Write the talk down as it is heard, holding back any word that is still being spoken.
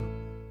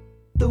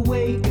The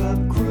Wake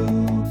Up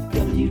Crew,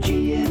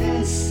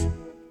 WGNS.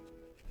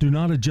 Do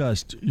not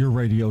adjust your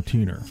radio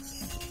tuner.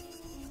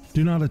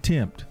 Do not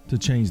attempt to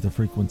change the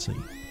frequency.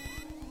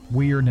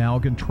 We are now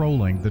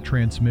controlling the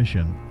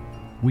transmission.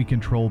 We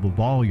control the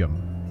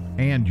volume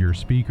and your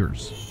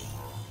speakers.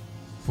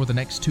 For the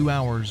next 2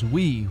 hours,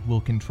 we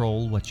will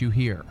control what you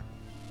hear.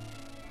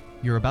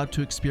 You're about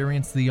to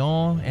experience the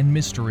awe and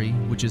mystery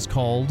which is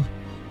called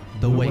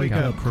The Wake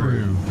Up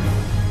Crew.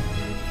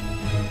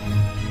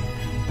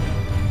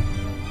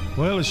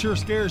 Well, it sure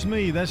scares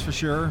me, that's for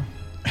sure.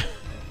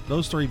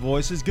 Those three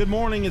voices. Good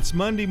morning. It's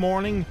Monday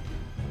morning.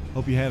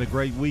 Hope you had a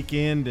great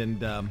weekend,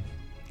 and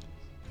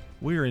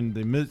we're in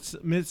the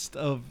midst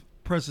of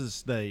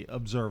President's Day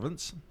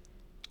observance.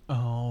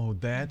 Oh,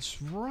 that's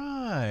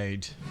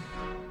right.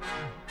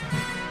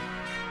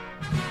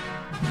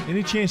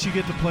 Any chance you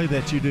get to play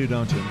that, you do,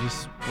 don't you?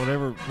 Just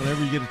whenever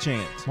you get a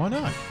chance. Why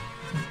not?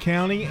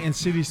 County and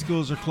city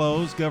schools are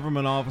closed,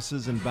 government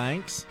offices and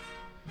banks.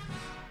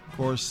 Of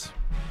course,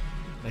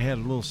 they had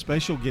a little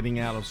special getting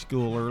out of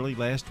school early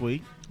last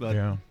week, but,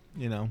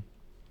 you know,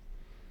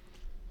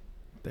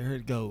 there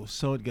it goes.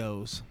 So it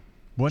goes.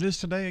 What is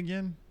today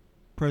again?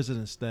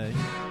 President's Day.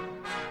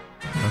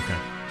 Okay.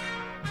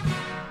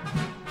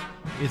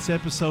 It's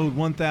episode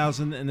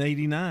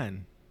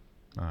 1089.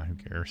 Who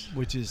cares?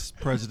 Which is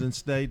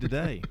President's Day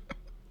today.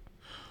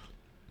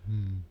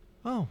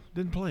 Oh,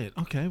 didn't play it.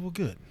 Okay, well,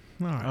 good.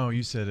 All right. Oh,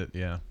 you said it,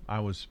 yeah. I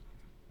was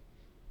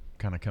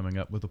kind of coming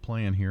up with a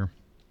plan here.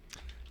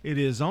 It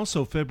is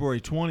also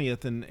February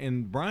 20th,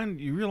 and Brian,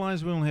 you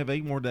realize we only have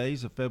 8 more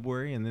days of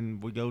February, and then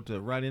we go to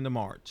right into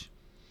March.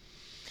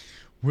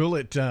 Will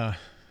it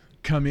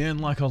come in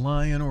like a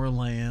lion or a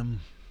lamb?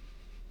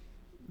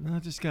 I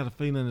just got a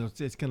feeling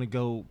it's going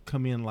to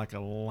come in like a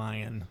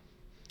lion.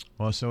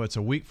 Well, so it's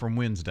a week from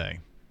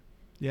Wednesday.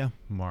 Yeah.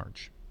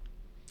 March.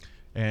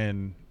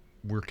 And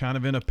we're kind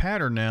of in a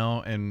pattern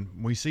now, and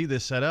we see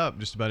this set up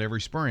just about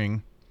every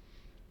spring,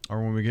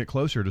 or when we get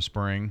closer to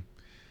spring.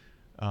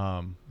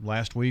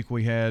 Last week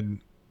we had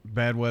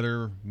bad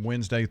weather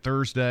Wednesday,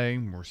 Thursday.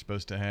 We're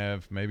supposed to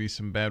have maybe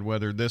some bad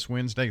weather this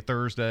Wednesday,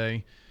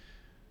 Thursday.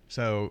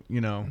 So, you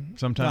know,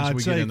 sometimes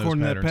we get in those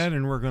patterns. According to that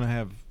pattern, we're going to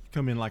have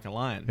come in like a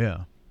lion.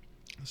 Yeah.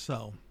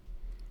 So,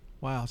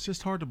 wow, it's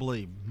just hard to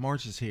believe.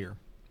 March is here.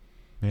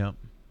 Yeah.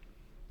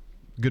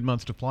 Good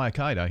month to fly a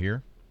kite, I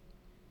hear.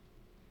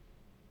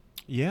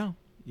 Yeah,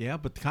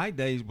 but the kite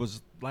day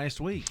was last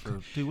week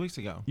or 2 weeks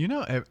ago. You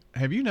know,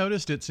 have you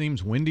noticed it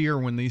seems windier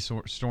when these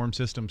storm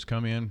systems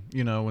come in?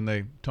 You know, when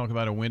they talk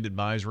about a wind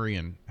advisory,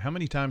 and how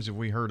many times have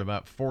we heard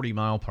about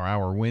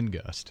 40-mile-per-hour wind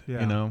gust?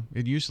 Yeah. You know,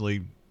 it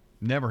usually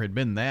never had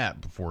been that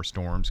before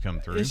storms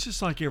come through. It's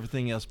just like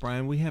everything else,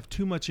 Brian. We have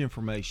too much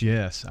information.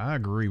 Yes, I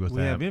agree with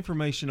that. We have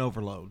information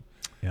overload.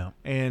 Yeah.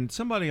 And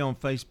somebody on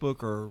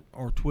Facebook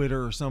or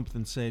Twitter or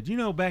something said, you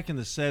know, back in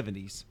the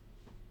 70s,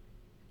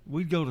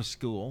 we'd go to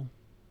school.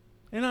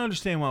 And I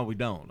understand why we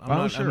don't.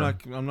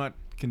 I'm not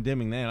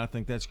condemning that. I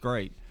think that's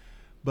great.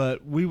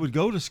 But we would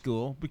go to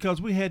school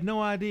because we had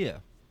no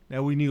idea.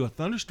 Now, we knew a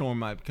thunderstorm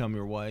might come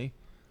your way,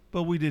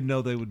 but we didn't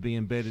know they would be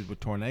embedded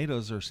with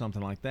tornadoes or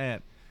something like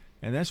that.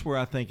 And that's where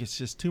I think it's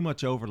just too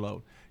much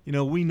overload. You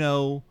know, we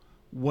know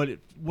what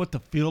the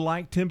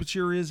feel-like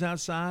temperature is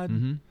outside.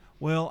 Mm-hmm.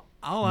 Well,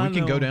 we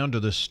can go down to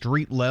the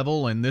street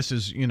level, and this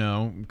is, you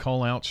know,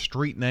 call out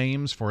street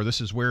names for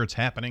this is where it's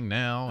happening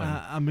now.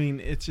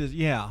 And it's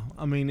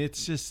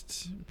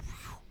just.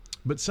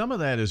 But some of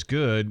that is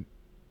good,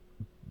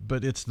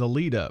 but it's the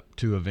lead up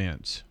to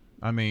events.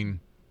 I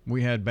mean,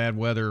 we had bad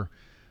weather,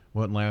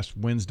 last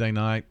Wednesday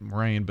night,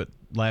 rain, but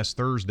last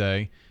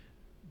Thursday.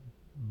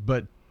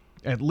 But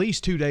at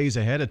least 2 days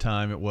ahead of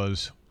time, it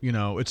was, you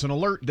know, it's an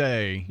alert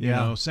day, you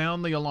know,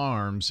 sound the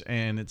alarms,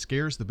 and it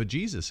scares the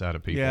bejesus out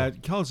of people. Yeah,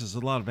 it causes a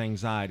lot of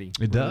anxiety.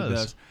 It really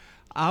does.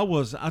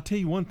 I'll tell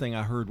you one thing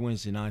I heard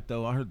Wednesday night,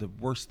 though. I heard the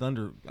worst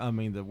thunder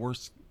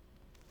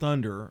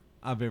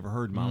I've ever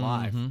heard in my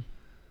life.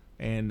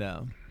 And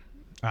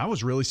I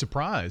was really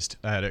surprised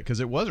at it because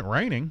it wasn't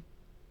raining.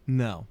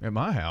 No. At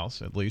my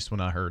house, at least when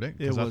I heard it.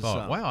 Because I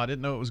thought, wow, I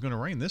didn't know it was going to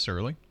rain this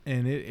early.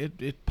 And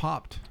it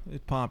popped.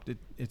 It popped.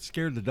 It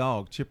scared the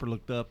dog. Chipper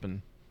looked up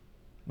and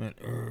went,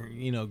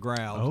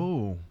 growled.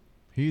 Oh,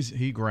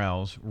 he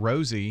growls.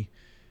 Rosie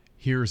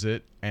hears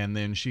it, and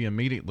then she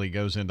immediately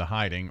goes into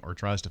hiding or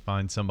tries to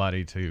find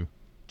somebody to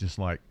just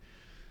like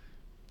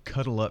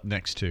cuddle up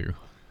next to.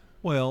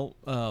 Well,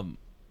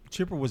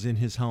 Chipper was in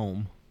his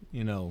home.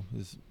 You know,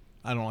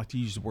 I don't like to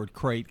use the word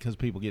crate because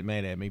people get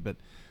mad at me, but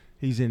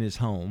he's in his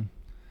home.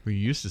 We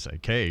used to say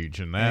cage,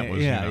 and that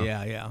was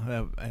yeah.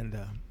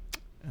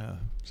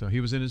 So he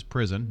was in his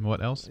prison.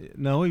 What else?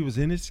 No, he was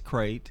in his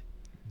crate,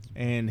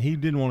 and he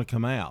didn't want to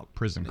come out.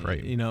 Prison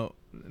crate. You know,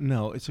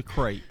 no, it's a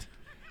crate,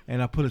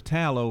 and I put a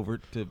towel over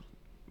it to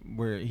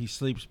where he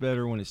sleeps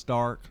better when it's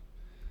dark.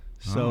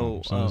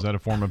 So is that a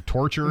form of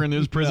torture in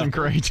his prison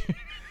crate?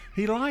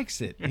 He likes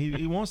it.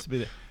 He wants to be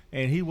there,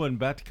 and he wasn't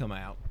about to come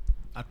out.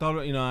 I thought,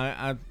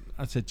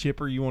 I said,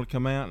 Chipper, you want to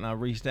come out? And I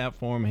reached out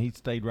for him, and he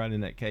stayed right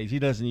in that cage. He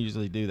doesn't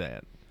usually do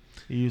that.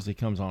 he usually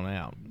comes on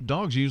out.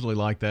 Dogs usually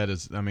like that.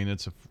 It's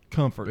a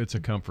comfort. It's a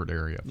comfort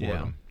area for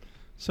them.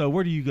 So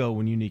where do you go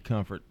when you need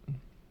comfort?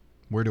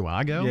 Where do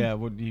I go? Yeah,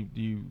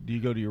 do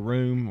you go to your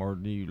room, or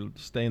do you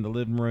stay in the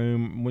living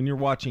room when you're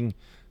watching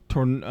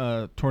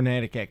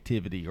tornadic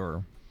activity?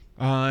 Or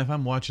if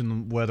I'm watching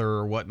the weather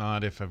or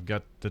whatnot, if I've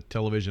got the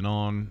television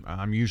on,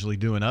 I'm usually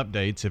doing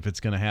updates if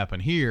it's going to happen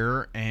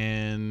here,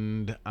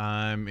 and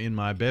I'm in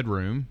my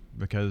bedroom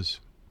because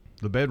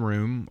the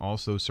bedroom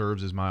also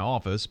serves as my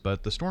office,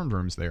 but the storm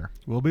room's there.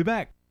 We'll be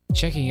back.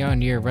 Checking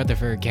on your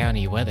Rutherford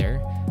County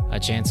weather. A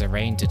chance of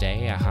rain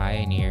today, a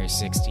high near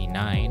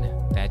 69.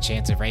 That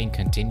chance of rain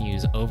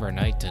continues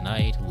overnight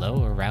tonight,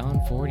 low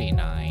around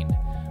 49.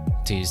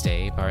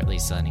 Tuesday, partly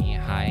sunny,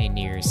 high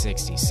near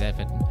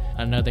 67.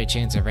 Another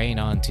chance of rain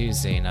on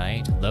Tuesday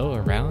night, low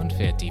around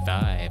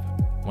 55.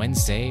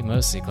 Wednesday,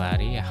 mostly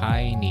cloudy,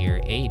 high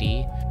near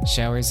 80.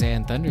 Showers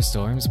and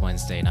thunderstorms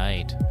Wednesday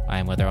night.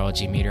 I'm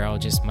weatherology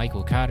meteorologist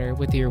Michael Cotter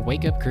with your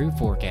Wake Up Crew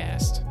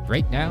forecast.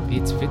 Right now,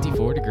 it's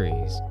 54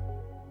 degrees.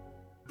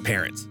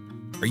 Parents,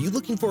 are you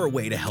looking for a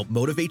way to help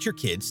motivate your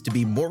kids to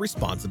be more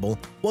responsible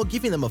while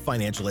giving them a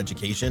financial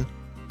education?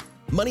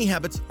 Money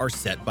habits are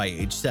set by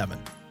age 7.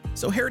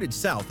 So Heritage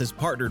South has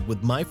partnered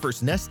with My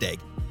First Nest Egg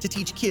to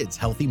teach kids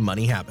healthy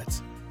money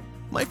habits.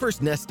 My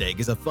First Nest Egg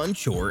is a fun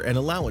chore and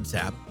allowance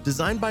app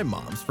designed by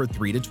moms for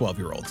 3 to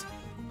 12-year-olds.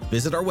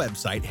 Visit our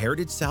website,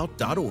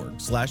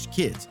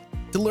 heritagesouth.org/kids,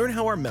 to learn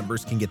how our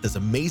members can get this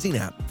amazing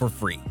app for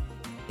free.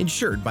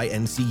 Insured by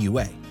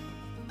NCUA.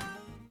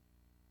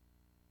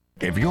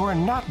 If you're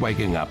not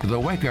waking up to the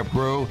Wake Up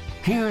Crew,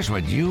 here's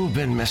what you've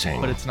been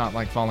missing. But it's not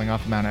like falling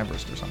off Mount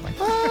Everest or something.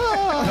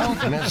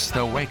 Don't miss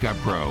the Wake Up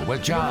Crew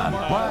with John,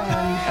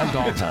 Brian, and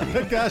Dalton.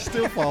 That guy's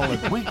still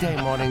falling.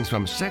 Weekday mornings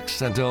from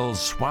 6 until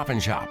Swap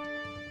and Shop.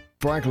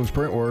 Franklin's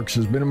Printworks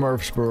has been in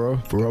Murfreesboro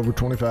for over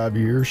 25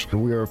 years.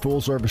 We are a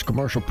full-service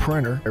commercial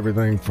printer,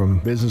 everything from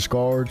business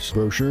cards,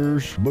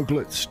 brochures,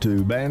 booklets,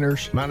 to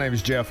banners. My name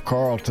is Jeff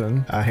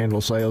Carlton. I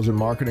handle sales and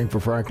marketing for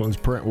Franklin's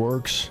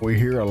Printworks. We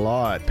hear a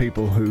lot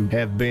people who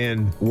have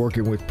been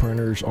working with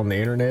printers on the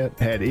internet,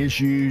 had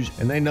issues,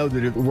 and they know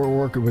that if we're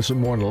working with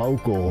someone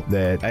local,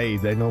 that A,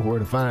 they know where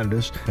to find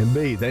us, and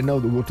B, they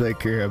know that we'll take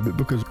care of it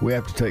because we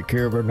have to take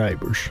care of our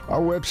neighbors. Our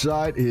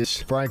website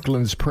is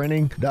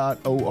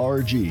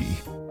franklinsprinting.org.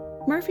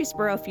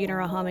 Murfreesboro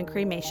Funeral Home and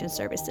Cremation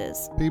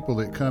Services. People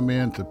that come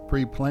in to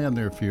pre-plan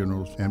their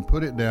funerals and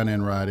put it down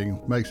in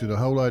writing makes it a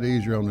whole lot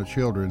easier on the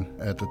children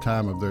at the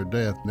time of their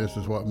death. This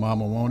is what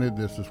Mama wanted.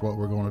 This is what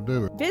we're going to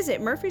do.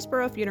 Visit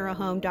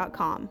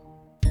murfreesborofuneralhome.com.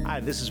 Hi,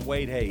 this is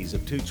Wade Hayes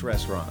of Toots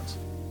Restaurants.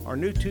 Our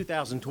new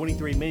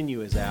 2023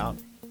 menu is out,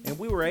 and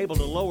we were able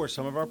to lower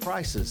some of our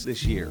prices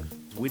this year.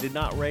 We did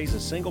not raise a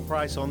single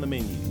price on the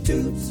menu.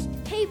 Toots.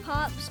 Hey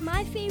Pops,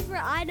 my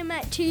favorite item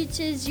at Toots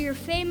is your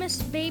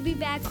famous baby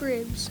back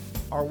ribs.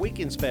 Our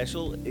weekend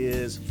special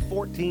is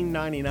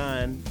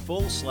 $14.99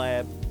 full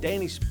slab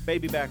Danish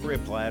baby back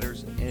rib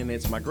platters, and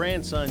it's my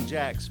grandson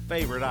Jack's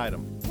favorite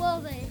item. Well,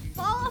 they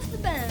fall off the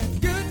bone.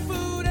 Good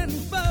food and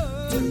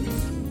fun.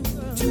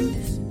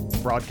 Toots.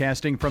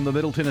 Broadcasting from the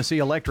Middle Tennessee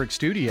Electric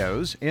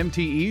Studios,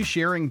 MTE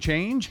Sharing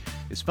Change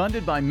is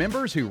funded by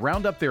members who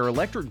round up their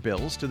electric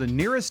bills to the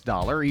nearest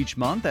dollar each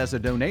month as a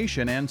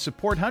donation and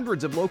support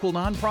hundreds of local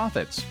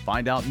nonprofits.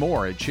 Find out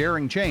more at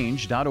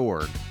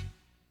sharingchange.org.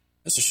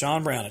 This is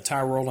Sean Brown at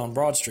Tire World on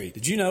Broad Street.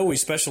 Did you know we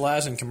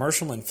specialize in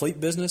commercial and fleet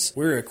business?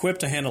 We're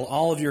equipped to handle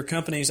all of your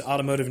company's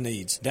automotive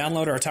needs.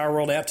 Download our Tire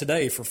World app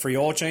today for free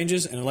oil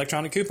changes and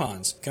electronic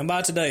coupons. Come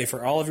by today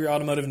for all of your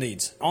automotive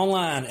needs.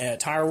 Online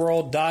at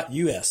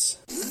tireworld.us.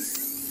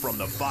 From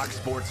the Fox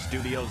Sports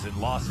Studios in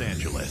Los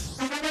Angeles,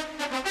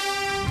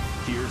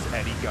 here's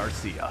Eddie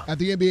Garcia. At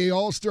the NBA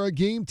All-Star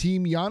Game,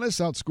 Team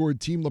Giannis outscored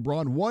Team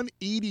LeBron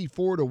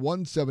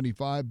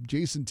 184-175.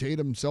 Jason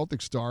Tatum,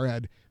 Celtics star,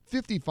 had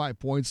 55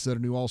 points, set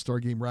a new All-Star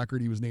Game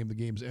record. He was named the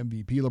game's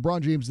MVP.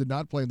 LeBron James did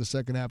not play in the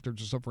second half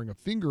after suffering a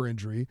finger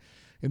injury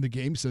in the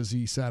game, says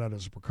he sat out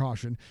as a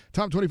precaution.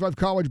 Top 25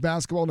 college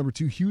basketball, number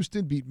 2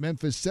 Houston beat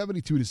Memphis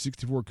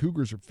 72-64.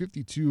 Cougars are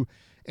 52-2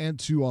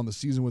 on the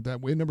season with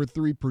that win. Number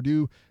 3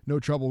 Purdue, no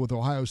trouble with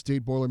Ohio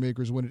State.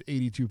 Boilermakers win at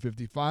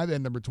 82-55.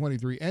 And number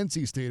 23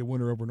 NC State, a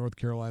winner over North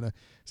Carolina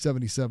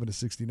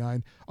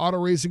 77-69. Auto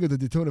racing at the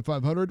Daytona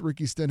 500.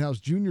 Ricky Stenhouse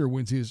Jr.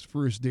 wins his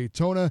first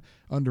Daytona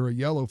under a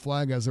yellow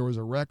flag as there was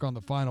a wreck on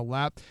the final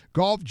lap.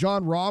 Golf,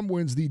 John Rahm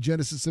wins the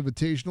Genesis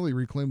Invitational. He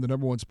reclaimed the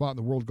number 1 spot in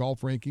the world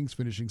golf rankings,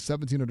 finishing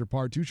 17 under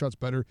par, 2 shots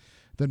better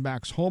than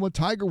Max Homa.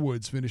 Tiger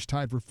Woods finished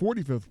tied for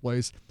 45th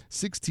place,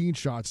 16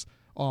 shots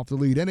off the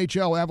lead.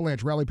 NHL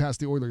Avalanche rally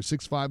past the Oilers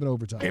 6-5 in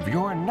overtime. If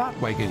you're not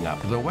waking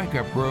up to the Wake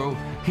Up Crew,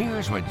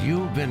 here's what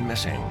you've been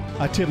missing.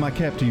 I tip my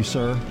cap to you,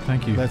 sir.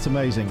 Thank you. That's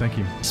amazing. Thank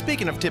you.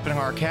 Speaking of tipping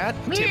our cap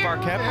to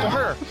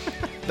her.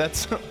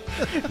 That's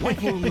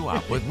waking you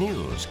up with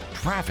news,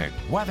 traffic,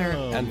 weather,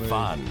 and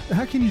fun.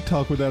 How can you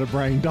talk without a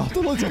brain,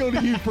 Dalton? Let's go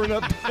to you for an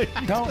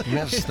update. Don't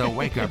miss the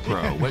Wake Up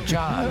Crew with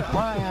John,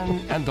 Brian,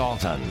 and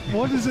Dalton.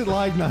 What is it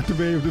like not to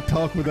be able to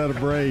talk without a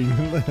brain?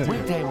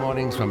 Weekday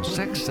mornings from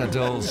 6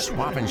 until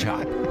Swap and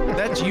Shop.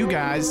 That's you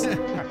guys.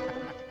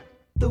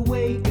 The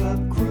Wake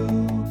Up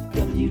Crew,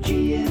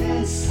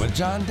 WGNS. With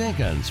John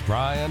Dinkins,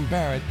 Brian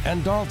Barrett,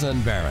 and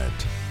Dalton Barrett.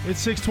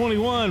 It's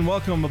 6:21.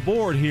 Welcome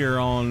aboard here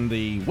on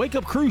the Wake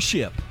Up Cruise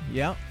Ship.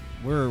 Yeah,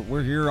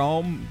 we're here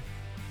all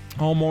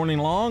morning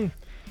long,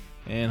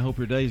 and hope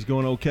your day's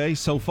going okay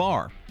so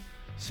far.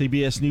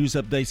 CBS News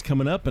updates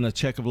coming up, and a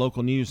check of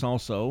local news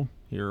also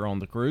here on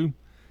the crew.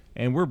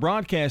 And we're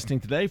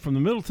broadcasting today from the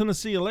Middle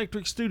Tennessee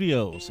Electric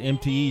Studios.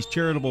 MTE's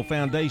charitable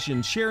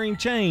foundation, Sharing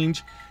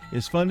Change,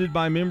 is funded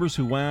by members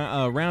who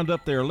round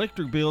up their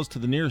electric bills to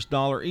the nearest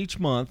dollar each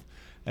month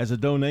as a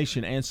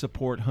donation and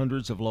support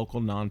hundreds of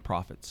local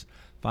nonprofits.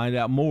 Find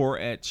out more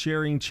at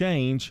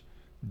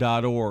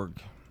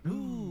sharingchange.org.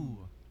 Ooh.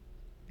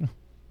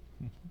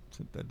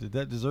 Did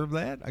that deserve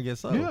that? I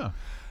guess so. Yeah.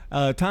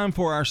 Time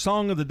for our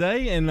song of the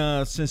day,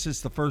 and since it's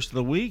the first of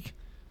the week,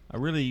 I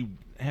really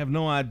have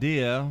no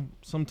idea.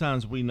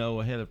 Sometimes we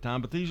know ahead of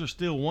time, but these are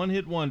still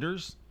one-hit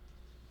wonders.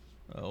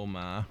 Oh,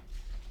 my.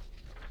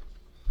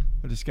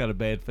 I just got a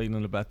bad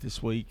feeling about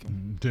this week.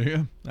 Do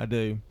you? I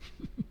do.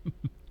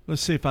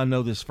 Let's see if I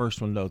know this first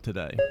one, though,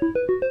 today.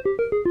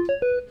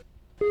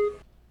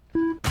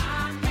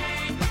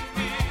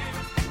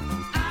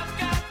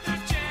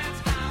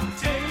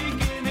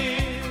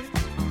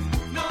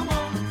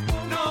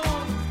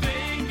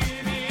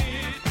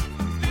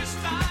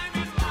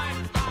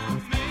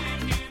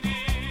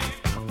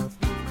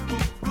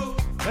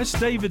 That's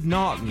David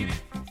Naughton,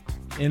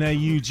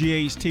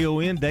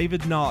 N-A-U-G-H-T-O-N,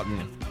 David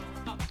Naughton.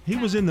 He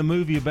was in the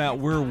movie about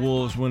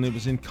werewolves when he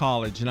was in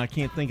college, and I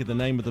can't think of the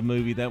name of the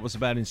movie. That was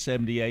about in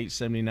 78,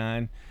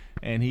 79,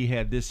 and he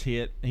had this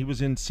hit. He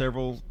was in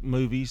several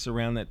movies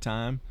around that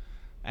time,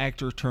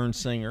 actor turned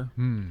singer.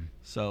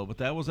 So, but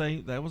that was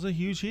a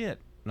huge hit,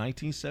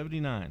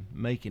 1979,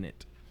 making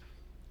it.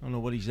 I don't know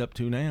what he's up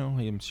to now.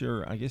 I'm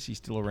sure, I guess he's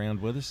still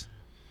around with us.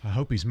 I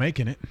hope he's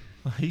making it.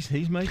 He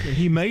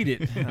made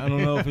it. I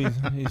don't know if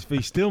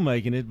he's still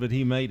making it, but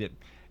he made it.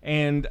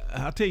 And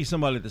I'll tell you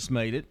somebody that's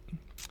made it.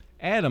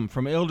 Adam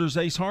from Elders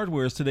Ace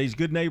Hardware is today's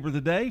Good Neighbor of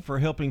the Day for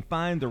helping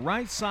find the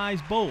right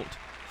size bolt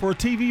for a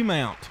TV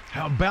mount.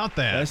 How about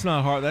that? That's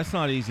not hard. That's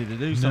not easy to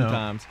do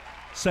sometimes.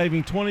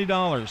 Saving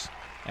 $20.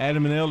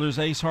 Adam and Elders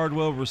Ace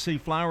Hardware will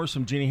receive flowers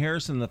from Jenny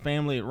Harrison and the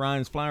family at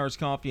Ryan's Flowers,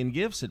 Coffee, and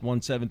Gifts at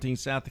 117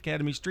 South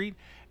Academy Street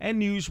and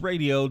News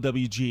Radio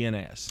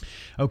WGNS.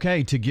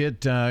 Okay, to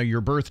get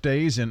your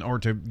birthdays or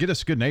to get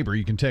us a good neighbor,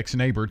 you can text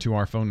neighbor to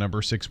our phone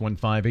number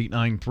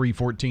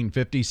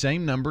 615-893-1450.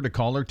 Same number to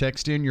call or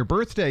text in your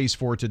birthdays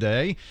for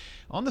today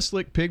on the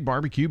Slick Pig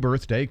Barbecue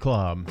Birthday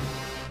Club.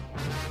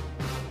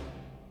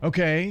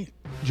 Okay,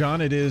 John,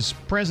 it is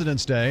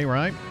President's Day,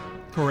 right?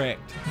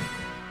 Correct.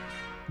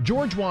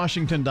 George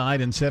Washington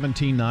died in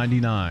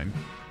 1799.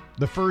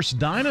 The first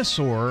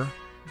dinosaur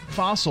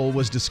fossil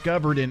was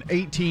discovered in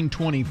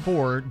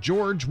 1824.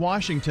 George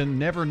Washington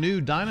never knew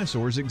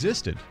dinosaurs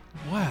existed.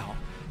 Wow.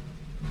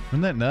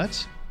 Isn't that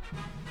nuts?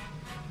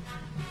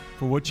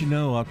 For what you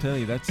know, I'll tell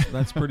you,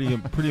 that's pretty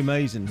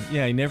amazing.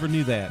 Yeah, he never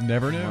knew that.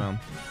 Never knew. Wow.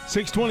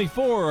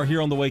 624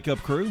 here on the Wake Up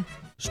Crew.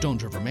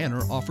 Stones River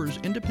Manor offers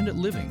independent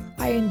living.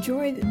 I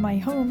enjoy my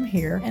home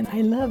here, and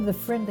I love the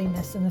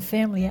friendliness and the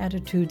family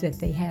attitude that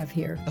they have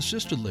here.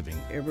 Assisted living.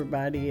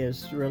 Everybody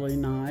is really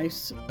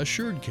nice.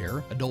 Assured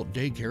care, adult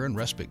daycare and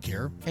respite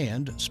care,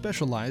 and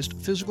specialized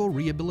physical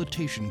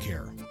rehabilitation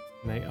care.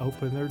 They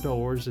opened their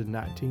doors in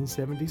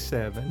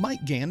 1977.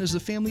 Mike Gann is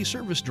the Family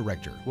Service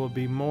Director. We'll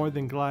be more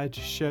than glad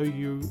to show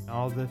you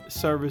all the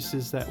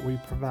services that we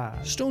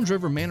provide. Stones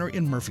River Manor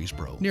in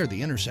Murfreesboro, near the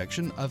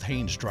intersection of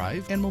Haynes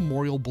Drive and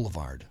Memorial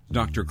Boulevard.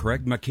 Dr.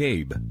 Craig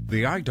McCabe,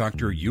 the eye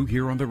doctor you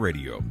hear on the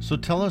radio. So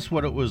tell us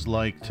what it was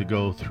like to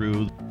go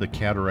through the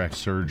cataract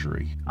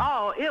surgery.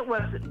 Oh, it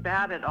wasn't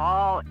bad at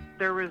all.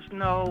 There was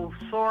no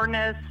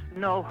soreness,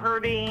 no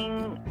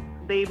hurting.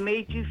 They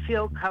made you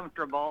feel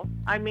comfortable.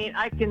 I mean,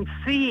 I can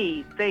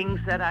see things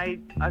that I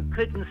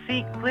couldn't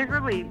see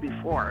clearly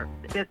before.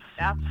 It's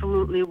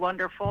absolutely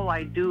wonderful.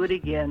 I do it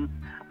again.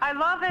 I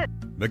love it.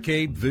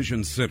 McCabe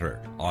Vision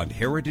Center on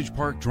Heritage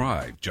Park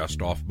Drive,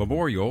 just off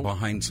Memorial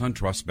behind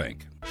SunTrust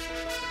Bank.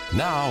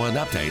 Now an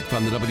update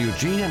from the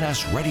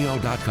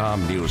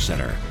WGNSradio.com News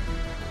Center.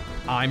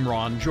 I'm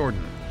Ron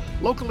Jordan.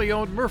 Locally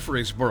owned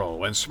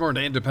Murfreesboro and Smyrna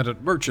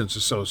Independent Merchants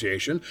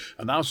Association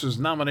announces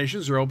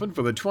nominations are open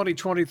for the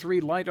 2023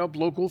 Light Up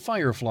Local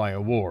Firefly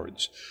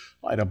Awards.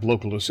 Light Up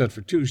Local is set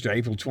for Tuesday,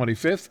 April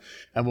 25th,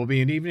 and will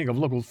be an evening of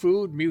local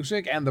food,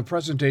 music, and the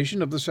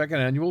presentation of the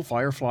second annual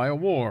Firefly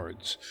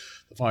Awards.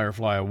 The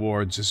Firefly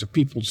Awards is a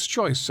People's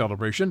Choice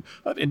celebration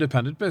of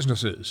independent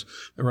businesses.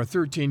 There are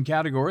 13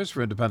 categories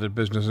for independent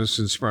businesses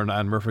in Smyrna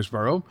and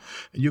Murfreesboro,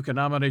 and you can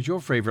nominate your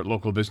favorite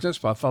local business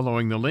by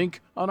following the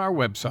link on our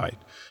website,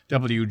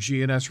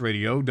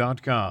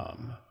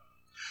 WGNSradio.com.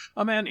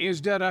 A man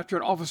is dead after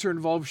an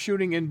officer-involved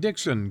shooting in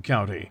Dixon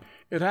County.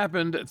 It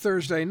happened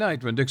Thursday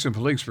night when Dixon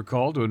police were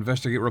called to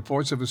investigate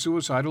reports of a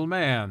suicidal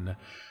man.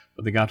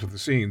 When they got to the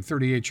scene,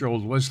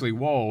 38-year-old Wesley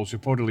Walls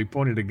reportedly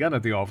pointed a gun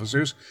at the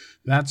officers.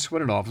 That's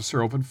when an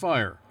officer opened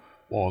fire.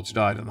 Waltz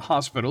died in the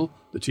hospital.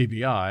 The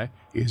TBI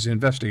is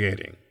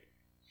investigating.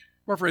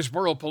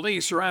 Murfreesboro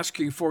police are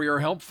asking for your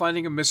help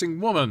finding a missing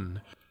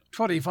woman.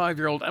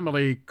 25-year-old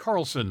Emily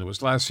Carlson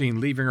was last seen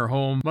leaving her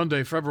home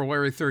Monday,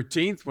 February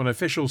 13th, when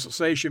officials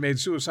say she made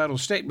suicidal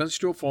statements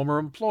to a former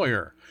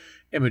employer.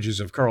 Images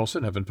of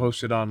Carlson have been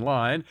posted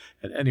online,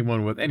 and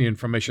anyone with any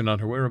information on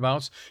her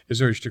whereabouts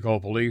is urged to call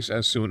police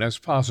as soon as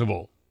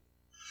possible.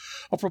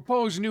 A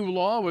proposed new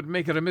law would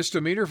make it a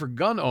misdemeanor for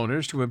gun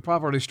owners to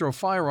improperly store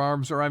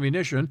firearms or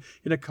ammunition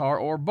in a car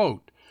or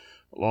boat.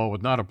 The law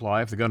would not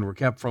apply if the gun were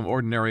kept from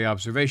ordinary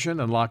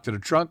observation and locked in a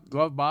trunk,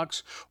 glove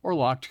box, or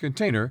locked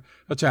container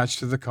attached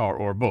to the car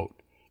or boat.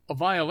 A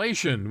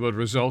violation would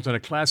result in a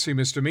Class C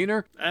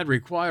misdemeanor and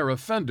require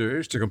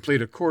offenders to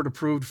complete a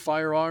court-approved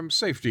firearm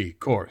safety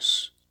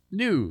course.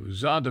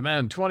 News on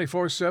demand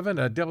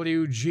 24/7 at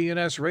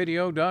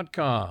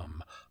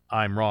WGNSradio.com.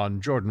 I'm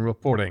Ron Jordan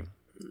reporting.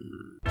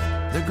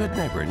 The Good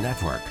Neighbor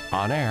Network,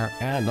 on air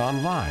and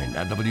online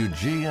at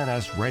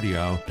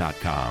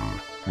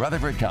WGNSradio.com.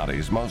 Rutherford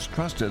County's most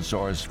trusted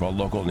source for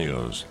local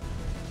news.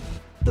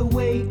 The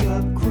Wake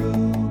Up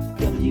Crew,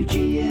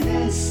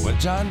 WGNS. With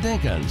John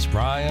Dinkins,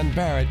 Brian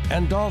Barrett,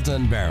 and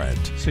Dalton Barrett.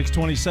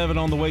 627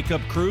 on the Wake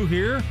Up Crew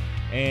here.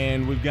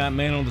 And we've got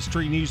Man on the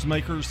Street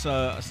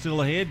newsmakers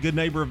still ahead. Good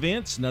Neighbor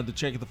events, another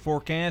check of the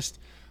forecast.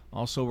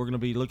 Also, we're going to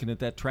be looking at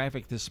that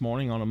traffic this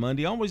morning on a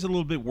Monday. Always a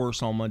little bit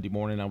worse on Monday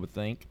morning, I would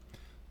think.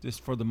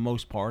 Just for the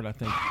most part, I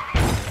think.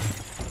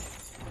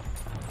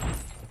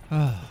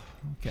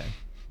 Okay.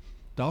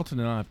 Dalton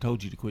and I have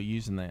told you to quit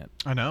using that.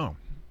 I know.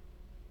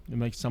 It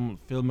makes it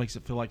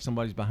feel like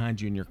somebody's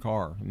behind you in your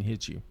car and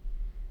hits you.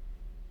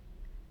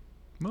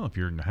 Well, if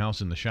you're in the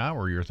house in the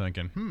shower, you're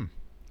thinking,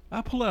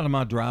 I pull out of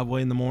my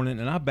driveway in the morning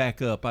and I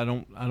back up. I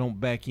don't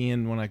back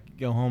in when I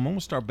go home. I'm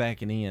gonna start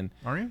backing in.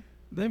 Are you?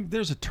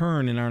 There's a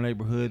turn in our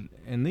neighborhood,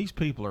 and these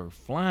people are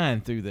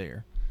flying through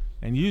there.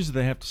 And usually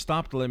they have to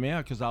stop to let me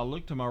out because I'll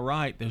look to my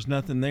right. There's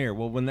nothing there.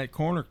 Well, when that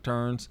corner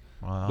turns,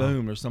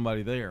 boom, there's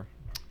somebody there.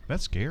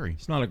 That's scary.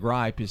 It's not a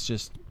gripe. It's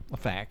just a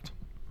fact.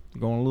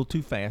 You're going a little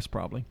too fast,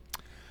 probably.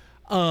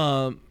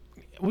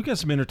 We've got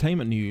some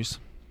entertainment news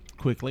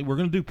quickly. We're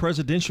going to do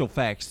presidential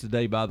facts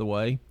today, by the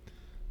way.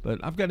 But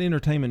I've got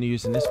entertainment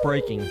news, and it's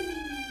breaking.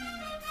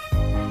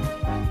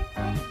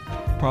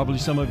 Probably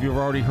some of you have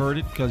already heard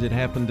it because it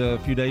happened a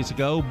few days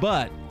ago.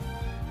 But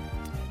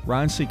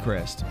Ryan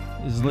Seacrest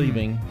is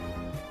leaving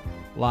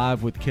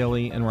Live with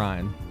Kelly and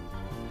Ryan.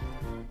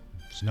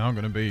 It's now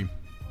going to be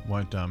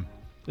what...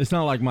 It's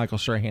not like Michael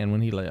Strahan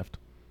when he left.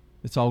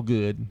 It's all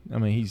good. I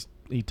mean, he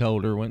went and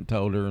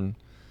told her, and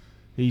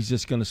he's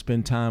just going to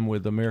spend time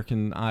with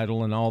American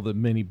Idol and all the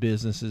many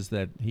businesses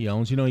that he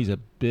owns. You know, he's a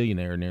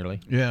billionaire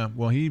nearly. Yeah,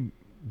 well, he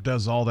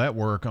does all that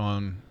work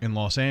in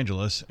Los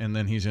Angeles, and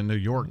then he's in New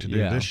York to do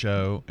this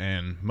show,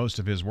 and most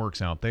of his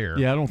work's out there.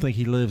 Yeah, I don't think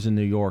he lives in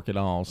New York at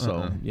all.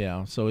 So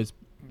so it's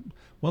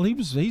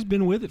he's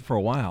been with it for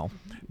a while.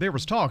 There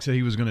was talks that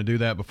he was going to do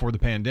that before the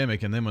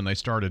pandemic, and then when they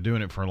started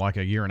doing it for like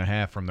a year and a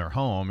half from their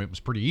home, it was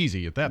pretty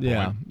easy at that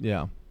point.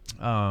 Yeah.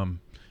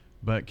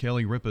 But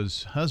Kelly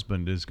Ripa's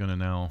husband is going to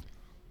now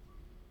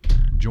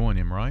join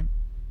him, right?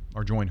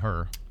 Or join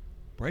her.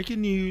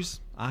 Breaking news.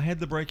 I had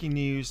the breaking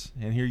news,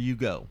 and here you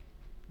go.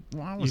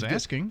 Well, I was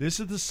asking. This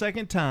is the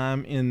second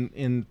time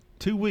in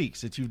 2 weeks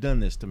that you've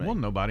done this to me. Well,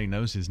 nobody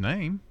knows his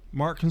name.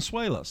 Mark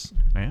Consuelos.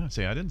 Yeah,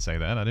 see, I didn't say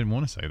that. I didn't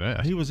want to say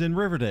that. He was in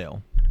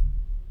Riverdale.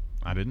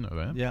 I didn't know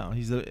that. Yeah,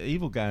 he's the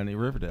evil guy in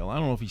Riverdale. I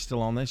don't know if he's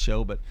still on that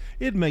show, but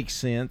it makes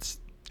sense.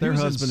 Their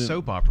husband in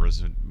soap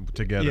operas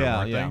together,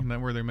 aren't they? Isn't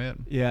that where they met?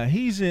 Yeah,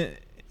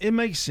 it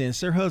makes sense.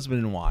 They're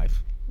husband and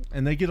wife,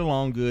 and they get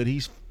along good.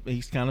 He's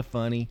kind of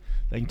funny.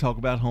 They can talk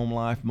about home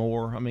life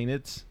more. I mean,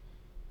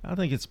 I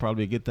think it's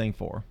probably a good thing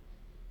for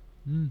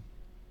her.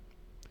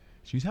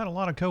 She's had a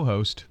lot of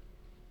co-hosts.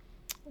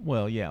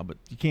 Well, yeah, but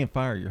you can't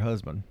fire your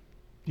husband.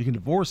 You can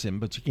divorce him,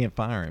 but you can't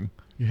fire him.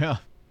 Yeah.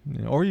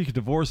 Or you could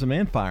divorce him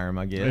and fire him,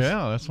 I guess.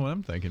 Yeah, that's what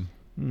I'm thinking.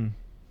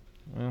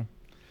 Well,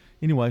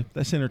 anyway,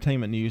 that's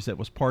entertainment news that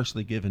was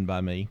partially given by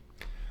me.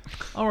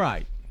 All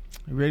right.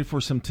 You ready for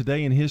some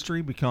Today in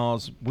History?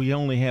 Because we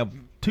only have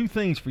 2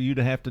 things for you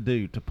to have to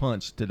do to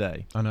punch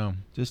today. I know.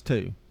 Just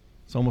 2.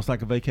 It's almost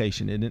like a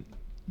vacation, isn't it?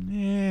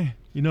 Yeah.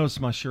 You notice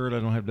my shirt, I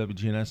don't have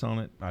WGNS on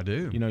it? I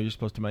do. You know you're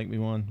supposed to make me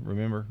one,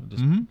 remember?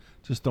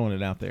 Just throwing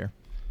it out there.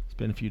 It's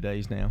been a few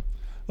days now.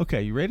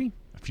 Okay, you ready?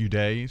 A few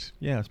days?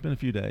 Yeah, it's been a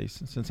few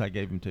days since I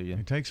gave them to you.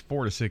 It takes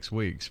 4 to 6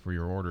 weeks for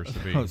your orders to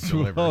be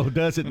delivered. Oh,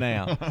 does it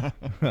now?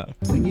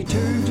 When you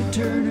turn to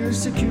Turner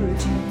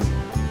Security,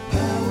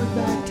 powered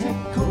by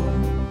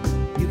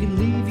TechCore, you can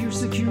leave your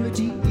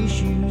security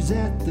issues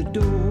at the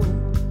door.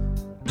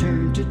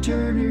 Turn to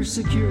Turner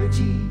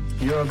Security.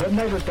 Your Good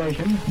Neighbor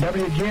station,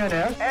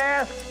 WGNS.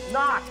 Ask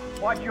not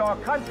what your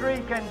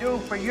country can do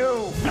for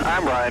you.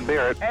 I'm Brian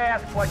Barrett.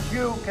 Ask what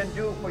you can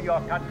do for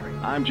your country.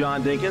 I'm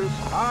John Dinkins.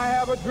 I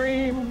have a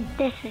dream.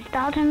 This is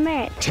Dalton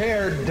Merritt.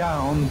 Tear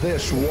down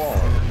this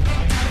wall.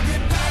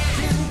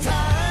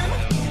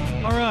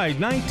 All right,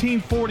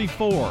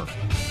 1944.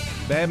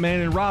 Batman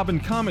and Robin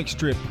comic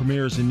strip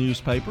premieres in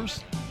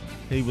newspapers.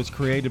 He was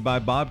created by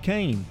Bob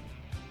Kane.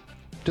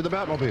 To the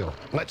Batmobile.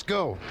 Let's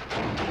go.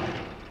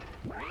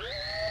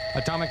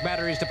 Atomic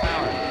batteries to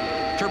power.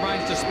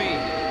 Turbines to speed.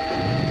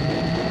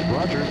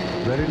 Roger.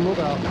 Ready to move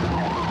out.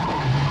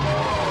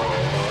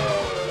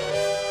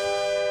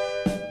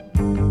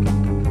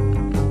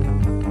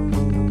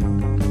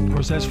 Of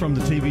course, that's from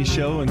the TV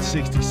show in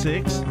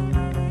 '66.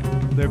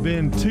 There have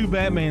been 2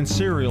 Batman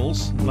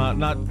serials,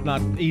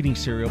 not eating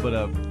cereal, but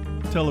a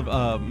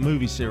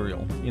movie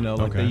serial,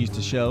 like they used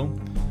to show.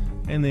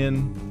 And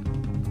then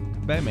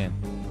Batman.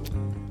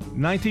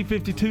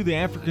 1952, The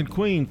African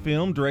Queen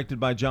film, directed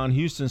by John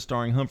Huston,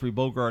 starring Humphrey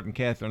Bogart and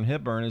Katharine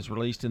Hepburn, is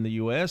released in the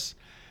U.S.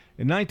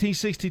 In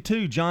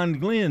 1962, John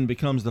Glenn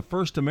becomes the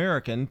first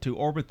American to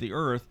orbit the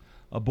Earth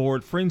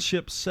aboard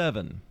Friendship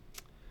 7.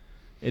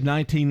 In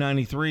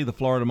 1993, the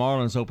Florida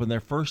Marlins opened their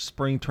first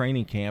spring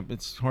training camp.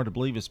 It's hard to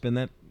believe it's been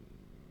that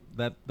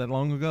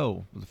long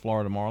ago, the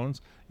Florida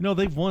Marlins.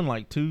 They've won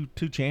like two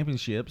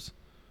championships.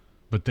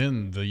 But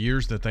then the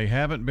years that they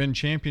haven't been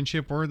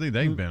championship worthy,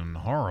 they've been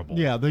horrible.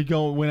 Yeah, they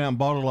went out and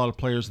bought a lot of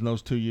players in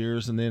those 2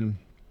 years, and then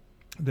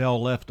they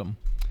all left them.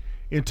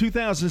 In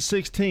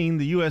 2016,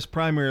 the U.S.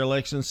 primary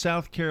election,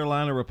 South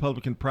Carolina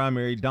Republican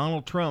primary,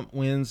 Donald Trump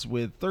wins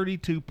with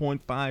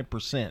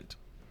 32.5%. It's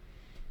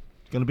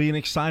going to be an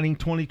exciting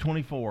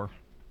 2024.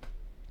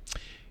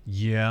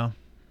 Yeah.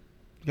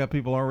 You got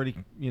people already,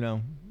 Yeah,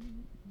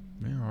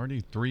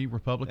 already 3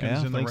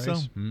 Republicans in the race. So.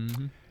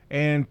 Mm-hmm.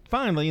 And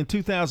finally, in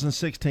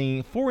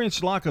 2016,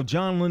 4-inch lock of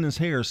John Lennon's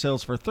hair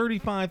sells for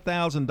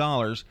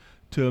 $35,000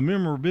 to a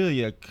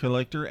memorabilia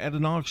collector at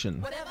an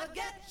auction. Whatever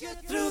gets you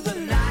through the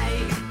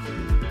night,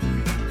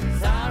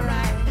 it's all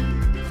right,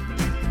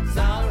 it's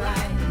all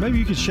right. Maybe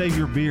you could shave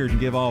your beard and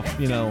give off,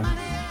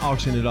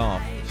 auction it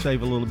off.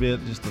 Shave a little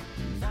bit, just the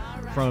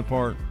front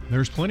part.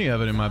 There's plenty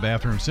of it in my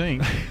bathroom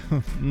sink.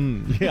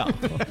 Yeah.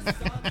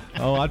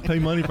 Oh, I'd pay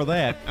money for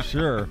that.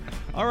 Sure.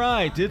 All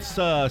right. It's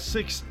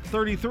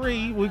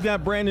 6:33. We've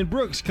got Brandon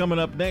Brooks coming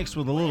up next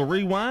with a little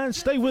rewind.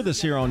 Stay with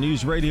us here on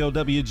News Radio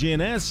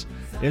WGNS.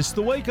 It's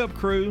the Wake Up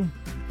Crew.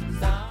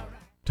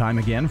 Time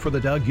again for the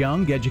Doug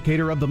Young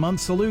Educator of the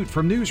Month salute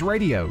from News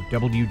Radio,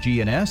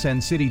 WGNS,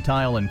 and City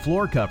Tile and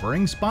Floor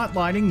Covering,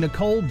 spotlighting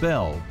Nicole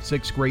Bell,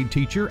 6th grade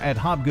teacher at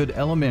Hobgood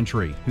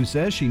Elementary, who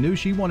says she knew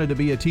she wanted to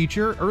be a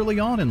teacher early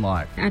on in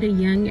life. At a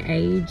young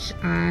age,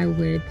 I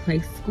would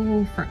play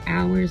school for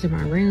hours in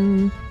my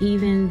room.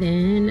 Even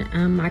then,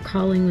 my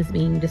calling was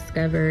being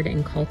discovered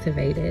and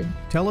cultivated.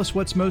 Tell us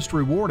what's most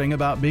rewarding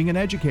about being an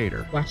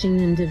educator. Watching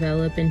them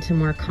develop into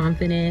more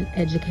confident,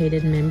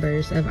 educated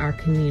members of our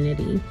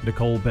community.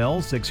 Nicole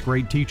Bell, 6th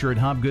grade teacher at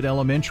Hobgood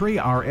Elementary,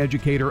 our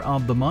Educator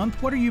of the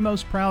Month. What are you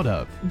most proud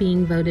of?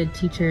 Being voted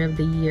Teacher of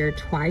the Year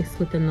twice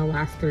within the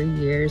last 3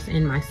 years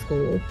in my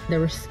school. The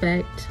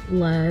respect,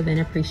 love, and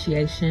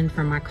appreciation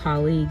from my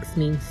colleagues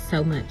means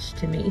so much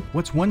to me.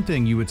 What's one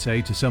thing you would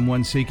say to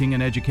someone seeking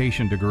an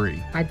education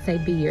degree? I'd say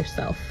be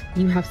yourself.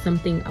 You have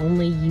something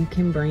only you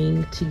can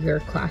bring to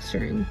your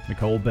classroom.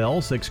 Nicole Bell,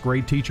 6th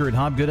grade teacher at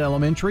Hobgood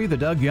Elementary, the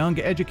Doug Young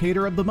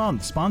Educator of the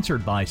Month,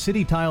 sponsored by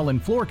City Tile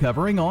and Floor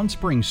Covering on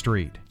Spring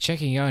Street.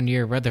 Checking on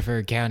your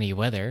Rutherford County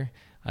weather.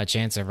 A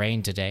chance of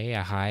rain today,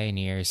 a high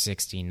near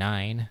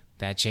 69.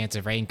 That chance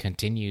of rain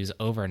continues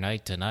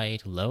overnight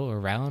tonight, low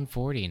around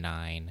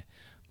 49.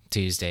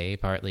 Tuesday,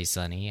 partly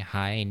sunny,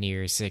 high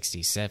near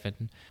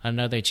 67.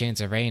 Another chance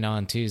of rain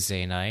on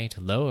Tuesday night,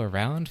 low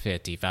around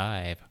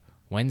 55.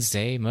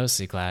 Wednesday,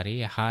 mostly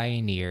cloudy, high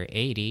near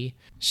 80.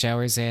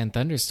 Showers and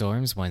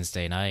thunderstorms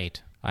Wednesday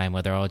night. I'm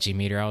weatherology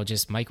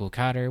meteorologist Michael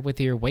Cotter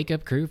with your Wake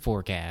Up Crew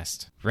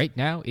forecast. Right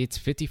now, it's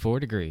 54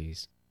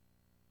 degrees.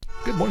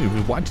 Good morning.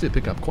 We've watched it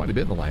pick up quite a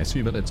bit in the last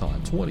few minutes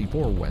on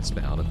 24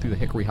 westbound and through the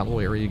Hickory Hollow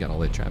area. You got all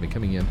that traffic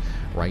coming in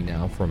right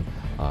now from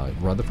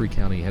Rutherford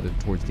County headed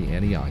towards the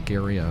Antioch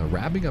area.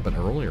 Wrapping up an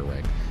earlier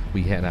wreck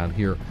we had out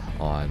here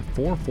on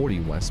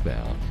 440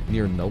 westbound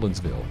near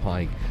Nolensville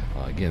Pike.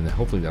 Again,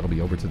 hopefully that'll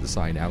be over to the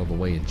side, out of the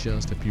way in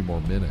just a few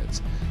more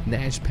minutes.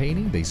 Nash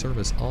Painting, they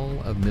service all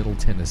of Middle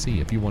Tennessee.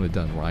 If you want it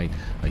done right,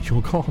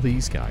 you'll call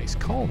these guys.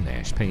 Call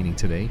Nash Painting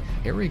today.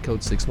 Area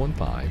code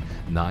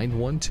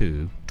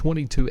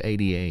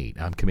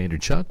 615-912-2288. I'm Commander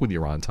Chuck with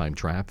your on-time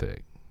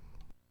traffic.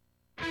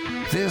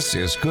 This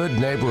is Good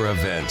Neighbor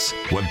Events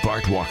with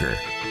Bart Walker.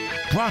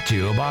 Brought to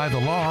you by the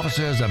law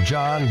offices of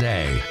John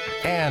Day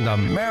and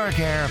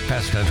AmeriCare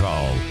Pest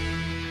Control.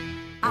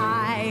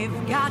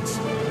 I've got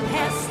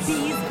pests,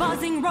 bees,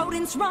 buzzing,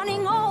 rodents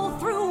running all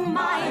through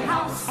my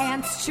house.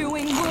 Ants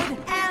chewing wood,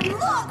 and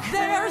look,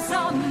 there's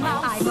a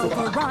mouse. I'm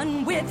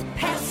overrun with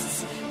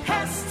pests,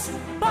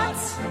 but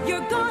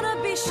you're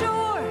gonna be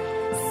sure,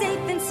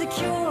 safe and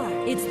secure.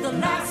 It's the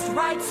last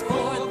rites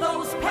for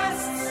those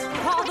pests.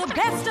 Call the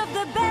best of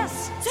the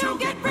best to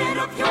get rid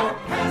of your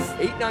pests.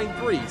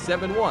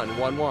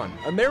 893-7111.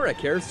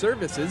 AmeriCare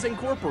Services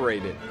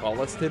Incorporated.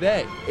 Call us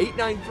today.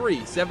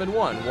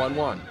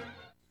 893-7111.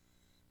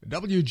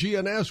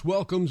 WGNS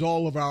welcomes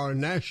all of our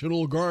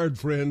National Guard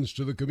friends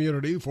to the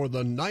community for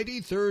the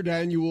 93rd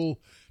Annual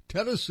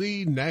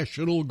Tennessee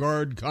National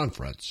Guard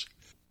Conference.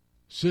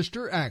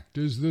 Sister Act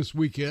is this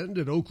weekend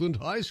at Oakland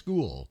High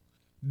School.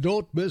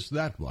 Don't miss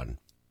that one.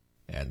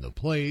 And the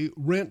play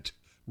Rent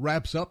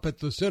wraps up at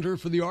the Center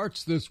for the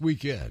Arts this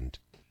weekend.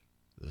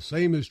 The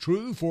same is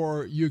true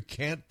for You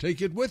Can't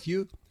Take It With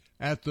You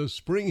at the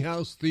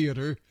Springhouse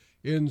Theater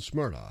in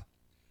Smyrna.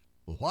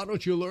 Why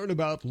don't you learn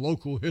about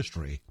local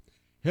history?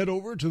 Head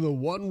over to the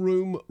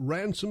one-room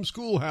Ransom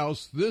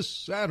Schoolhouse this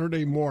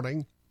Saturday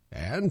morning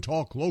and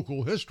talk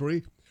local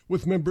history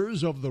with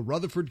members of the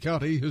Rutherford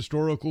County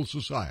Historical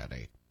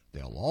Society.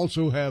 They'll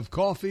also have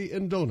coffee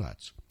and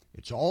donuts.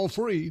 It's all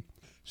free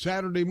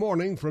Saturday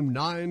morning from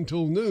 9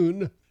 till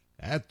noon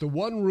at the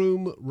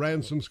one-room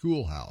Ransom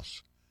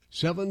Schoolhouse,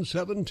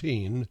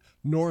 717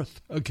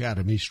 North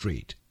Academy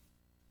Street.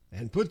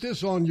 And put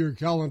this on your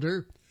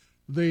calendar.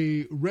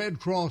 The Red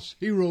Cross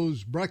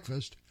Heroes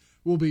Breakfast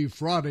will be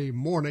Friday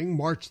morning,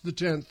 March the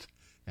 10th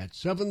at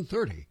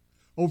 7:30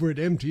 over at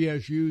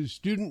MTSU's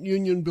Student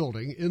Union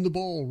Building in the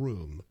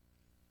ballroom.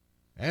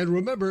 And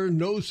remember,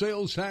 no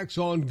sales tax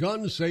on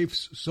gun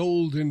safes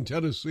sold in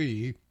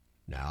Tennessee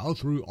now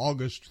through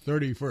August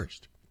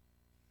 31st.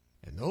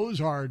 And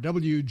those are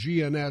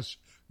WGNS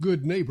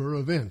Good Neighbor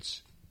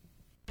events.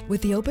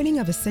 With the opening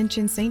of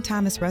Ascension St.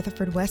 Thomas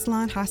Rutherford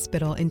Westlawn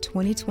Hospital in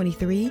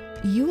 2023,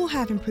 you will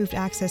have improved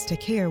access to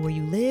care where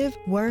you live,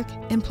 work,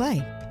 and play.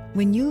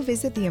 When you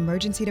visit the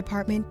emergency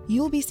department,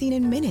 you'll be seen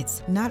in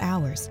minutes, not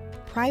hours.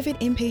 Private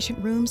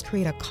inpatient rooms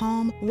create a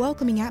calm,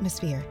 welcoming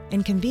atmosphere,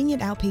 and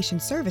convenient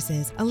outpatient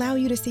services allow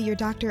you to see your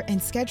doctor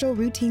and schedule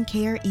routine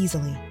care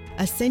easily.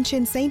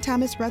 Ascension St.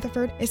 Thomas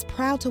Rutherford is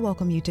proud to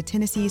welcome you to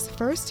Tennessee's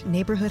first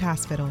neighborhood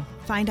hospital.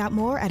 Find out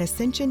more at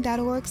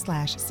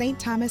ascension.org/St.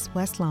 Thomas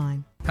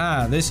Westlawn.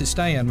 Hi, this is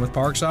Stan with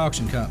Parks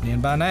Auction Company,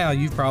 and by now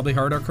you've probably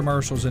heard our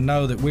commercials and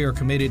know that we are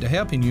committed to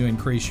helping you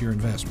increase your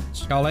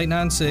investments. Call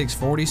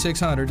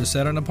 896-4600 to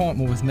set an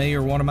appointment with me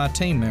or one of my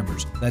team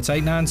members. That's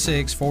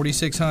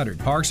 896-4600.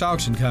 Parks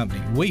Auction Company.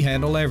 We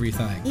handle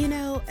everything. You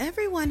know,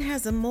 everyone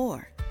has a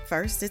more.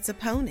 First, it's a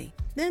pony.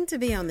 Then to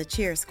be on the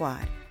cheer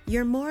squad.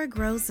 Your more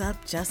grows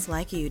up just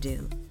like you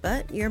do.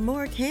 But your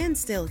more can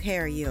still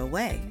carry you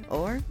away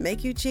or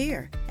make you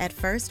cheer. At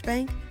First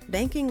Bank,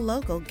 banking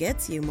local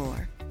gets you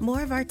more.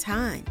 More of our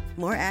time,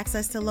 more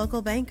access to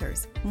local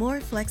bankers,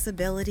 more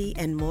flexibility,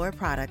 and more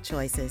product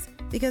choices.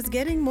 Because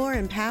getting more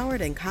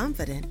empowered and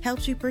confident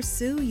helps you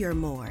pursue your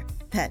more.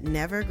 That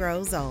never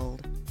grows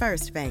old.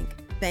 First Bank.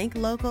 Bank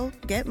local,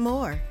 get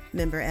more.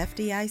 Member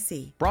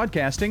FDIC.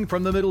 Broadcasting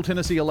from the Middle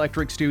Tennessee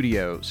Electric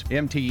Studios.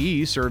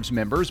 MTE serves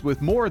members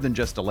with more than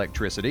just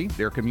electricity.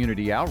 Their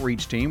community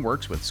outreach team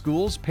works with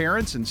schools,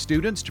 parents, and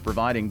students to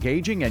provide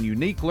engaging and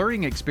unique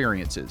learning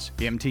experiences.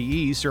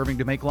 MTE serving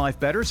to make life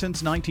better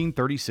since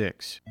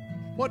 1936.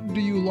 What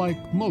do you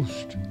like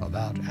most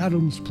about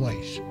Adams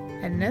Place?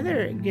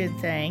 Another good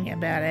thing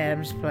about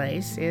Adams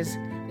Place is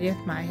if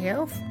my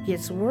health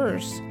gets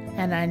worse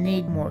and I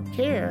need more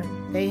care,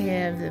 they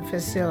have the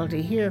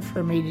facility here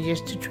for me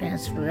to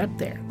transfer up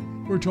there.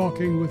 We're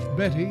talking with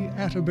Betty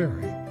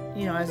Atterbury.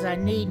 You know, as I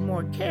need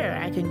more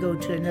care, I can go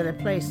to another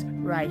place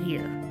right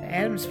here,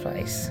 Adams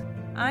Place.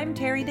 I'm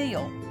Terry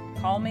Deal.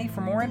 Call me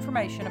for more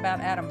information about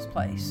Adams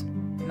Place,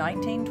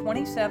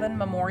 1927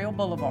 Memorial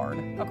Boulevard,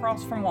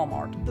 across from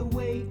Walmart. The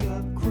Wake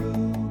Up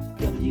Crew,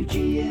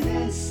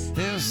 WGNS.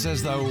 This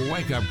is the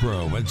Wake Up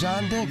Crew with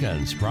John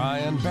Dinkins,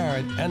 Brian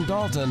Barrett, and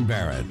Dalton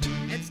Barrett.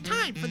 It's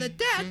time for the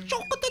dad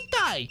joke of the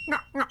day.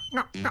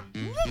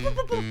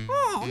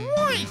 Oh,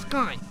 nice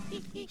guy.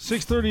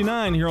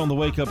 6:39 here on the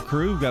Wake Up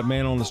Crew. Got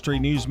Man on the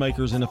Street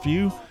newsmakers and a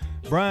few.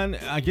 Brian,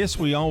 I guess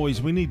we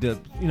need to,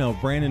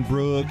 Brandon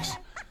Brooks,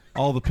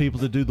 all the people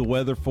that do the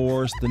weather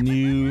for us, the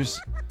news.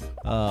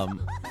 There are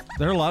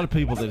a lot of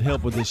people that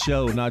help with this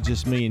show, not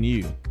just me and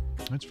you.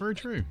 That's very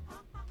true.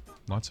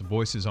 Lots of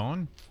voices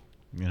on.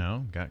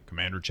 Got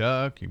Commander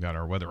Chuck. You got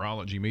our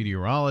weatherology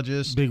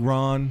meteorologist. Big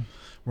Ron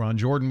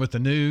Jordan with the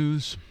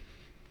news.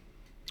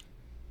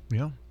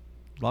 Yeah.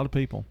 A lot of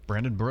people.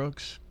 Brandon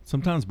Brooks.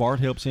 Sometimes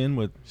Bart helps in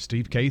with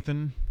Steve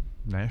Cathan,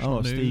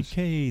 National News. Steve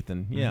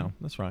Cathan. Yeah,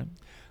 That's right.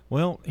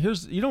 Well,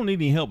 you don't need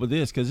any help with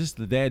this because this is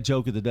the dad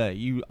joke of the day.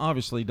 You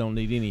obviously don't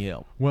need any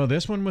help. Well,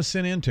 this one was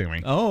sent in to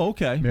me. Oh,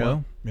 okay. Yeah.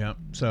 Well, yeah.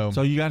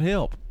 So you got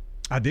help.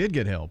 I did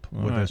get help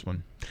with this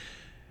one.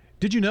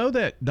 Did you know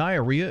that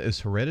diarrhea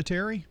is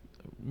hereditary?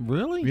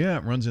 Really? Yeah,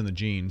 it runs in the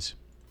genes.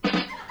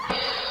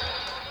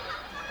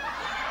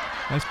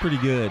 That's pretty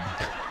good.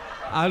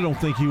 I don't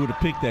think you would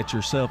have picked that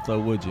yourself, though,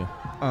 would you?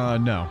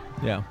 No.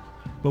 Yeah.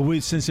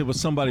 But since it was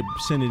somebody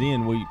sent it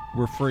in,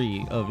 we're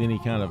free of any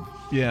kind of...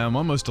 Yeah, I'm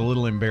almost a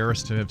little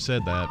embarrassed to have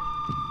said that.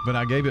 But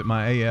I gave it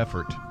my A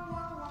effort.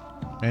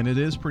 And it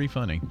is pretty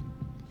funny.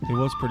 It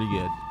was pretty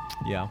good.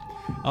 Yeah.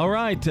 All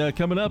right,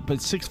 coming up at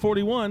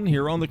 6:41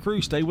 here on the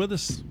Crew. Stay with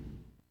us.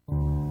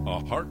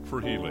 A Heart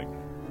for Healing.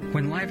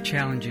 When life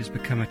challenges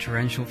become a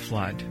torrential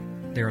flood,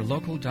 there are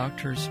local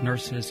doctors,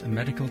 nurses, and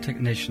medical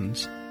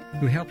technicians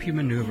who help you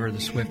maneuver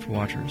the swift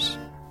waters.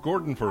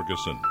 Gordon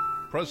Ferguson,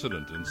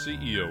 President and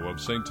CEO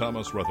of St.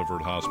 Thomas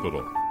Rutherford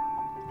Hospital.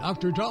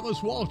 Dr.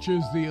 Thomas Walsh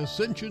is the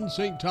Ascension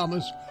St.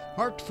 Thomas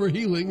Heart for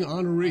Healing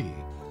honoree.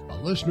 A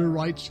listener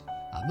writes,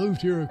 I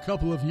moved here a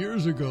couple of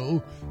years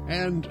ago,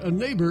 and a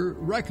neighbor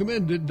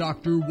recommended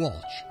Dr. Walsh.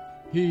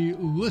 He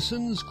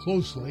listens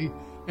closely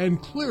and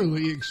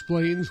clearly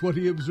explains what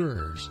he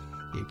observes.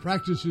 He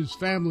practices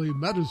family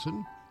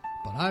medicine,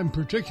 but I'm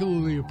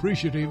particularly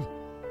appreciative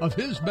of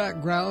his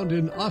background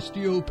in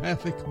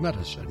osteopathic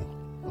medicine.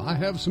 I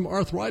have some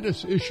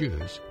arthritis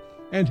issues,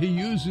 and he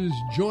uses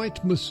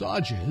joint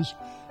massages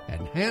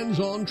and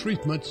hands-on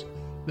treatments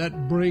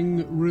that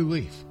bring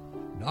relief.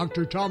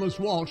 Dr. Thomas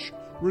Walsh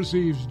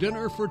receives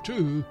dinner for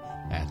two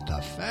at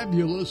the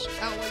fabulous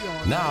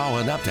Alley. Now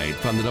an update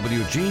from the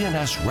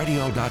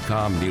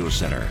WGNSradio.com News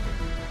Center.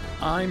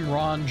 I'm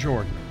Ron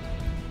Jordan.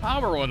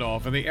 Power went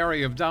off in the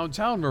area of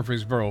downtown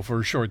Murfreesboro for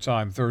a short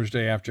time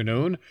Thursday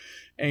afternoon.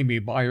 Amy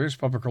Byers,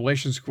 Public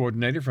Relations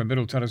Coordinator for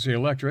Middle Tennessee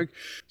Electric,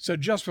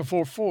 said just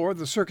before 4,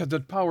 the circuit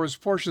that powers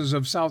portions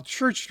of South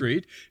Church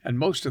Street and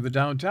most of the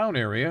downtown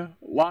area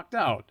locked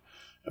out.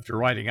 After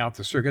writing out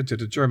the circuit to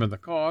determine the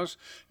cause,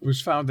 it was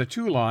found that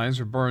 2 lines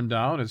were burned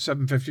down at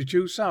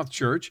 752 South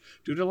Church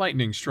due to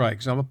lightning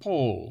strikes on a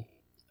pole.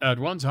 At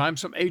one time,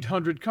 some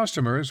 800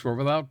 customers were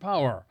without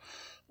power.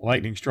 A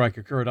lightning strike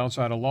occurred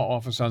outside a law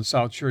office on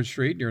South Church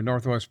Street near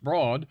Northwest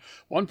Broad.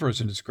 One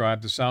person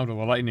described the sound of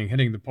the lightning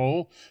hitting the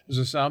pole as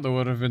a sound that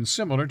would have been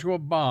similar to a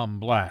bomb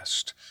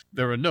blast.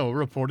 There are no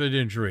reported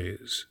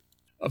injuries.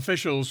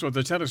 Officials with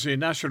the Tennessee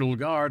National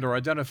Guard are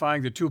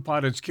identifying the 2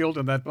 pilots killed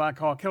in that Black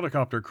Hawk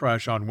helicopter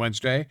crash on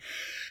Wednesday.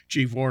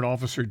 Chief Warrant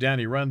Officer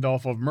Danny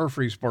Randolph of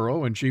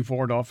Murfreesboro and Chief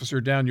Warrant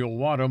Officer Daniel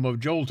Wadham of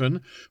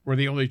Jolton were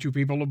the only 2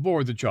 people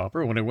aboard the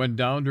chopper when it went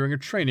down during a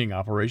training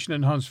operation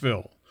in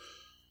Huntsville.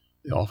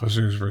 The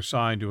officers were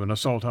assigned to an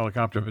assault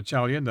helicopter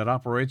battalion that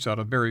operates out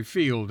of Berry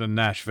Field in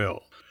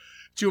Nashville.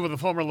 2 of the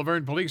former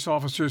Laverne police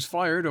officers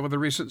fired over the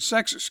recent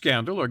sex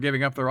scandal are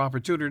giving up their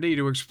opportunity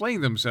to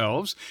explain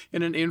themselves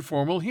in an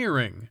informal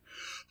hearing.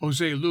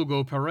 Jose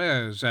Lugo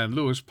Perez and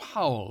Louis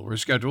Powell were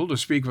scheduled to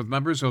speak with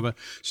members of the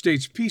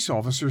state's Peace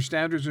Officer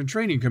Standards and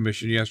Training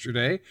Commission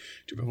yesterday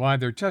to provide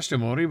their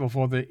testimony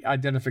before the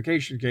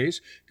identification case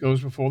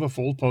goes before the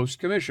full post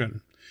commission.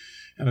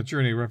 An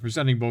attorney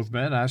representing both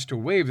men asked to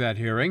waive that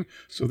hearing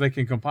so they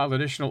can compile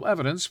additional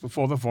evidence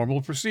before the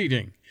formal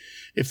proceeding.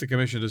 If the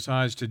commission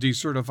decides to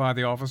decertify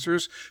the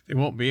officers, they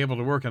won't be able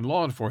to work in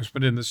law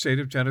enforcement in the state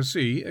of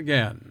Tennessee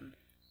again.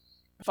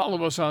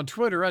 Follow us on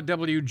Twitter at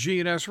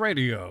WGNS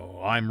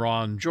Radio. I'm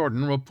Ron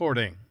Jordan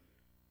reporting.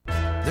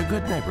 The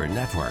Good Neighbor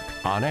Network,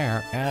 on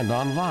air and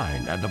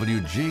online at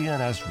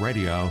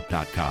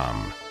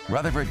WGNSradio.com.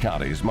 Rutherford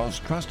County's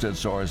most trusted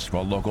source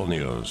for local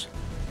news.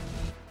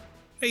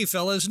 Hey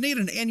fellas, need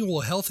an annual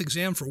health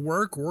exam for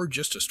work or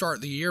just to start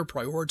the year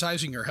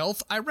prioritizing your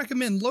health? I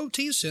recommend Low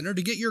T Center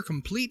to get your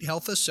complete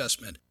health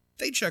assessment.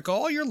 They check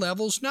all your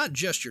levels, not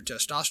just your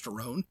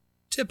testosterone.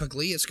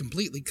 Typically, it's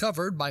completely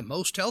covered by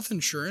most health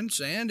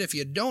insurance, and if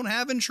you don't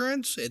have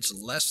insurance, it's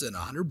less than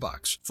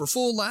 $100 for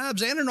full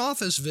labs and an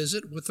office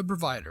visit with the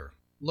provider.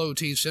 Low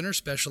T Center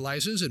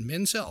specializes in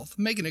men's health,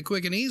 making it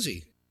quick and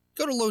easy.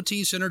 Go to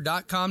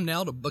lowtcenter.com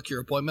now to book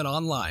your appointment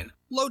online.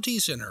 Low T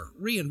Center,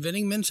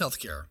 reinventing men's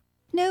healthcare.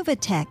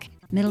 Novatech,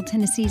 Middle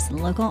Tennessee's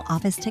local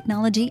office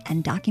technology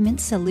and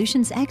document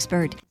solutions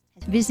expert.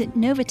 Visit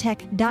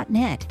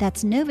Novatech.net.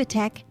 That's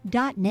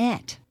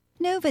Novatech.net.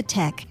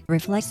 Novatech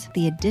reflects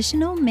the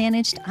additional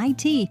managed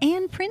IT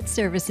and print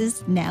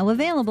services now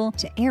available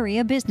to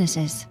area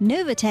businesses.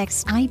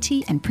 Novatech's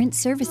IT and print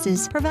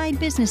services provide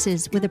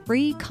businesses with a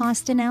free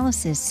cost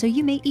analysis so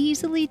you may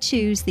easily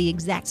choose the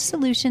exact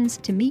solutions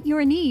to meet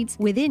your needs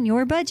within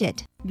your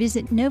budget.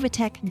 Visit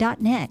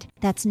Novatech.net.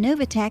 That's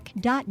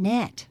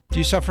Novatech.net. Do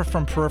you suffer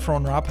from peripheral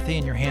neuropathy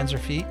in your hands or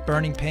feet,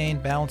 burning pain,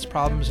 balance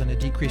problems, and a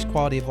decreased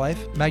quality of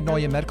life?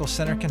 Magnolia Medical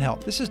Center can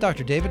help. This is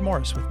Dr. David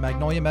Morris with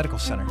Magnolia Medical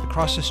Center,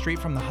 across the street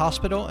from the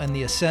hospital and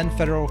the Ascend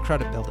Federal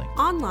Credit Building.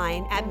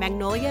 Online at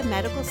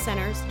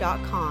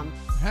magnoliamedicalcenters.com.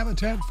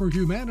 Habitat for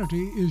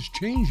Humanity is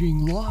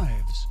changing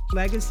lives.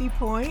 Legacy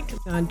Point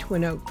on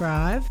Twin Oak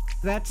Drive.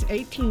 That's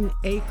 18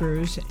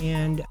 acres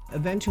and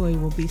eventually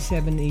will be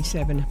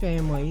 77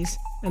 families.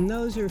 And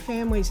those are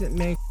families that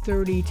make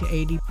 30 to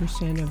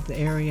 80% of the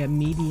area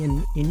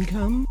median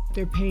income.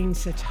 They're paying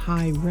such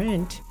high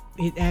rent,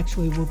 it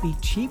actually will be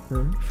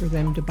cheaper for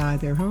them to buy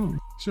their home.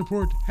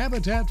 Support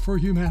Habitat for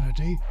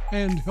Humanity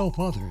and help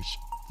others.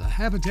 The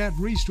Habitat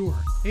Restore,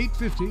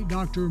 850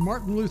 Dr.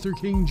 Martin Luther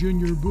King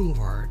Jr.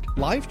 Boulevard.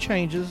 Life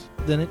changes,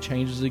 then it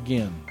changes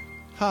again.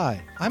 Hi,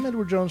 I'm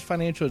Edward Jones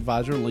Financial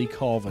Advisor Lee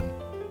Colvin.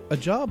 A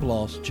job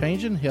loss,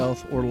 change in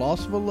health, or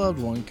loss of a loved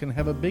one can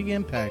have a big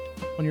impact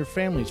on your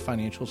family's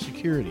financial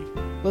security.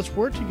 Let's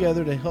work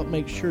together to help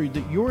make sure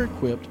that you're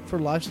equipped for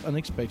life's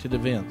unexpected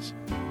events.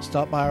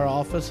 Stop by our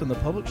office in the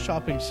Public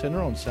Shopping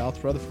Center on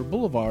South Rutherford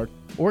Boulevard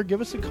or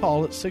give us a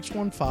call at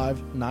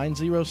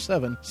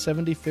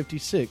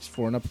 615-907-7056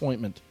 for an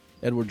appointment.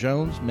 Edward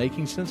Jones,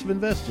 Making Sense of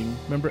Investing,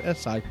 member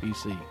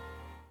SIPC.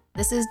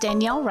 This is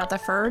Danielle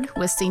Rutherford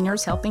with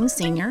Seniors Helping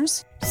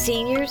Seniors.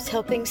 Seniors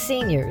Helping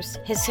Seniors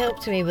has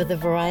helped me with a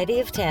variety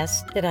of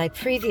tests that I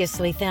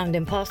previously found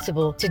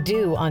impossible to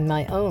do on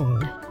my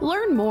own.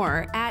 Learn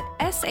more at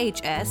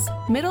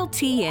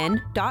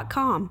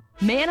shsmiddletn.com.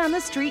 Man on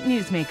the Street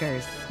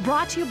Newsmakers,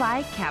 brought to you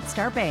by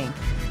Capstar Bank.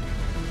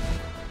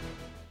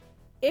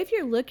 If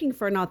you're looking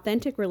for an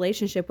authentic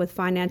relationship with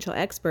financial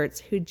experts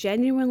who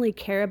genuinely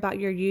care about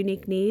your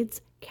unique needs,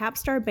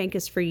 Capstar Bank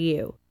is for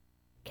you.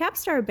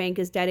 Capstar Bank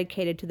is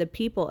dedicated to the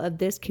people of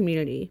this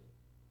community.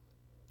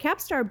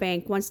 Capstar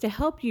Bank wants to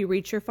help you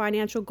reach your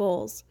financial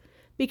goals,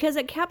 because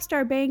at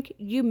Capstar Bank,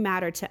 you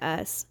matter to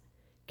us.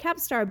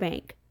 Capstar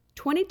Bank,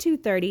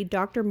 2230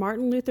 Dr.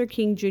 Martin Luther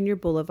King Jr.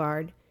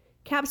 Boulevard,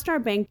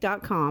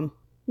 capstarbank.com.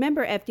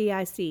 Member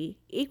FDIC,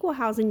 Equal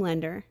Housing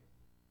Lender.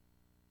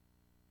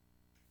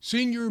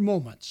 Senior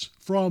Moments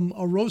from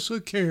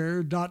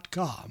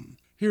arosacare.com.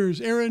 Here's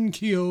Erin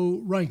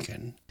Keogh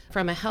Rankin.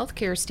 From a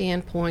healthcare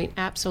standpoint,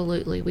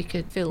 absolutely, we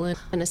could fill in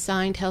an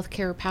assigned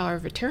healthcare power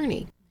of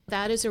attorney.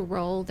 That is a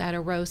role that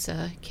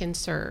AROSA can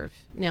serve.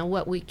 Now,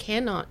 what we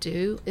cannot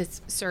do is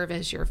serve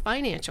as your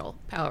financial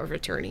power of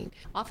attorney.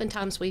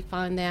 Oftentimes we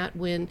find that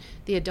when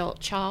the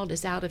adult child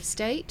is out of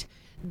state,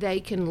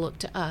 they can look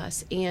to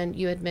us. And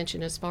you had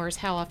mentioned as far as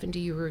how often do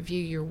you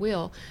review your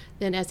will,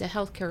 then as a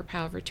healthcare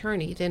power of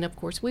attorney, then of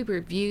course we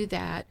review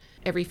that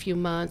every few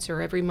months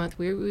or every month.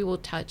 We will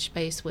touch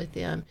base with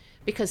them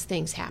because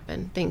things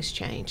happen, things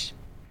change.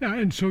 Yeah,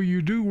 and so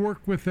you do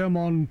work with them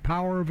on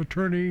power of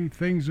attorney,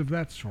 things of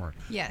that sort.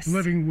 Yes.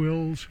 Living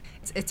wills.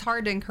 It's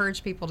hard to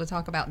encourage people to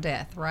talk about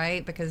death,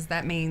 right? Because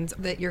that means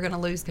that you're going to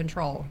lose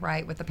control,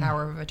 right, with the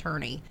power of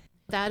attorney.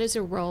 That is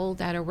a role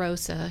that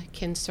AROSA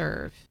can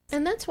serve.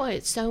 And that's why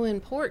it's so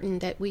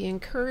important that we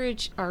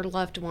encourage our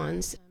loved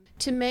ones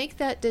to make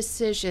that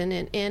decision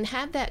and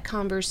have that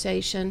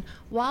conversation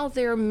while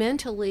they're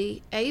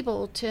mentally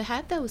able to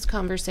have those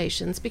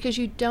conversations, because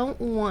you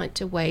don't want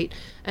to wait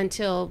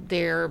until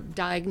they're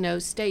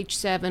diagnosed stage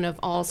 7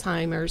 of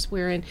Alzheimer's,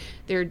 wherein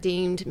they're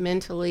deemed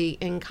mentally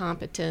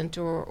incompetent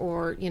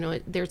or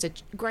there's a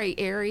gray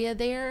area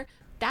there.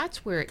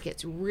 That's where it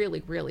gets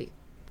really, really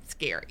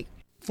scary.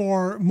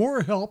 For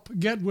more help,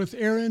 get with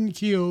Erin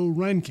Keogh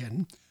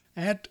Rankin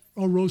at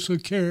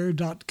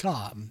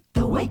arosacare.com.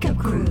 The Wake Up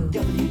Crew,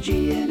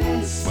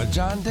 WGNS. With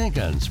John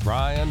Dinkins,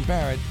 Brian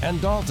Barrett,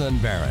 and Dalton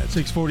Barrett.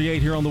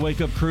 6:48 here on the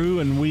Wake Up Crew,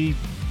 and we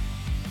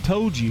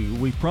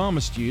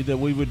promised you that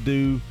we would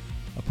do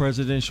a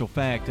presidential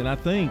fact, and I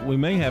think we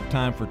may have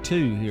time for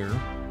 2 here.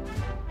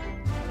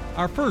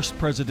 Our first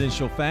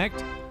presidential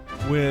fact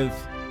with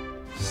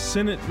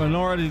Senate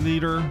Minority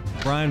Leader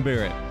Brian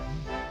Barrett.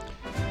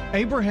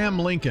 Abraham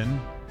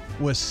Lincoln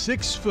was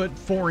 6 foot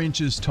 4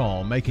 inches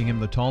tall, making him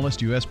the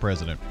tallest U.S.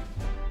 president.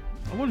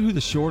 I wonder who the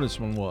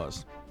shortest one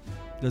was.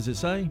 Does it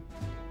say?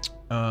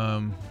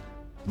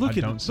 Look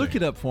it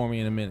up for me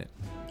in a minute.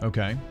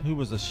 Okay. Who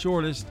was the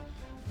shortest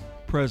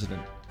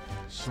president?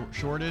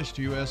 Shortest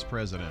U.S.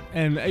 president.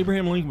 And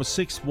Abraham Lincoln was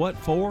 6'4"?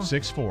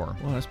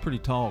 6'4". Well, that's pretty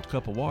tall.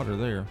 Cup of water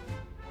there.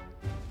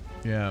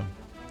 Yeah.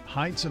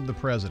 Heights of the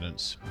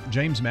presidents.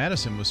 James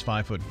Madison was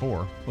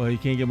 5'4". Well, you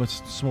can't get much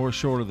more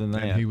shorter than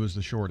that. And he was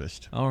the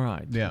shortest. All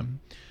right. Yeah.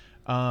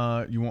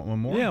 You want one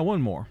more? Yeah,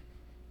 one more.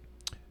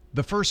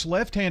 The first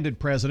left-handed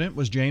president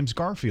was James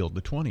Garfield,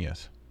 the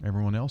 20th.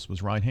 Everyone else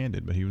was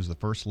right-handed, but he was the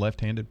first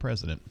left-handed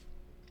president.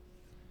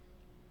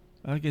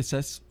 I guess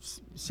that's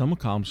some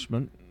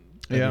accomplishment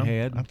that he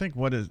had. I think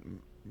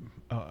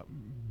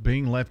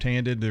being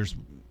left-handed, there's,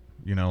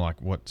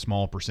 what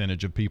small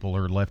percentage of people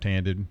are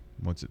left-handed.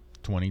 What's it?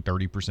 20,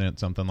 30%,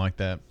 something like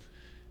that.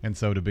 And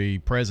so to be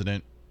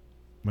president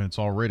when it's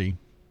already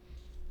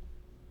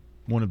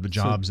one of the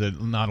jobs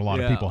that not a lot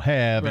of people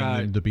have,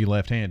 and to be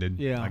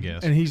left-handed, I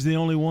guess. And he's the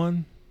only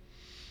one?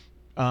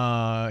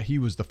 He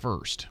was the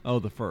first. Oh,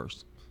 the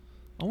first.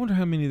 I wonder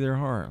how many there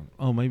are.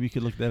 Oh, maybe you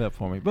could look that up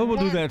for me. But we'll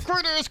do that.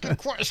 Quit asking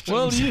questions.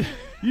 Well,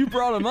 you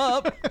brought them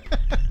up.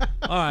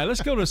 All right,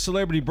 let's go to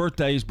celebrity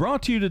birthdays.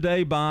 Brought to you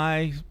today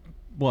by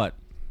what?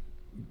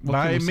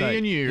 By me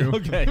and you.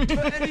 Okay. For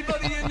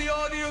anybody in the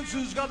audience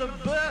who's got a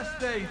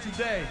birthday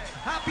today,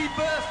 happy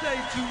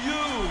birthday to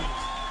you.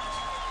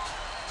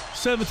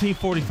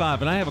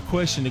 1745, and I have a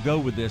question to go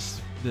with this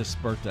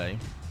birthday.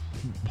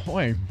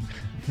 Boy,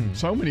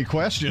 so many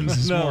questions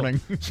this morning.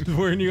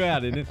 Wearing you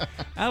out, isn't it?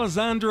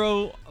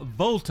 Alessandro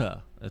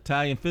Volta,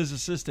 Italian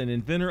physicist and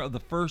inventor of the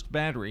first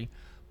battery,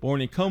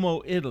 born in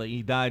Como, Italy.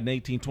 He died in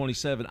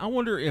 1827. I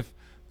wonder if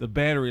the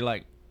battery,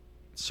 like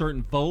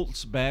certain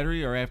volts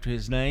battery, are after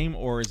his name,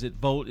 or is it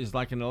volt is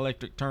like an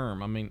electric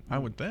term? I mean, I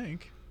would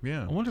think.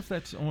 Yeah. I wonder if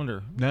that's.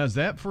 Now, is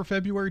that for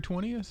February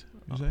 20th? Is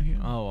that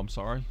him? Oh, I'm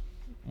sorry.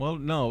 Well,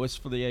 no, it's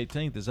for the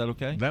 18th. Is that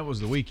okay? That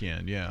was the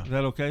weekend. Yeah. Is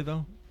that okay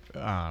though?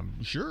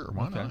 Sure.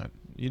 Why not?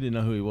 You didn't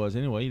know who he was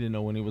anyway. You didn't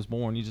know when he was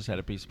born. You just had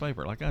a piece of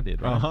paper like I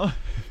did, right? Uh-huh.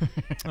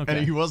 Okay.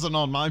 And he wasn't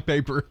on my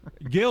paper.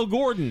 Gale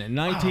Gordon in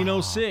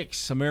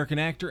 1906, American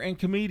actor and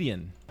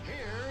comedian.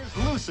 Here's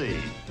Lucy.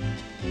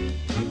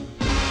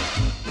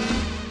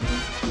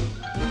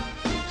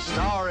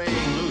 Starring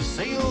Lucy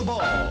Lucille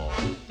Ball.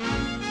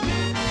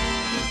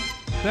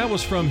 That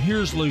was from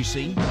Here's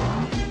Lucy.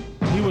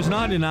 He was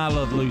not in I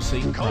Love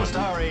Lucy,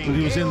 but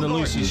he was in the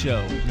Lucy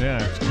Show.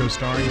 Yeah,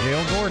 co-starring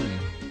Gail Gordon.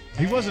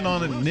 He wasn't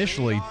on it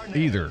initially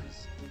either.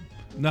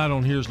 Not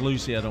on Here's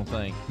Lucy, I don't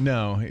think.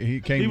 No, he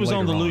came. He was later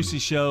on the Lucy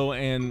Show,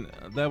 and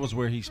that was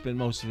where he spent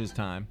most of his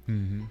time.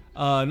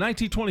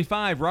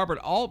 1925, Robert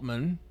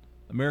Altman,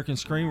 American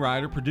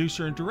screenwriter,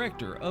 producer, and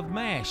director of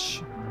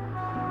MASH.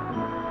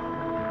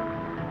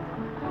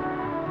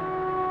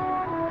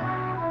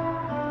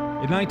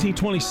 In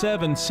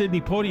 1927,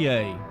 Sidney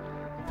Poitier,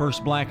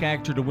 first black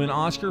actor to win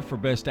Oscar for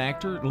Best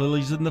Actor,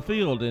 Lilies in the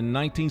Field in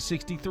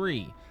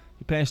 1963.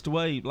 He passed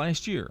away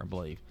last year, I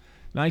believe.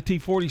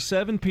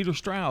 1947, Peter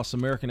Strauss,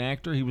 American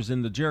actor. He was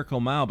in the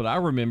Jericho Mile, but I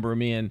remember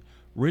him in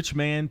Rich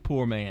Man,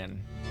 Poor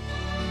Man.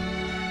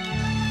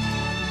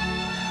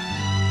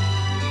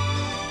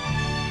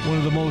 One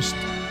of the most,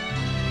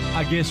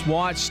 I guess,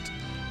 watched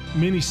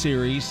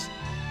miniseries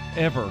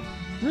ever.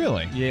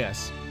 Really?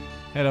 Yes.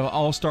 Had an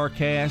all-star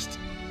cast.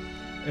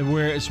 And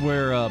where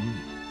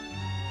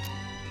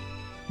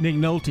Nick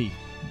Nolte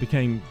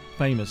became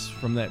famous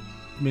from that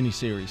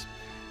miniseries.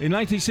 In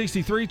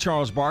 1963,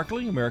 Charles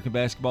Barkley, American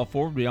basketball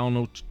forward. We all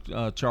know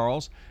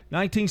Charles.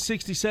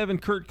 1967,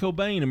 Kurt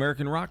Cobain,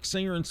 American rock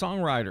singer and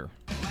songwriter.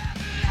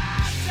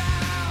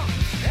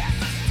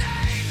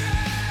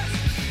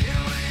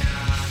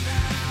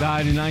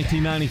 Died in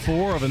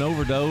 1994 of an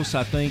overdose.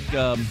 I think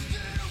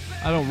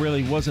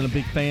wasn't a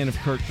big fan of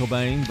Kurt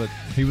Cobain, but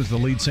he was the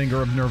lead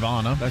singer of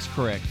Nirvana. That's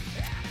correct.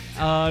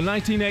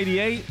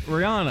 1988,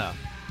 Rihanna.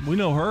 We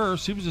know her.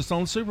 She was just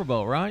on the Super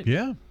Bowl, right?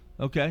 Yeah.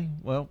 Okay.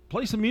 Well,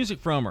 play some music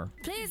from her.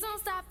 Please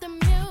don't stop the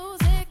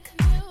music.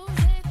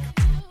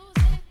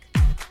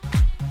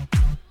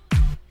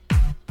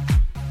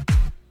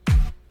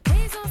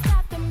 Please don't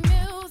stop the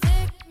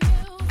music.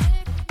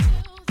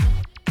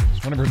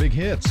 It's one of her big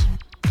hits.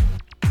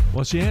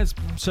 Well, she has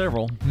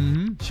several.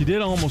 Mm-hmm. She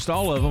did almost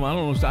all of them. I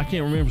don't know. I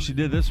can't remember if she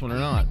did this one or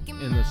not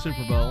in the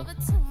Super Bowl.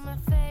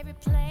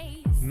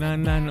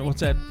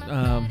 What's that?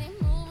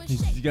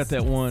 You got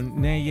that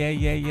one? Nah,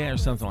 yeah, or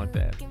something like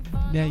that.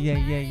 Yeah.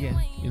 You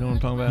know what I'm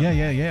talking about?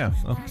 Yeah.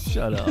 Oh,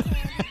 shut up.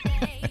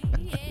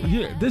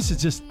 This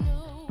is just.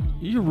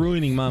 You're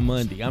ruining my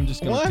Monday. I'm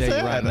just going to tell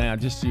you right now.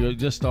 You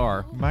just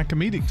are. My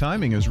comedic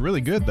timing is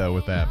really good though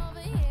with that.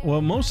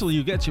 Well, mostly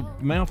you got your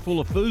mouth full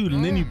of food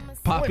and then you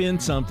pop in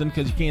something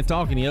because you can't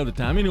talk any other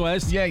time.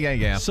 Anyways.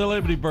 Yeah.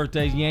 Celebrity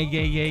birthdays.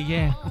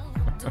 Yeah.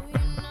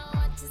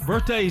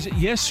 Birthdays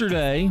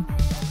yesterday.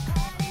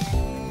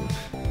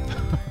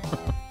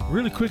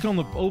 Really quick on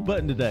the old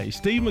button today.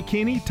 Steve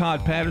McKinney,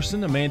 Todd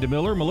Patterson, Amanda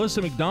Miller,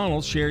 Melissa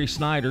McDonald, Sherry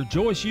Snyder,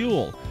 Joyce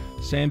Ewell,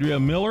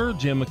 Sandria Miller,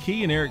 Jim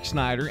McKee, and Eric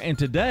Snyder. And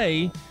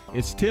today,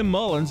 it's Tim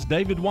Mullins,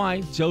 David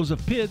White,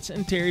 Joseph Pitts,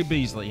 and Terry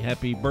Beasley.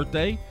 Happy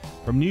birthday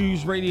from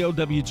News Radio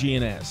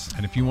WGNS.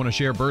 And if you want to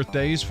share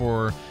birthdays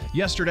for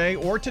yesterday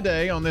or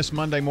today on this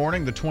Monday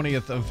morning, the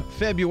 20th of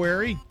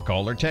February,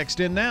 call or text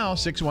in now,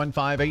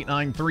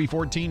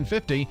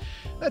 615-893-1450.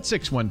 That's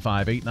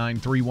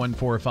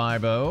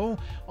 615-893-1450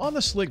 on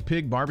the Slick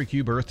Pig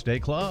Barbecue Birthday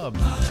Club.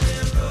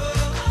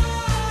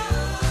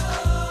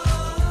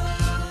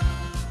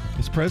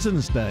 It's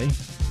President's Day.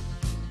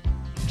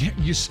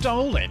 You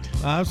stole it.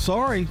 I'm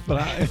sorry,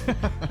 but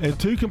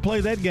two can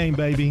play that game,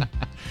 baby.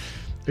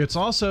 It's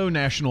also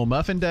National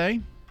Muffin Day,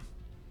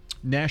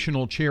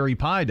 National Cherry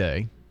Pie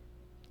Day.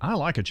 I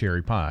like a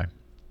cherry pie.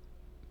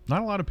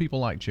 Not a lot of people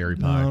like cherry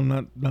pie.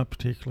 No, not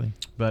particularly.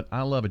 But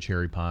I love a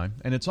cherry pie.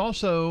 And it's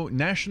also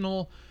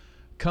National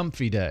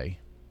Comfy Day.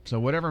 So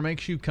whatever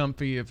makes you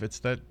comfy, if it's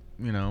that,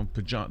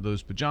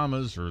 those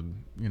pajamas or,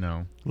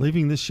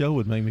 Leaving this show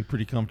would make me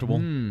pretty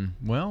comfortable.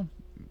 Well,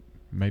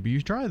 maybe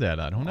you try that.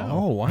 I don't know.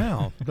 Oh,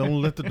 wow.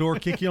 Don't let the door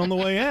kick you on the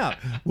way out.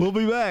 We'll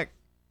be back.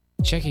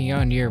 Checking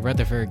on your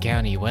Rutherford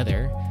County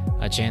weather.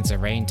 A chance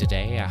of rain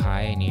today, a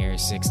high near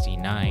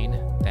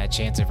 69. That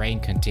chance of rain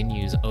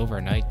continues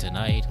overnight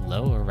tonight,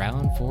 low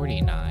around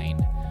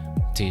 49.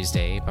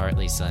 Tuesday,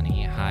 partly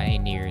sunny, high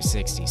near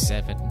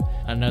 67.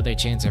 Another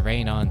chance of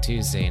rain on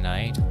Tuesday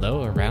night,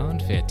 low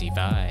around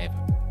 55.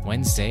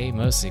 Wednesday,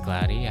 mostly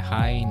cloudy,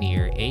 high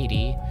near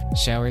 80.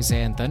 Showers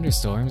and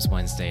thunderstorms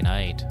Wednesday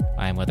night.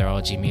 I'm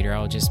weatherology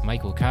meteorologist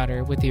Michael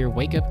Cotter with your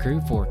Wake Up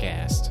Crew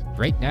forecast.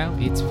 Right now,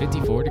 it's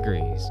 54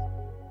 degrees.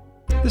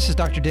 This is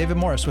Dr. David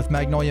Morris with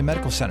Magnolia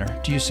Medical Center.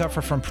 Do you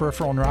suffer from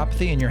peripheral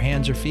neuropathy in your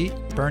hands or feet,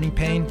 burning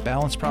pain,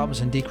 balance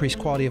problems, and decreased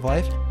quality of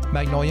life?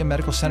 Magnolia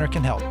Medical Center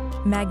can help.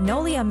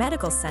 Magnolia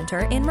Medical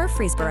Center in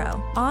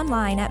Murfreesboro.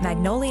 Online at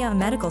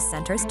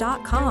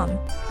magnoliamedicalcenters.com.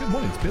 Good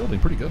morning. It's building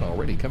pretty good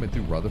already coming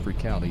through Rutherford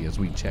County as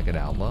we check it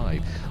out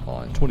live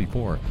on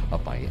 24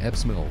 up by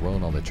Epps Mill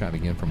Road on the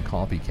traffic in from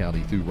Coffee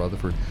County through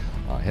Rutherford.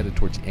 Headed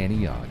towards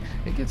Antioch.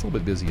 It gets a little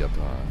bit busy up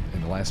in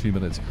the last few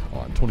minutes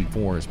on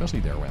 24, especially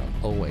there around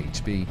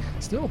OHB.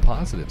 Still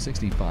positive,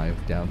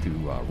 65 down to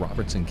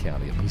Robertson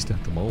County, at least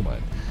at the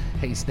moment.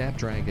 Hey,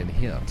 Snapdragon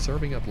Hemp,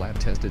 serving up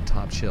lab-tested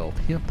top-shelf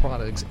hemp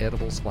products,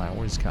 edibles,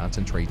 flowers,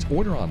 concentrates.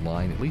 Order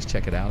online. At least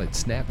check it out at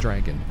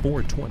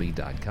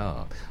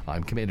snapdragon420.com.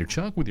 I'm Commander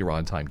Chuck with your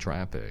on-time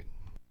traffic.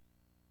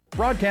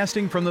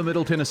 Broadcasting from the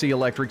Middle Tennessee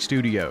Electric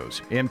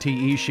Studios,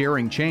 MTE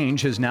Sharing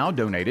Change has now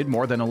donated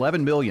more than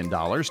 $11 million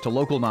to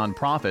local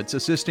nonprofits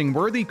assisting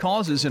worthy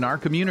causes in our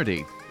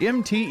community.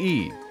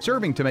 MTE,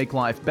 serving to make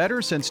life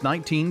better since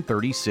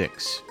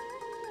 1936.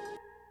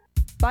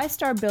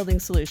 ByStar Building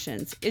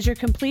Solutions is your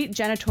complete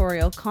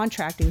janitorial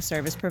contracting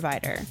service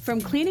provider.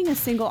 From cleaning a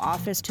single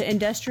office to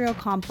industrial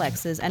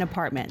complexes and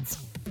apartments.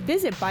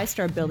 Visit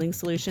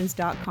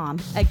ByStarBuildingSolutions.com.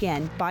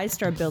 Again,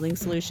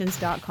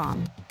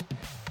 ByStarBuildingSolutions.com.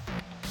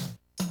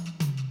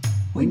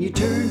 When you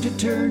turn to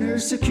Turner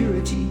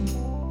Security,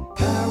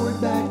 powered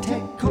by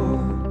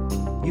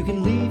TechCore, you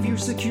can leave your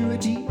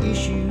security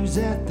issues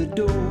at the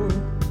door.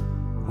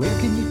 Where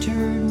can you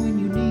turn when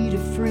you need a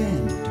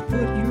friend to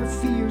put your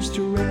fears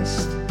to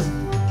rest?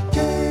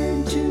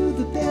 Turn to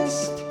the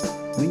best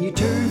when you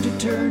turn to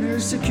Turner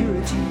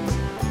Security,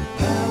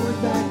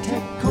 powered by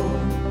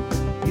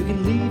TechCore. You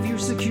can leave your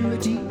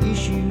security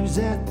issues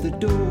at the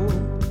door.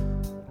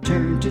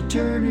 Turn to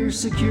Turner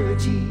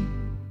Security.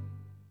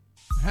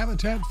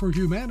 Habitat for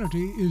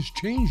Humanity is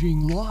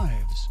changing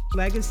lives.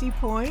 Legacy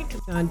Point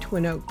on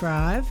Twin Oak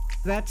Drive.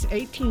 That's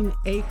 18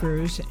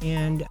 acres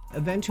and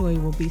eventually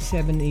will be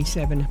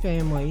 77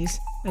 families.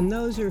 And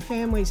those are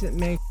families that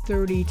make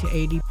 30 to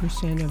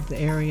 80% of the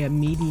area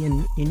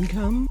median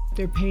income.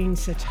 They're paying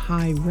such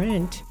high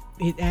rent,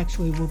 it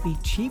actually will be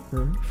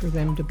cheaper for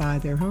them to buy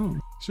their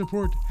home.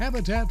 Support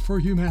Habitat for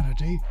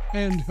Humanity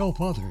and help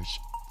others.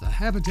 The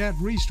Habitat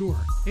Restore,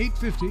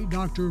 850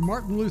 Dr.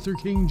 Martin Luther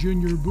King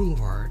Jr.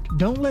 Boulevard.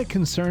 Don't let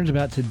concerns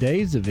about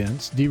today's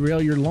events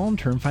derail your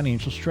long-term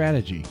financial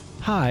strategy.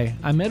 Hi,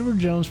 I'm Edward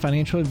Jones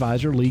financial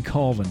advisor Lee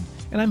Colvin,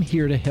 and I'm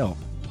here to help.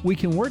 We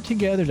can work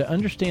together to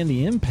understand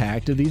the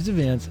impact of these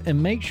events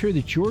and make sure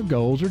that your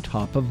goals are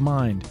top of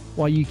mind.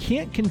 While you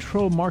can't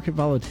control market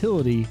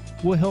volatility,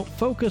 we'll help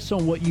focus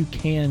on what you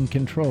can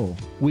control.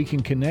 We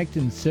can connect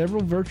in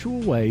several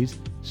virtual ways.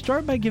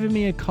 Start by giving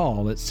me a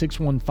call at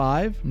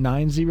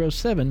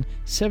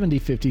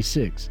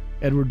 615-907-7056.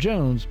 Edward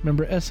Jones,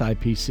 member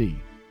SIPC.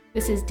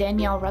 This is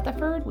Danielle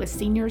Rutherford with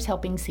Seniors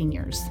Helping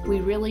Seniors.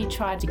 We really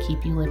try to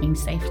keep you living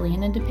safely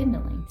and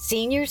independently.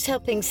 Seniors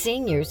Helping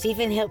Seniors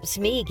even helps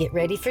me get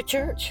ready for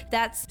church.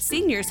 That's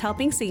Seniors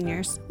Helping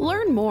Seniors.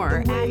 Learn more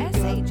at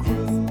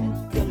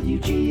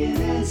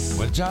WGNS.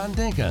 With John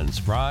Dinkins,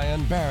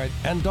 Brian Barrett,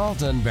 and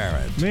Dalton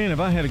Barrett. Man, have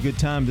I had a good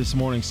time this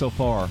morning so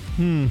far.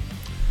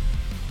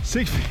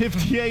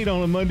 6:58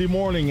 on a Monday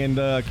morning, and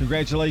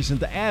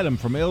congratulations to Adam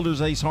from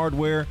Elders Ace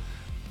Hardware.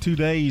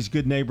 Today's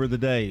Good Neighbor of the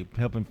Day,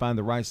 helping find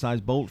the right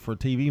size bolt for a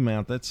TV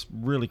mount. That's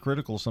really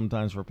critical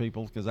sometimes for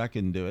people because I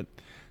couldn't do it.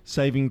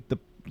 Saving the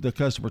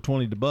customer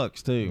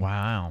 $20 too.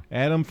 Wow.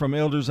 Adam from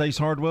Elders Ace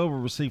Hardware will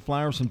receive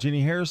flowers from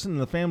Jenny Harrison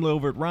and the family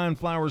over at Ryan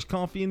Flowers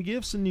Coffee and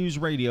Gifts and News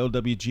Radio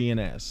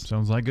WGNS.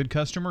 Sounds like good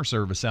customer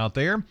service out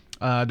there.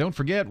 Don't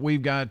forget,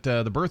 we've got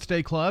the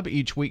Birthday Club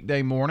each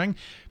weekday morning.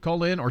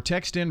 Call in or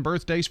text in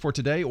birthdays for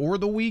today or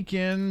the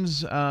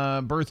weekend's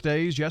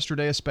birthdays,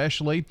 yesterday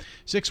especially,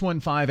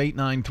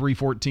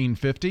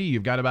 615-893-1450.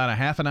 You've got about a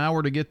half an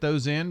hour to get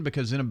those in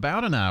because in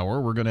about an hour,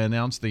 we're going to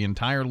announce the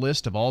entire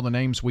list of all the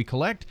names we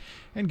collect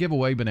and give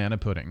away banana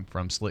pudding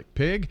from Slick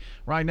Pig.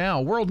 Right now,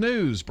 World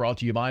News brought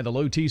to you by the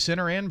Low T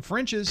Center and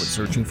French's. When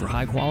searching for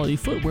high-quality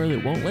footwear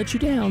that won't let you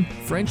down,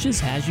 French's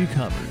has you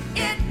covered.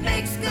 It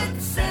makes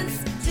good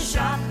sense to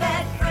shop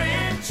at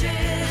French's.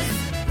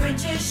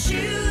 French's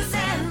shoes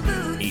and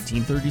boots.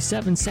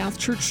 1837 South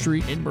Church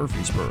Street in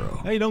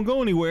Murfreesboro. Hey, don't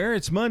go anywhere.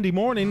 It's Monday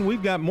morning.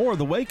 We've got more of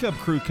the Wake Up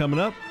Crew coming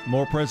up.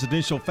 More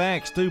presidential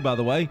facts, too, by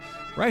the way.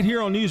 Right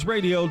here on News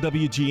Radio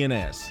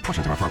WGNS.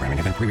 Portions of our programming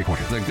have been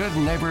pre-recorded. The Good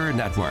Neighbor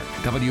Network.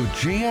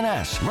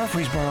 WGNS,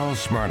 Murfreesboro,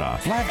 Smyrna.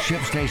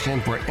 Flagship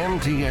station for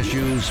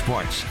MTSU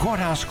Sports.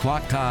 Courthouse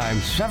clock time,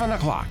 7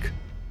 o'clock.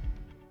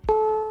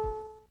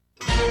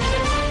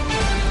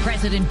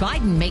 President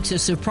Biden makes a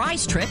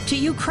surprise trip to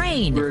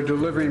Ukraine. We're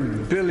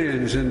delivering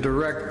billions in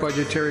direct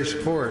budgetary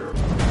support.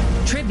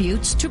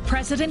 Tributes to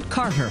President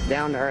Carter.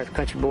 Down-to-earth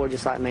country boy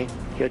just like me.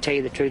 He'll tell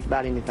you the truth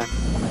about anything.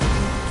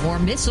 More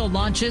missile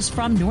launches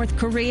from North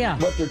Korea.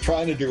 What they're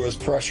trying to do is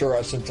pressure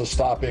us into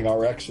stopping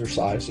our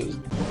exercises.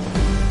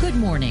 Good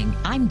morning.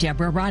 I'm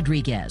Deborah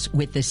Rodriguez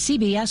with the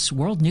CBS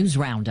World News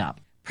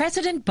Roundup.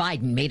 President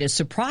Biden made a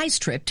surprise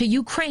trip to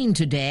Ukraine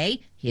today,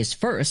 his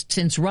first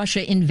since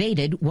Russia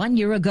invaded 1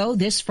 year ago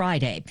this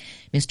Friday.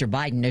 Mr.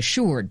 Biden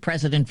assured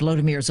President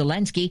Volodymyr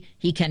Zelensky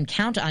he can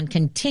count on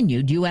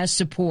continued U.S.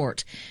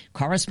 support.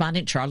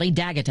 Correspondent Charlie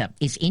D'Agata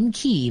is in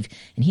Kyiv,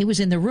 and he was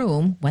in the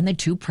room when the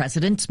two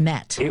presidents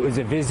met. It was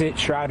a visit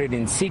shrouded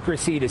in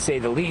secrecy, to say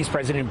the least.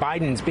 President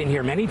Biden's been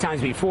here many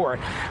times before,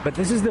 but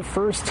this is the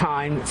first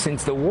time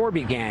since the war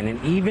began.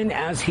 And even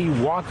as he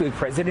walked with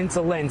President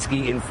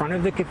Zelensky in front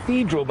of the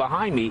cathedral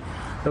behind me,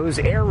 those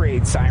air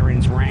raid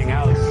sirens rang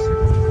out.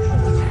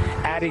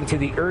 At adding to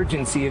the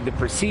urgency of the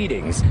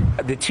proceedings.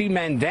 The two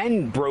men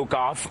then broke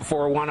off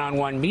for a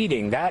one-on-one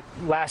meeting. That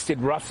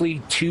lasted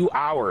roughly 2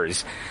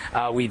 hours.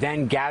 We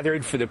then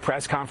gathered for the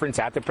press conference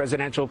at the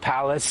presidential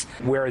palace,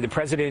 where the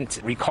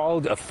president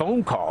recalled a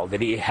phone call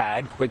that he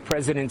had with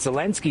President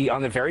Zelensky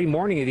on the very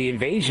morning of the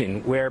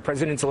invasion, where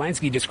President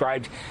Zelensky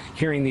described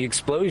hearing the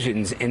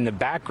explosions in the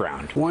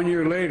background. 1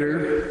 year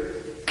later,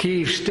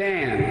 Kyiv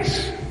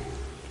stands,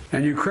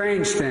 and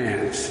Ukraine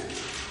stands.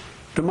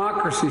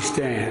 Democracy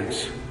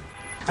stands.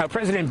 Now,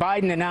 President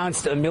Biden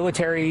announced a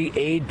military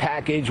aid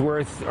package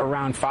worth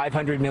around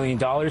 $500 million,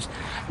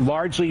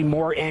 largely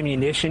more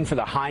ammunition for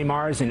the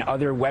HIMARS and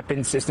other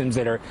weapon systems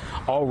that are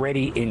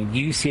already in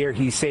use here.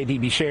 He said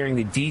he'd be sharing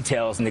the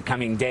details in the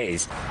coming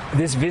days.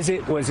 This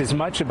visit was as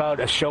much about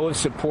a show of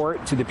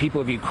support to the people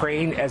of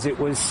Ukraine as it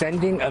was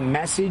sending a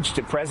message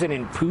to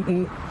President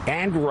Putin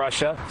and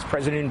Russia. As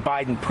President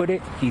Biden put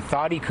it, he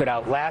thought he could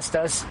outlast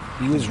us.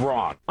 He was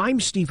wrong.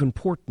 I'm Stephen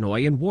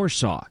Portnoy in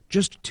Warsaw.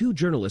 Just 2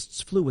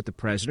 journalists flew with the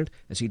president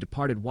as he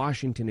departed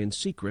Washington in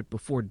secret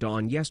before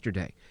dawn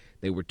yesterday.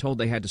 They were told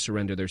they had to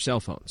surrender their cell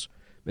phones.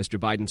 Mr.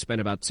 Biden spent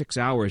about 6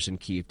 hours in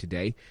Kyiv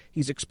today.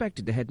 He's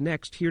expected to head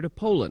next here to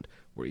Poland,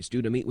 where he's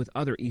due to meet with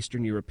other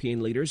Eastern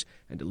European leaders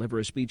and deliver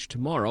a speech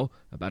tomorrow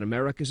about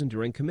America's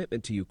enduring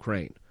commitment to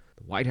Ukraine.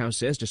 The White House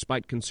says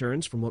despite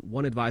concerns from what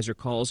one advisor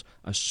calls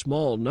a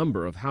small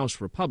number of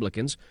House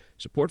Republicans,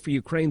 support for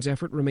Ukraine's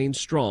effort remains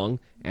strong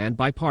and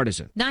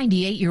bipartisan.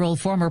 98-year-old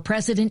former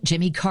President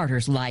Jimmy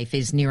Carter's life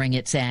is nearing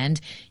its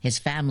end. His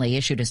family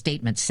issued a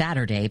statement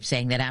Saturday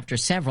saying that after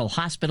several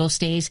hospital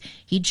stays,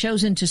 he'd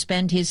chosen to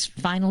spend his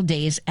final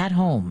days at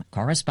home.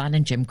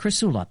 Correspondent Jim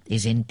Krasula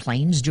is in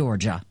Plains,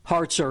 Georgia.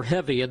 Hearts are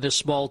heavy in this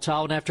small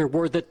town after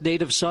word that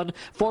native son,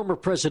 former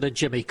President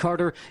Jimmy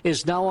Carter,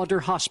 is now under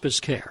hospice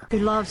care. He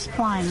loves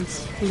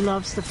Plains. He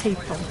loves the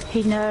people.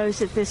 He knows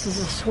that this is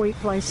a sweet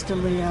place to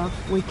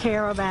live. We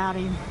care about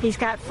him. He's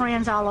got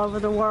friends all over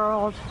the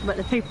world, but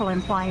the people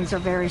in Plains are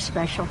very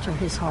special to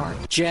his heart.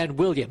 Jan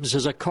Williams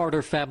is a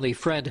Carter family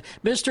friend.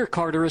 Mr.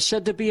 Carter is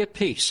said to be at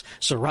peace,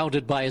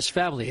 surrounded by his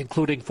family,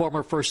 including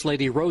former First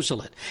Lady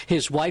Rosalind,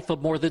 his wife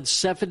of more than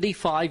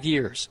 75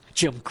 years.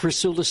 Jim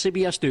Krasula,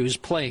 CBS News,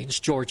 Plains,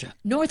 Georgia.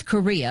 North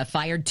Korea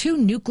fired 2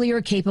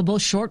 nuclear-capable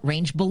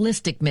short-range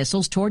ballistic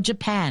missiles toward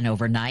Japan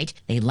overnight.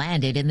 They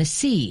landed in the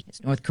sea.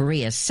 It's North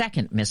Korea's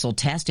second missile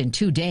test in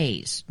 2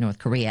 days. North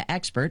Korea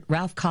expert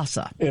Ralph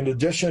Casa. In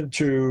addition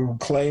to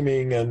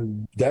claiming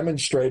and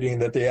demonstrating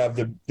that they have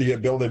the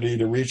ability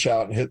to reach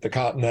out and hit the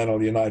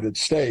continental United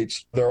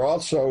States, they're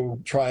also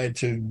trying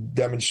to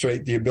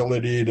demonstrate the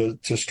ability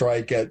to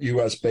strike at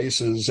U.S.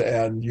 bases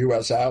and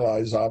U.S.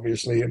 allies,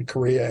 obviously, in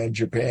Korea and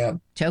Japan.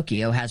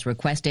 Tokyo has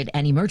requested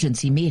an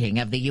emergency meeting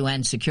of the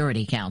UN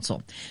Security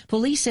Council.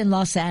 Police in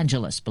Los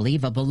Angeles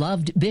believe a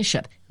beloved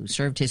bishop who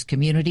served his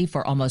community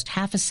for almost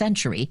half a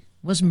century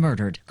was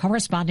murdered.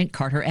 Correspondent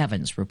Carter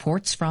Evans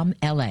reports from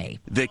L.A.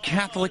 The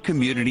Catholic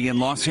community in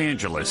Los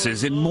Angeles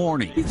is in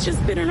mourning. He's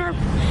just been in our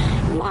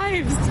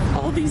lives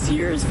all these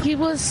years. He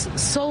was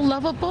so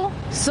lovable,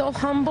 so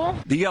humble.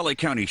 The L.A.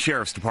 County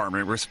Sheriff's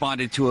Department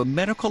responded to a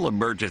medical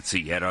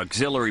emergency at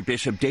Auxiliary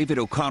Bishop David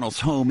O'Connell's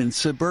home in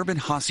suburban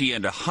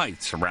Hacienda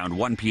Heights around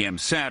 1 p.m.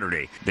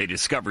 Saturday. They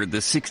discovered the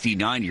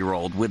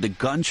 69-year-old with a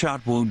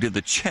gunshot wound to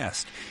the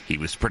chest. He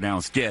was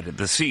pronounced dead at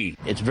the scene.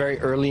 It's very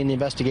early in the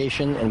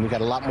investigation, and we've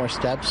got a lot more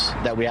steps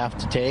that we have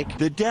to take.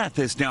 The death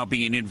is now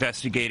being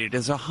investigated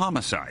as a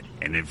homicide,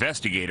 and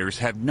investigators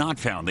have not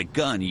found the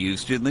gun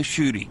used in the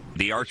shooting.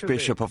 The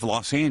Archbishop of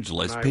Los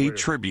Angeles paid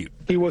tribute.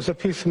 He was a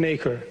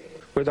peacemaker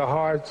with a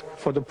heart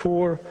for the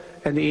poor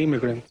and the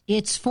immigrant.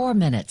 It's 4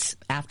 minutes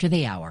after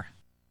the hour.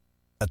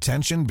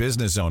 Attention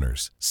business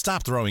owners.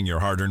 Stop throwing your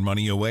hard-earned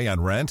money away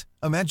on rent.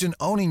 Imagine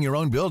owning your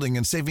own building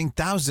and saving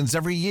thousands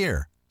every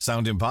year.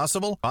 Sound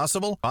impossible?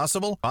 Possible?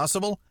 Possible?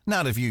 Possible?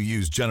 Not if you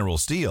use General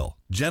Steel.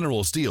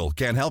 General Steel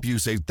can help you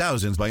save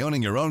thousands by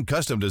owning your own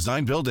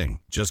custom-designed building.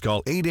 Just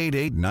call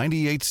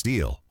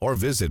 888-98-STEEL or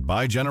visit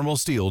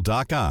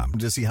buygeneralsteel.com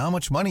to see how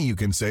much money you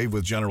can save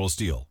with General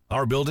Steel.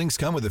 Our buildings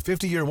come with a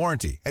 50-year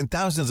warranty, and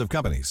thousands of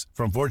companies,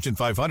 from Fortune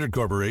 500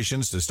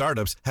 corporations to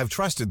startups, have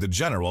trusted the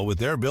General with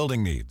their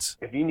building needs.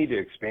 If you need to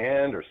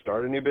expand or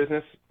start a new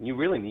business, you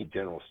really need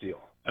General Steel.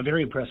 I'm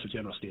very impressed with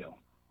General Steel.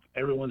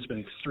 Everyone's been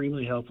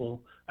extremely helpful.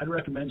 I'd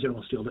recommend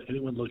General Steel to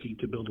anyone looking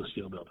to build a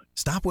steel building.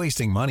 Stop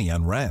wasting money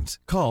on rent.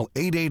 Call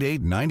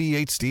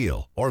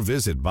 888-98-STEEL or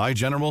visit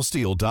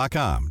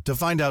buygeneralsteel.com to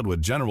find out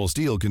what General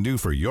Steel can do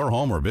for your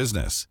home or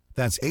business.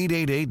 That's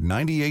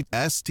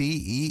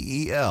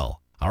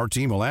 888-98-STEEL. Our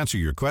team will answer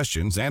your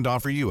questions and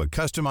offer you a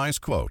customized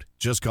quote.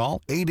 Just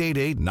call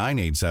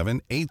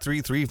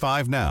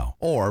 888-987-8335 now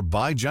or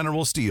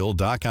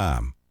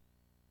buygeneralsteel.com.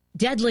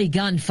 Deadly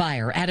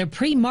gunfire at a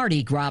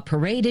pre-Mardi Gras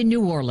parade in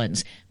New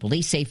Orleans.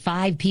 Police say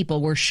 5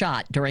 people were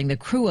shot during the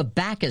Crew of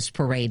Bacchus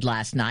parade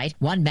last night.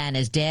 1 man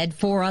is dead,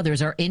 4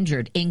 others are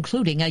injured,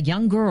 including a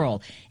young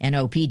girl.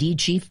 NOPD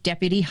Chief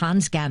Deputy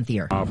Hans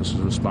Ganthier. Officers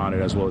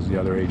responded, as well as the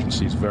other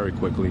agencies, very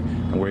quickly,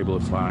 and were able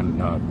to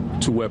find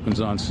 2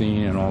 weapons on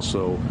scene and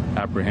also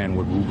apprehend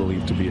what we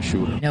believe to be a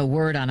shooter. No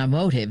word on a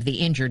motive. The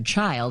injured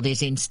child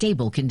is in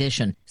stable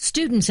condition.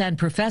 Students and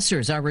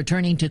professors are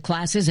returning to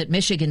classes at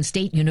Michigan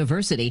State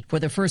University for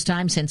the first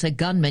time since a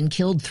gunman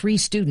killed 3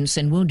 students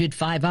and wounded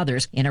 5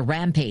 others in a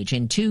rampage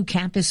in 2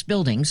 campus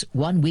buildings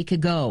 1 week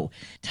ago.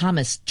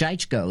 Thomas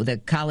Jaichko, the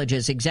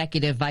college's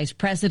executive vice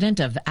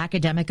president of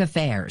academic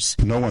affairs.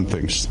 No one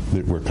thinks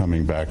that we're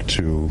coming back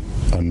to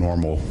a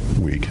normal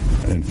week.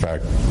 In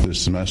fact,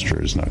 this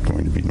semester is not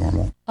going to be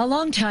normal. A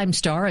longtime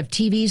star of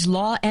TV's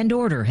Law and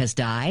Order has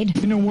died.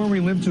 You know, where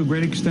we live to a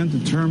great extent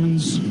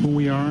determines who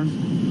we are.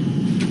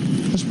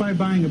 Just by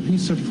buying a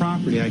piece of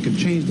property, I could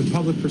change the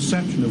public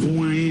perception of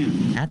who I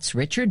am. That's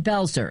Richard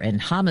Belzer in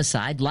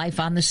Homicide: Life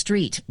on the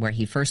Street, where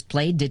he first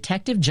played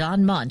Detective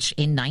John Munch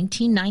in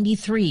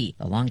 1993.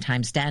 The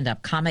longtime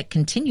stand-up comic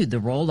continued the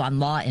role on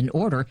Law and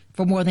Order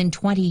for more than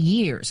 20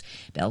 years.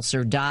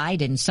 Belzer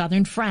died in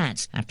southern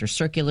France after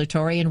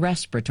circulatory and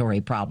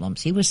respiratory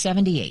problems. He was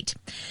 78.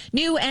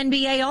 New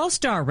NBA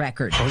All-Star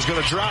record. He's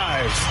going to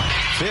drive.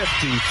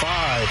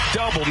 55.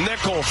 Double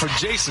nickel for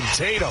Jason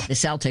Tatum. The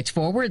Celtics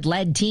forward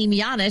led Team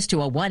Giannis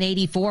to a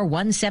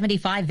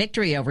 184-175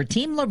 victory over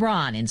Team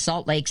LeBron in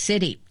Salt Lake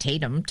City.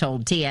 Tatum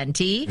told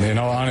TNT, "In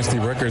all honesty,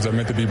 records are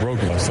meant to be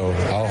broken, so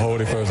I'll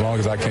hold it for as long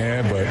as I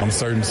can, but I'm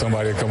certain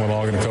somebody will come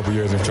along in a couple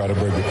years and try to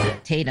break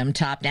it." Tatum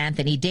topped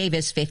Anthony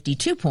Davis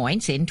 52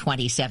 points in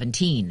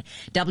 2017.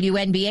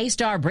 WNBA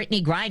star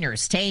Brittany Griner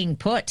staying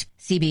put.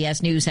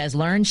 CBS News has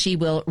learned she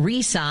will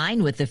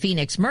re-sign with the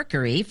Phoenix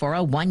Mercury for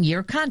a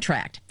 1-year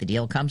contract. The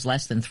deal comes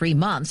less than 3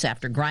 months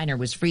after Griner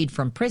was freed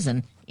from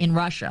prison in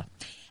Russia.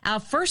 Our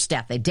first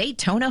at the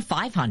Daytona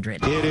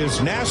 500. It is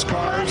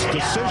NASCAR's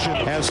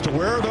decision as to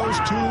where those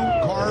 2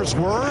 cars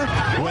were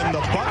when the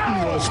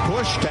button was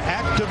pushed to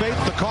activate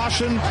the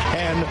caution,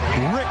 and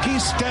Ricky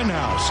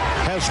Stenhouse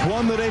has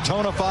won the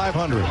Daytona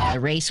 500. The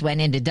race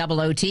went into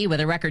double OT with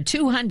a record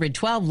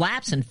 212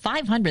 laps and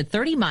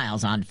 530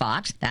 miles on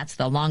Fox. That's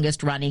the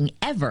longest running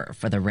ever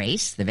for the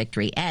race. The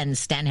victory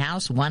ends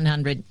Stenhouse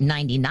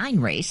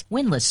 199 race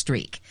winless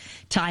streak.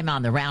 Time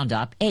on the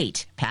roundup,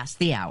 8 past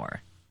the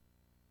hour.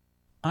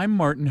 I'm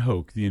Martin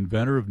Hoke, the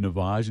inventor of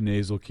Navage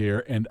Nasal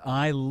Care, and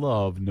I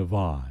love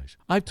Navage.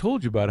 I've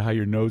told you about how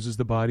your nose is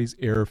the body's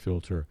air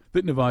filter,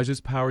 that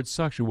Navage's powered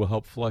suction will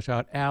help flush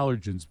out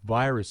allergens,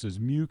 viruses,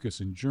 mucus,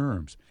 and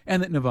germs,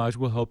 and that Navage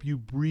will help you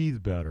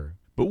breathe better.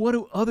 But what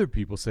do other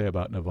people say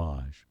about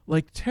Navage?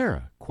 Like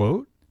Tara,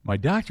 quote, "My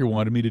doctor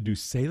wanted me to do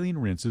saline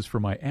rinses for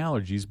my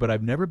allergies, but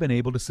I've never been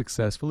able to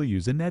successfully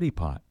use a neti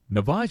pot.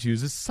 Navage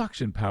uses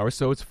suction power,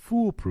 so it's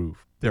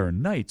foolproof. There are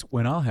nights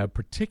when I'll have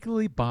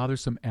particularly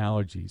bothersome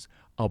allergies.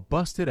 I'll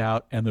bust it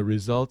out, and the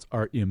results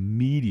are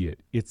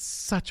immediate. It's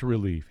such a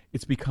relief.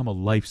 It's become a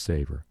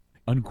lifesaver."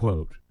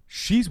 Unquote.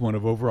 She's one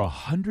of over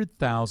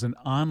 100,000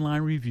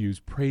 online reviews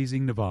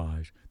praising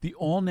Navage, the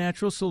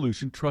all-natural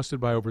solution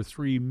trusted by over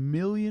 3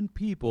 million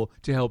people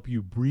to help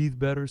you breathe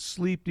better,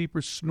 sleep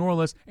deeper, snore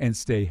less, and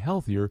stay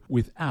healthier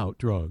without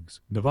drugs.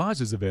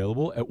 Navage is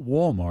available at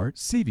Walmart,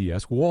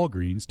 CVS,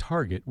 Walgreens,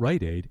 Target,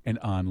 Rite Aid, and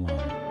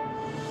online.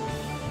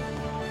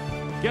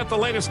 Get the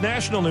latest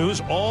national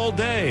news all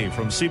day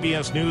from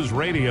CBS News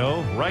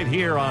Radio, right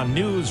here on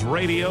News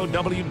Radio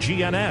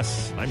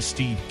WGNS. I'm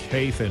Steve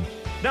Kathan.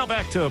 Now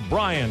back to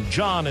Brian,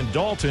 John, and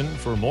Dalton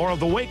for more of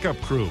the Wake Up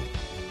Crew.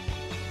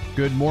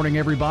 Good morning,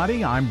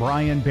 everybody. I'm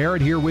Brian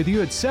Barrett here with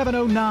you at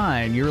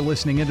 7:09. You're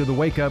listening into the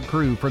Wake Up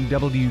Crew from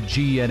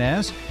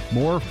WGNS.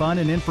 More fun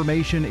and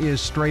information is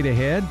straight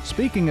ahead.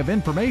 Speaking of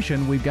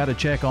information, we've got to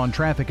check on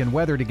traffic and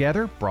weather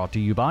together, brought to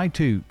you by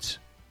Toots.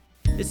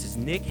 This is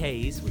Nick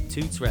Hayes with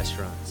Toots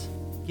Restaurants.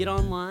 Get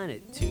online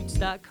at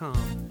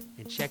Toots.com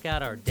and check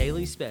out our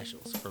daily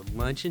specials for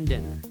lunch and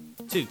dinner.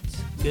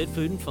 Toots, good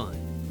food and fun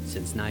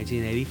since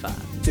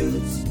 1985.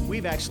 Toots.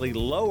 We've actually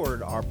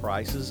lowered our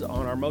prices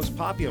on our most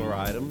popular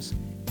items,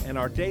 and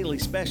our daily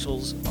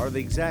specials are the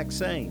exact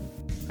same.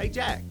 Hey,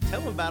 Jack,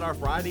 tell them about our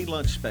Friday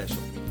lunch special.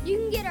 You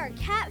can get our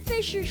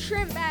catfish or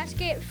shrimp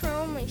basket for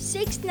only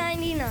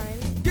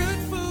 $6.99. Good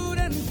food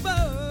and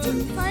fun. You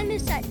can find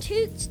us at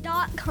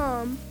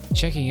Toots.com.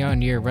 Checking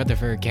on your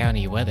Rutherford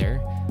County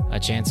weather. A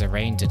chance of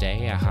rain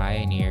today, a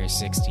high near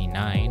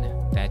 69.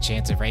 That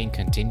chance of rain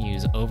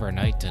continues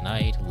overnight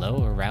tonight,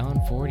 low around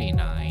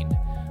 49.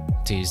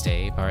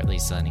 Tuesday, partly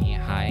sunny,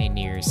 high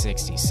near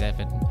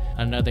 67.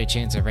 Another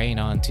chance of rain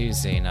on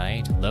Tuesday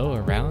night, low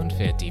around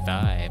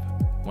 55.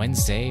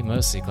 Wednesday,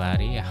 mostly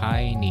cloudy,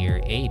 high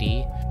near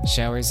 80.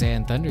 Showers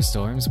and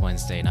thunderstorms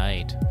Wednesday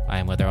night.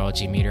 I'm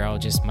weatherology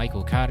meteorologist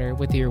Michael Cotter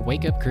with your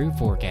Wake Up Crew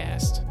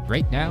forecast.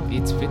 Right now,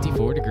 it's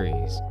 54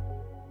 degrees.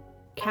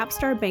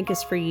 Capstar Bank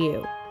is for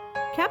you.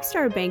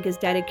 Capstar Bank is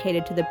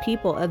dedicated to the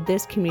people of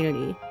this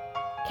community.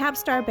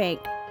 Capstar Bank,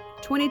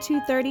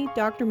 2230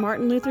 Dr.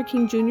 Martin Luther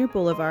King Jr.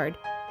 Boulevard.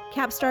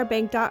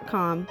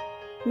 CapstarBank.com.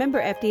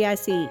 Member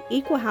FDIC,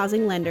 Equal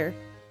Housing Lender.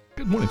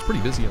 Good morning. It's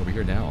pretty busy over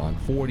here now on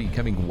 40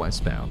 coming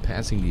westbound,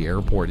 passing the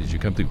airport as you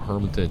come through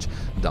Hermitage,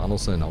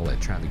 Donaldson, all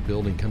that traffic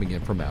building coming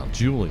in from Mount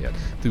Juliet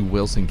through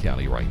Wilson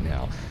County right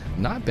now.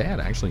 Not bad,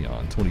 actually,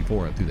 on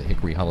 24 up through the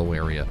Hickory Hollow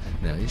area.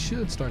 Now, it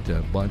should start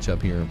to bunch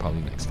up here in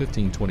probably the next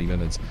 15, 20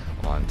 minutes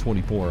on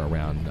 24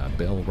 around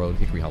Bell Road,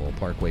 Hickory Hollow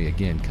Parkway.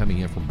 Again, coming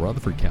in from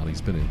Rutherford County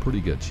has been in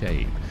pretty good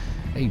shape.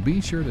 Hey,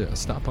 be sure to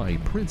stop by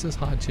Princess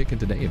Hot Chicken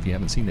today if you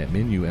haven't seen that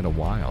menu in a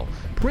while.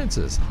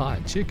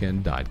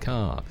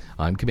 PrincessHotChicken.com.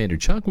 I'm Commander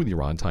Chuck with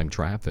your on-time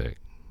traffic.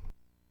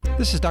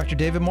 This is Dr.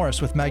 David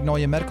Morris with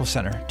Magnolia Medical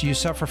Center. Do you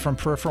suffer from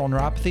peripheral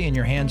neuropathy in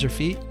your hands or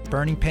feet,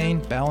 burning pain,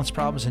 balance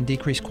problems, and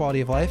decreased quality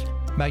of life?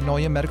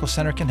 Magnolia Medical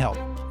Center can help.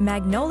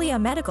 Magnolia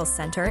Medical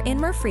Center in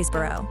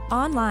Murfreesboro.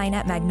 Online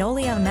at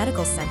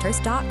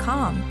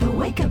magnoliamedicalcenters.com. The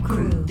Wake Up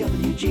Crew,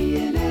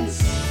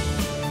 WGNS.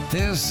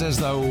 This is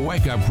the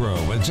Wake Up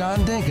Crew with John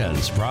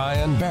Dinkins,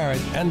 Brian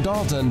Barrett, and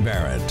Dalton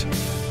Barrett. 6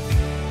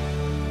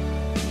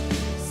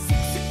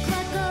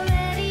 o'clock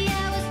already,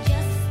 I was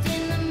just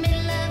in the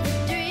middle of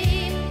a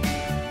dream.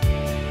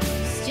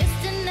 It's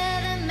just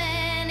another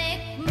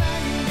manic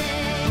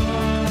Monday.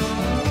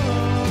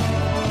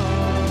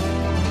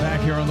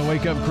 Back here on the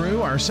Wake Up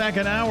Crew, our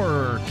second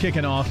hour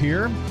kicking off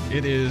here.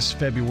 It is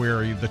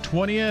February the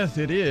 20th.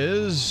 It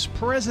is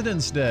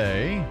President's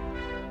Day.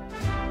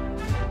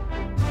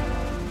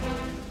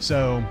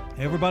 So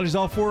everybody's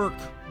off work.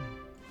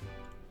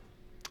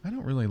 I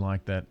don't really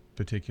like that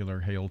particular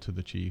Hail to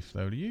the Chief,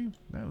 though. Do you?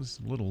 That was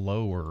a little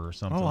lower or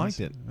something. I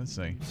liked it. Let's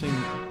see.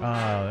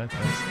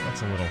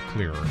 That's a little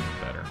clearer and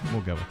better.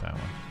 We'll go with that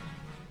one.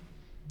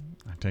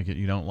 I take it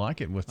you don't like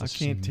it with the I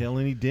can't tell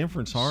any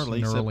difference hardly.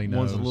 Except snarly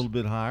one's a nose. little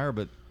bit higher,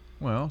 but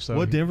so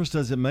what difference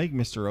does it make,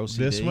 Mr. OCD?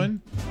 This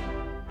one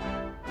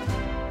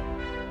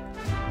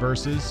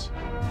versus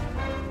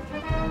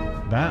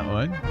that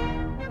one.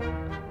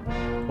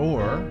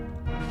 Or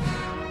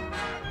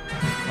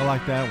I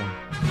like that one.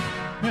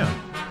 Yeah.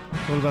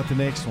 What about the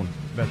next one?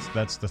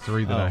 That's the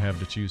three that I have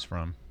to choose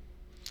from.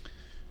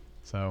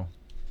 So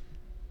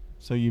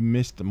you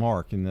missed the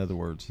mark, in other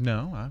words.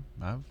 No,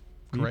 I've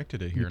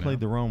corrected it here. You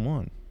played the wrong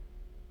one.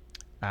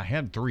 I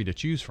had three to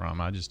choose from.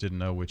 I just didn't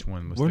know which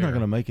one was. We're not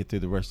going to make it through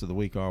the rest of the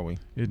week, are we?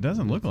 It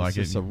doesn't look like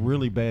it. It's a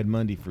really bad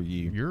Monday for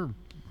you. You're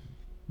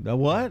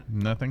what?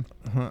 Nothing.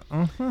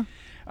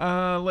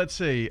 Let's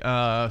see.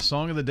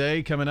 Song of the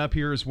day coming up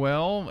here as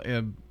well.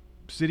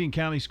 City and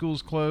county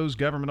schools closed,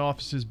 government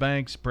offices,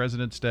 banks,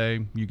 President's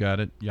Day. You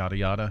got it. Yada,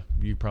 yada.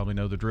 You probably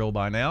know the drill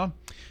by now.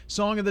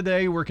 Song of the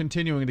day, we're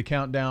continuing to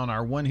count down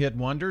our one-hit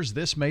wonders.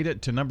 This made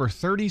it to number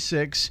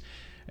 36,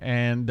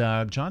 and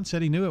John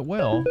said he knew it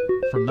well.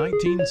 From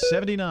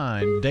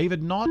 1979,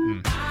 David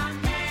Naughton.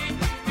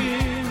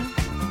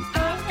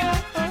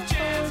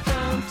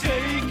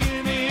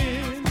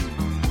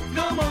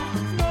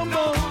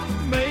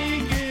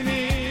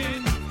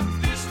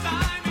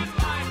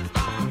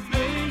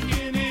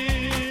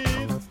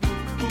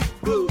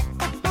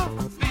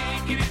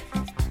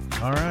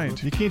 All right.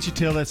 Can't you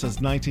tell that's a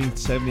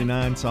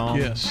 1979 song?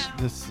 Yes.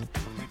 This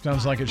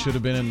sounds like it should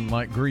have been in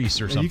like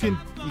Grease or something.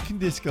 You can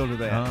disco to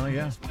that.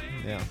 Yeah.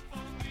 Yeah.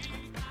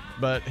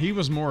 But he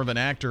was more of an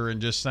actor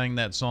and just sang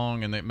that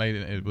song, and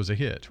it was a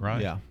hit,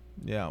 right? Yeah.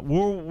 Yeah.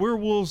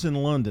 Werewolves in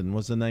London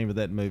was the name of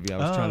that movie I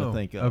was trying to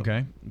think of.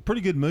 Okay.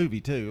 Pretty good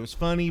movie too. It was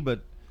funny, but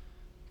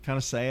kind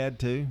of sad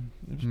too.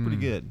 It was pretty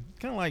good.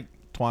 Kind of like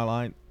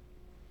Twilight.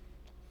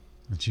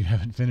 But you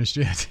haven't finished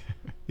yet.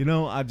 You're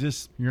not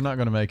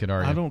going to make it,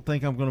 are you? I don't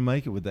think I'm going to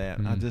make it with that.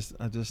 I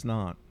just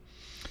not.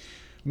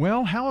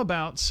 Well, how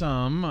about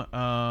some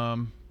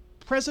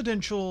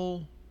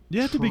presidential?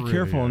 You have to be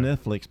careful on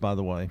Netflix, by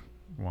the way.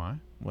 Why?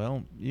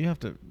 Well, you have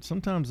to.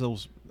 Sometimes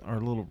those are a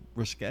little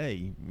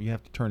risque. You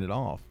have to turn it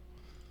off.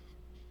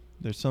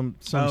 There's some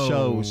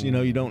shows,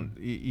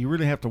 you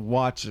really have to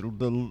watch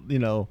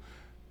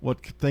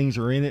what things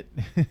are in it.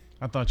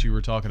 I thought you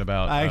were talking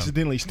about. I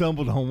accidentally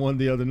stumbled on one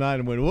the other night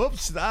and went,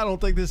 "Whoops! I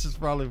don't think this is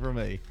probably for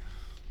me."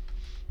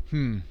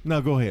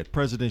 No, go ahead.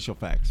 Presidential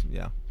facts.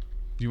 Yeah.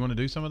 Do you want to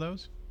do some of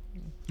those?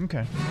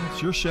 Okay.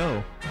 It's your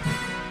show.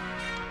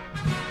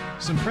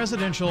 Some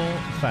presidential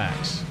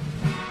facts.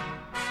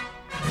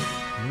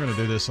 We're going to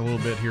do this a little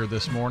bit here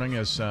this morning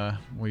as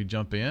we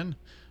jump in.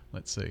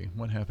 Let's see.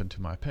 What happened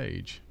to my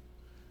page?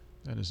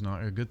 That is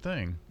not a good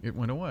thing. It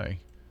went away.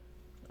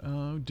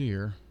 Oh,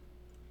 dear.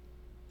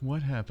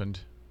 What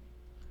happened?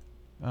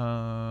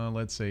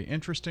 Let's see.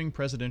 Interesting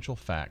presidential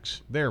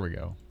facts. There we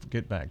go.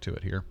 Get back to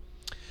it here.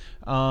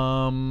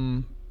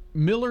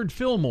 Millard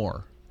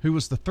Fillmore, who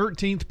was the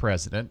 13th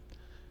president,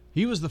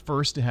 he was the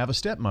first to have a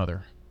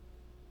stepmother.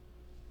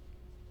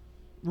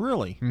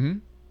 Really? Mm-hmm.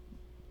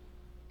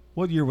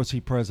 What year was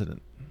he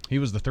president? He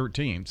was the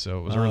 13th, so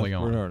it was early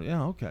on.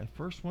 Yeah, okay.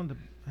 First one to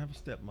have a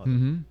stepmother.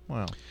 Mm-hmm.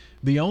 Wow.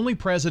 The only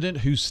president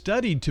who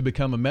studied to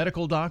become a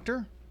medical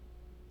doctor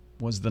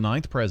was the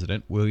 9th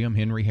president, William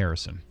Henry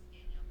Harrison.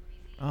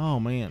 Oh,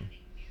 man.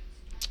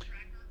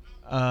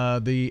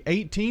 The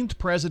 18th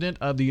President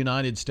of the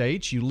United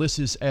States,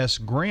 Ulysses S.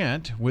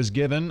 Grant, was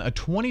given a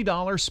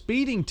 $20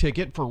 speeding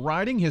ticket for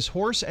riding his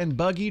horse and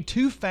buggy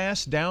too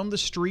fast down the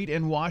street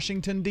in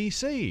Washington,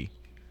 D.C.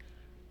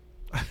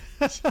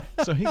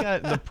 So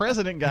the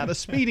president got a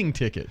speeding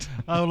ticket.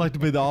 I would like to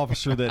be the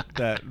officer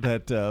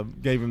that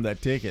gave him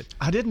that ticket.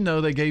 I didn't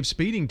know they gave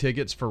speeding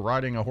tickets for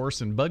riding a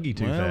horse and buggy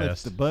too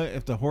fast.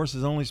 If the horse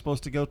is only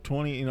supposed to go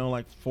 20,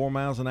 like 4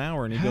 miles an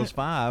hour, and he goes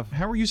 5.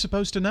 How are you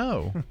supposed to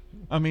know?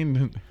 I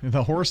mean,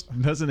 the horse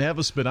doesn't have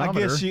a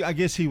speedometer. I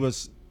guess he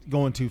was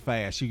going too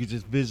fast. You could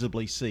just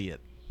visibly see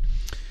it.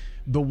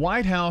 The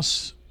White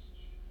House,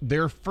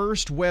 their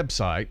first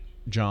website,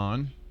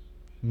 John,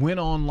 went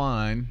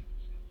online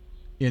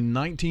in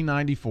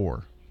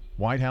 1994.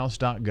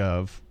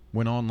 Whitehouse.gov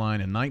went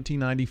online in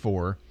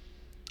 1994,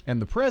 and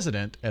the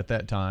president at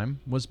that time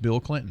was Bill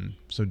Clinton.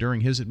 So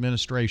during his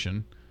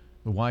administration,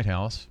 the White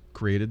House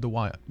created the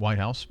White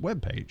House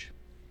webpage.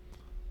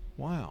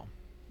 Wow.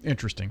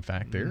 Interesting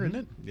fact there, isn't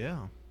it?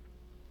 Yeah.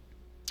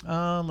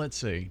 Let's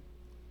see.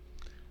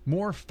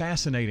 More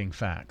fascinating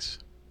facts.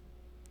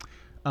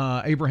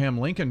 Abraham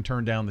Lincoln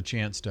turned down the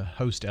chance to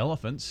host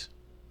elephants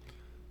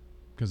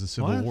because the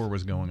Civil War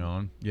was going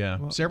on.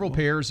 Yeah. Several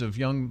pairs of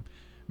young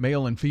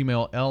male and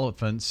female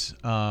elephants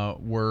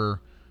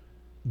were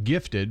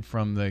gifted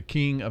from the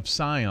King of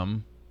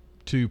Siam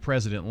to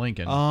President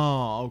Lincoln.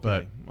 Oh,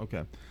 okay.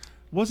 Okay.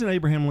 Wasn't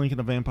Abraham Lincoln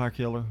a vampire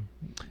killer?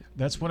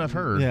 That's what I've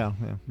heard. Yeah.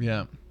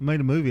 Made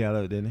a movie out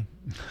of it, didn't he?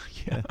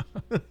 Yeah.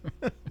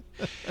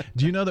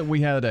 Do you know that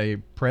we had a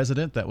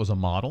president that was a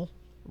model?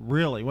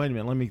 Really? Wait a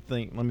minute. Let me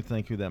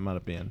think who that might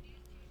have been.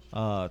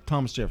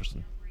 Thomas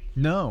Jefferson.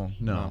 No.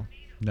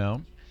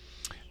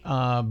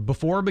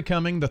 Before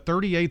becoming the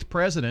 38th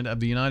president of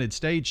the United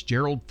States,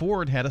 Gerald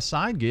Ford had a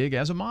side gig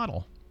as a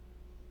model.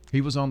 He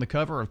was on the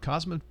cover of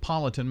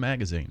Cosmopolitan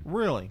magazine.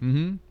 Really?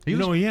 Mm-hmm.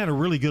 He had a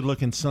really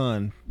good-looking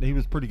son. He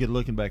was pretty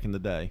good-looking back in the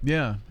day.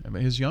 Yeah. I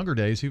mean, his younger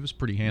days, he was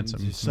pretty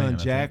handsome. His son,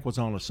 Jack, was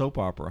on a soap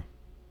opera.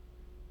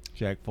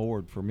 Jack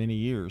Ford, for many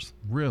years.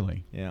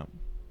 Really? Yeah.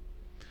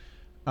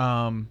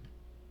 John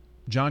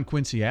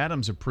Quincy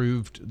Adams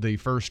approved the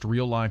first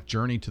real-life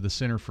journey to the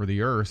center for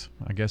the Earth.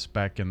 I guess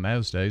back in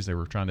those days, they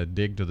were trying to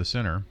dig to the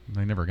center.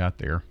 They never got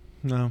there.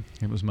 No.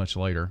 It was much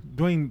later.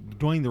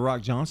 Dwayne "The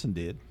Rock" Johnson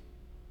did.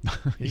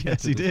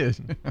 Yes, he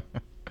did.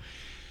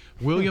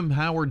 William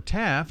Howard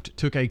Taft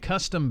took a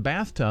custom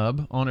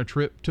bathtub on a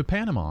trip to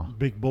Panama.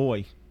 Big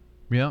boy.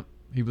 Yep.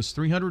 He was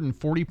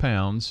 340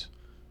 pounds.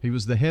 He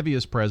was the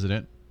heaviest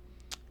president,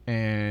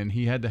 and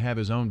he had to have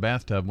his own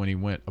bathtub when he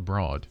went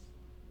abroad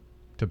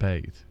to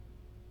bathe.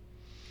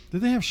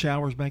 Did they have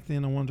showers back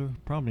then, I wonder?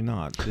 Probably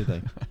not, did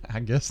they? I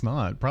guess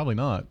not. Probably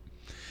not.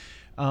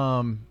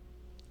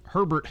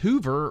 Herbert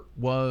Hoover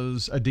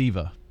was a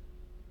diva.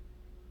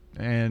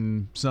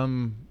 And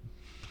some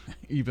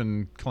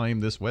even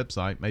claim this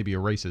website may be a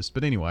racist.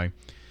 But anyway,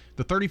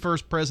 the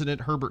 31st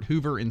President Herbert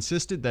Hoover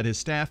insisted that his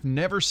staff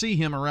never see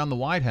him around the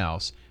White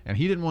House, and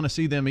he didn't want to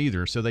see them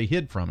either, so they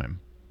hid from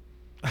him.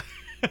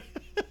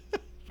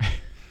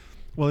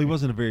 Well, he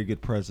wasn't a very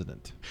good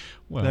president.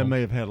 Well, that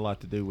may have had a lot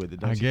to do with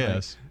it, don't I you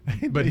guess.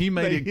 think? But he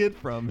hid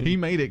from him. He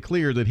made it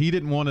clear that he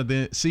didn't want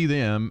to see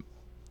them,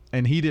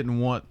 and he didn't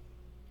want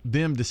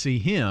them to see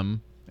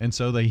him. And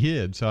so they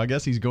hid. So I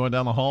guess he's going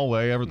down the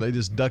hallway. They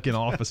just duck in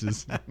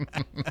offices.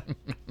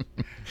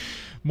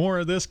 More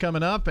of this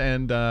coming up,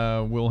 and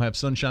we'll have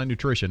Sunshine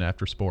Nutrition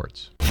after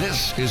sports.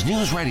 This is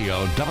News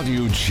Radio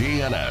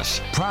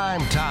WGNS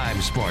Prime Time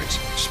Sports.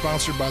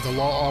 Sponsored by the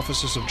law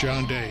offices of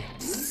John Day.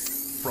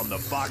 From the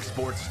Fox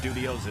Sports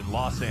Studios in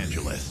Los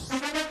Angeles,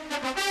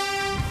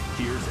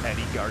 here's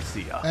Eddie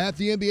Garcia. At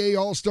the NBA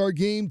All-Star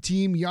Game,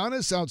 Team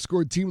Giannis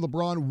outscored Team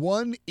LeBron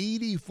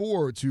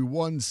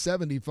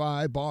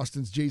 184-175.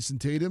 Boston's Jason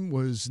Tatum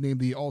was named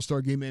the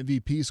All-Star Game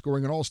MVP,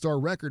 scoring an All-Star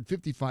record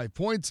 55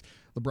 points.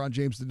 LeBron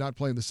James did not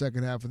play in the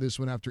second half of this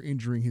one after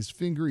injuring his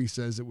finger. He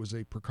says it was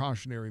a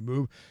precautionary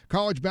move.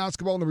 College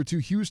basketball, number 2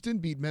 Houston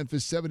beat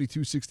Memphis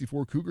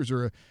 72-64. Cougars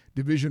are a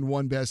Division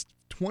I best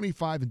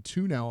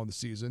 25-2 now on the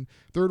season.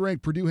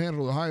 Third-ranked Purdue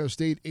handled Ohio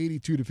State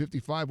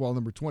 82-55, while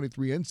number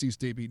 23 NC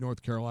State beat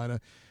North Carolina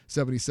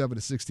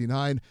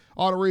 77-69.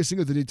 Auto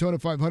racing at the Daytona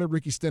 500,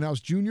 Ricky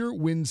Stenhouse Jr.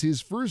 wins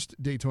his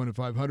first Daytona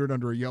 500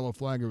 under a yellow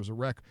flag. It was a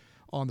wreck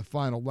on the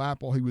final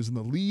lap while he was in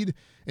the lead.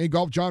 In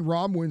golf, John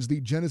Rahm wins the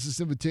Genesis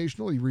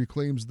Invitational. He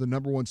reclaims the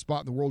number 1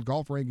 spot in the world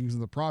golf rankings in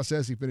the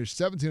process. He finished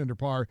 17 under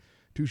par,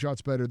 2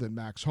 shots better than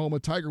Max Homa.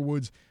 Tiger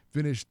Woods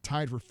finished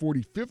tied for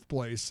 45th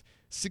place,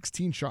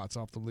 16 shots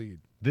off the lead.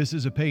 This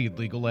is a paid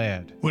legal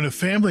ad. When a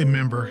family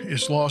member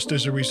is lost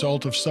as a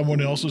result of someone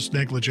else's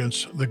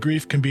negligence, the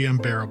grief can be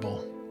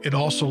unbearable. It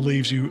also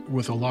leaves you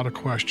with a lot of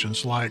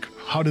questions like,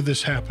 how did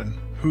this happen?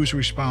 Who's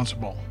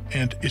responsible?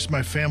 And is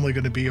my family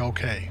going to be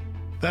okay?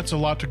 That's a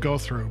lot to go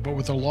through, but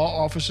with the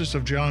law offices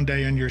of John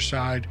Day on your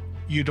side,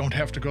 you don't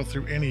have to go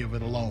through any of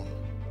it alone.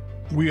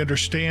 We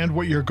understand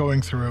what you're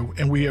going through,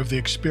 and we have the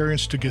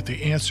experience to get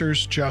the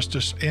answers,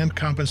 justice, and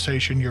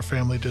compensation your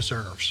family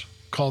deserves.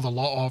 Call the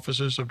law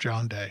offices of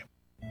John Day.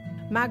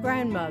 My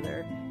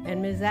grandmother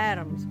and Ms.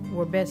 Adams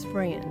were best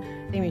friends.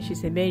 She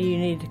said, Betty, you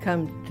need to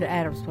come to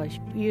Adams Place.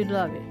 You'd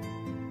love it.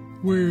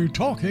 We're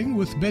talking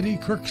with Betty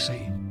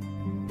Kirksey.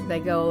 They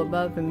go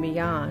above and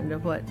beyond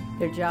of what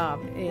their job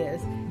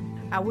is.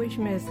 I wish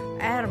Miss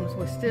Adams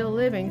was still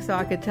living so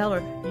I could tell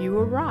her, you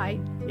were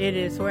right. It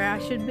is where I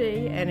should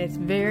be, and it's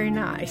very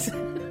nice.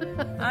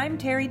 I'm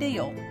Terry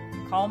Deal.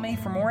 Call me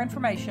for more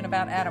information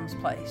about Adams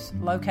Place,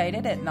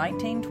 located at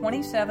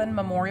 1927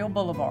 Memorial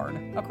Boulevard,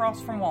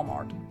 across from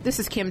Walmart. This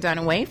is Kim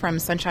Dunaway from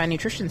Sunshine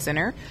Nutrition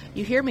Center.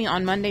 You hear me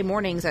on Monday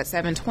mornings at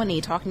 7:20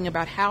 talking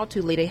about how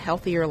to lead a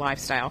healthier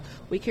lifestyle.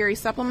 We carry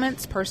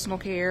supplements, personal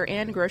care,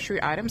 and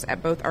grocery items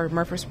at both our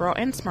Murfreesboro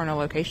and Smyrna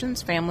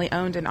locations, family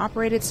owned and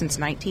operated since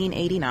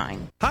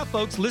 1989. Hi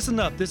folks, listen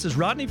up. This is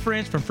Rodney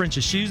French from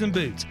French's Shoes and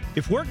Boots.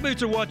 If work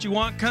boots are what you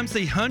want, come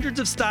see hundreds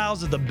of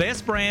styles of the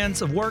best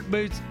brands of work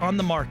boots on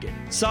the market.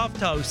 Soft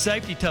toe,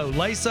 safety toe,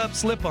 lace up,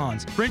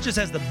 slip-ons. French's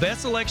has the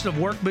best selection of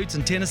work boots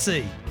in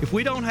Tennessee. If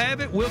we don't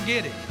have it, we'll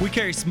get it. We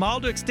carry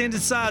small to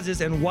extended sizes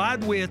and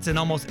wide widths in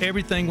almost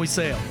everything we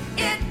sell.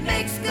 It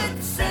makes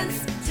good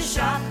sense to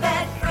shop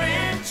at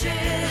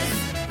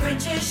French's.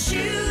 French's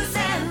Shoes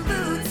and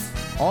Boots.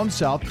 On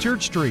South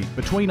Church Street,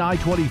 between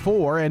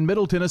I-24 and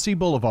Middle Tennessee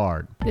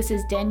Boulevard. This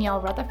is Danielle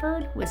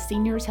Rutherford with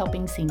Seniors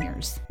Helping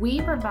Seniors. We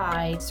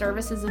provide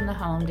services in the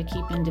home to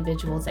keep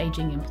individuals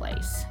aging in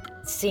place.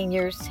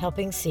 Seniors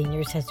Helping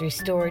Seniors has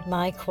restored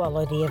my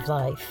quality of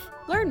life.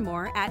 Learn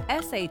more at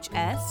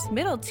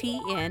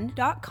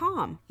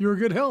shsmiddletn.com. Your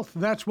good health,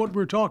 that's what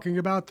we're talking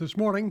about this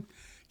morning.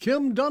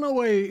 Kim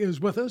Dunaway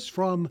is with us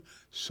from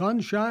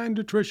Sunshine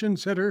Nutrition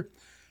Center,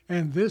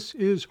 and this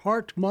is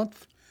Heart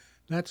Month.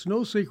 That's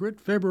no secret.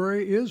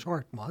 February is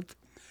Heart Month,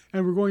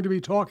 and we're going to be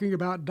talking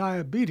about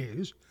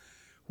diabetes,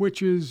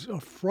 which is a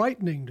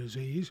frightening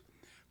disease.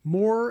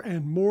 More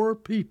and more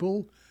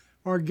people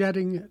are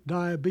getting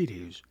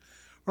diabetes.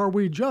 Are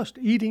we just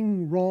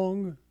eating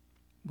wrong?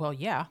 Well,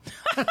 yeah.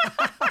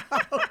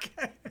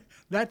 Okay.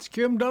 That's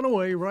Kim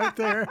Dunaway right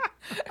there.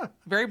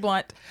 Very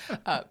blunt.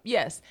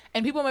 Yes.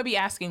 And people may be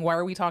asking, why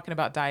are we talking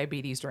about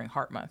diabetes during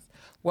Heart Month?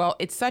 Well,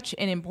 it's such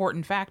an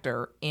important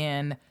factor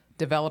in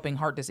developing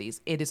heart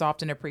disease. It is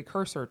often a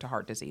precursor to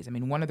heart disease. I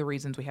mean, one of the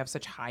reasons we have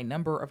such high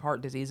number of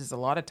heart diseases, a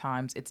lot of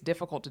times it's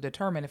difficult to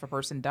determine if a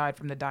person died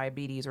from the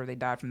diabetes or they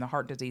died from the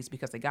heart disease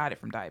because they got it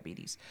from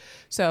diabetes.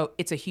 So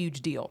it's a huge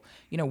deal.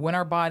 You know, when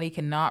our body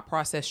cannot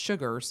process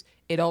sugars,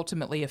 it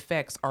ultimately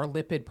affects our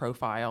lipid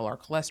profile, our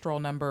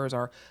cholesterol numbers,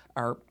 our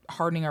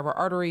hardening of our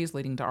arteries,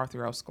 leading to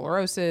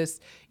arteriosclerosis.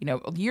 You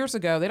know, years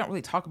ago, they don't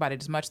really talk about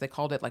it as much. They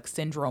called it like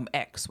Syndrome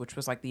X, which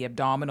was like the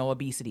abdominal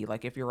obesity.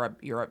 Like if you're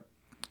a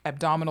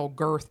abdominal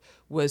girth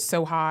was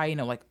so high, you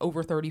know, like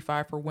over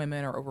 35 for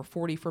women or over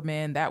 40 for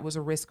men, that was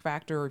a risk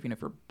factor. You know,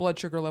 if your blood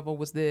sugar level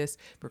was this,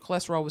 if your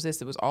cholesterol was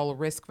this, it was all a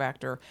risk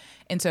factor.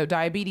 And so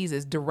diabetes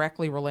is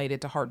directly related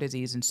to heart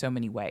disease in so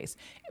many ways.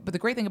 But the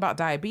great thing about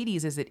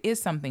diabetes is it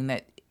is something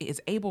that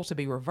is able to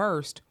be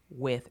reversed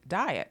with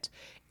diet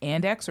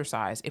and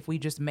exercise if we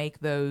just make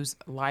those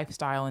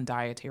lifestyle and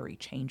dietary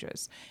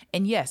changes.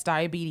 And yes,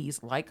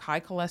 diabetes, like high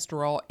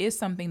cholesterol, is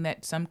something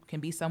that can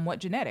be somewhat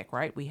genetic,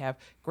 right? We have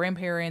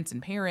grandparents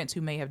and parents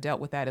who may have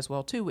dealt with that as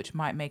well too, which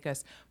might make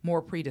us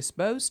more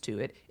predisposed to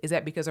it. Is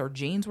that because our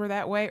genes were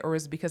that way, or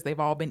is it because they've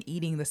all been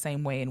eating the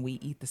same way and we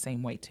eat the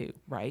same way too,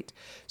 right?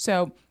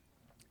 So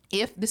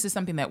if this is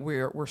something that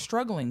we're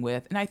struggling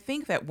with, and I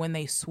think that when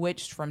they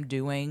switched from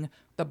doing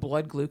the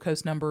blood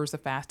glucose numbers, the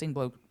fasting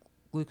blood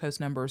glucose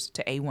numbers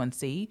to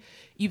A1C,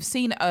 you've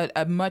seen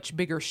a much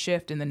bigger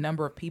shift in the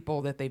number of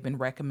people that they've been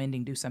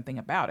recommending do something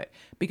about it.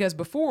 Because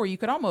before you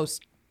could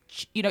almost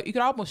cheat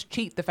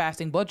the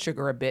fasting blood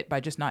sugar a bit by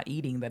just not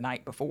eating the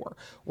night before.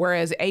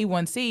 Whereas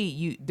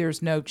A1C,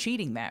 there's no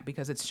cheating that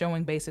because it's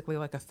showing basically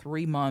like a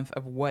 3-month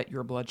of what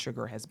your blood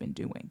sugar has been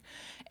doing.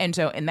 And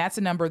that's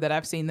a number that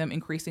I've seen them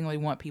increasingly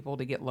want people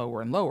to get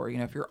lower and lower. You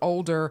know, if you're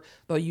older,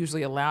 they'll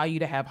usually allow you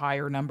to have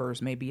higher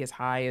numbers, maybe as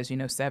high as, 7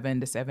 to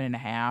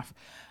 7.5.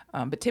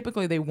 But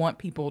typically they want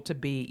people to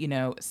be,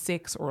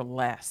 6 or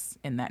less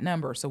in that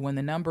number. So when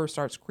the number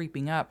starts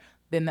creeping up,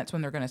 then that's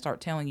when they're going to start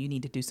telling you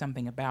need to do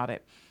something about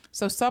it.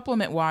 So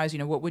supplement-wise,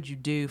 what would you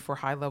do for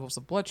high levels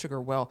of blood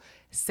sugar? Well,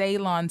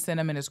 Ceylon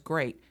cinnamon is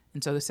great.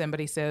 And so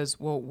somebody says,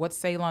 well, what's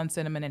Ceylon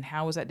cinnamon and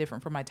how is that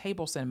different from my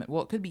table cinnamon?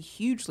 Well, it could be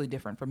hugely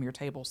different from your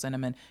table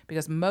cinnamon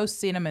because most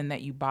cinnamon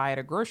that you buy at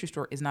a grocery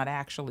store is not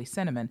actually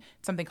cinnamon.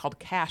 It's something called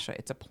cassia.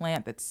 It's a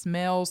plant that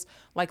smells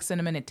like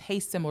cinnamon, it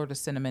tastes similar to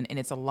cinnamon, and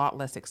it's a lot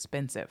less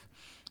expensive.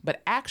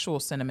 But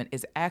actual cinnamon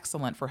is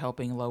excellent for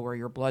helping lower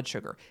your blood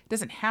sugar. It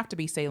doesn't have to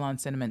be Ceylon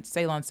cinnamon.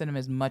 Ceylon cinnamon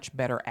is much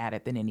better at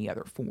it than any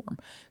other form.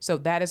 So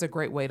that is a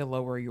great way to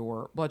lower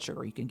your blood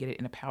sugar. You can get it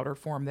in a powder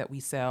form that we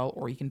sell,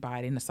 or you can buy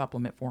it in a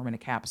supplement form form and a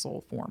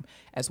capsule form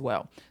as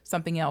well.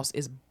 Something else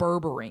is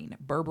berberine.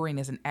 Berberine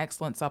is an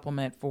excellent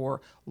supplement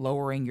for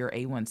lowering your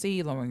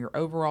A1C, lowering your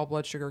overall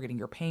blood sugar, getting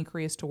your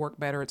pancreas to work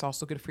better. It's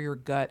also good for your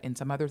gut and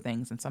some other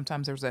things. And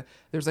sometimes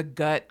there's a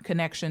gut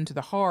connection to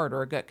the heart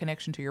or a gut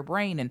connection to your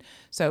brain. And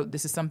so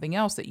this is something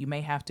else that you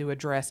may have to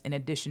address in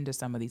addition to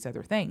some of these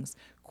other things.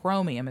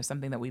 Chromium is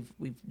something that we've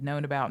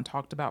known about and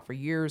talked about for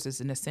years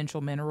as an essential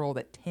mineral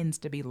that tends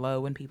to be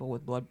low in people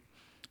with blood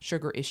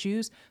sugar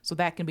issues. So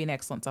that can be an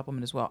excellent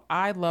supplement as well.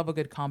 I love a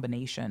good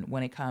combination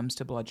when it comes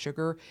to blood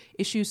sugar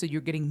issues. So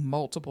you're getting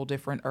multiple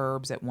different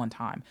herbs at one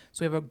time.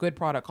 So we have a good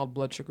product called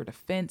Blood Sugar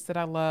Defense that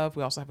I love.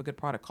 We also have a good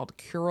product called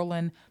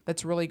Curulin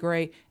that's really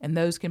great. And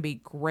those can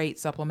be great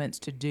supplements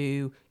to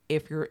do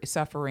if you're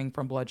suffering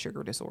from blood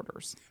sugar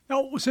disorders.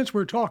 Now, since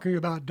we're talking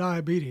about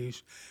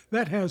diabetes,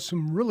 that has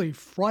some really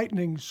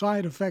frightening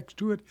side effects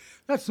to it.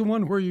 That's the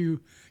one where you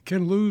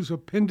can lose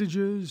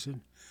appendages and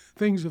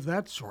things of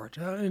that sort,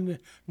 and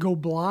go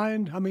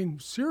blind. I mean,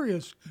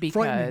 serious, frightening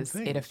because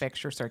things. it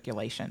affects your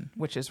circulation,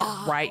 which is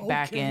right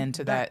back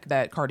into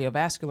that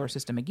cardiovascular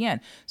system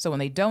again. So when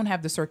they don't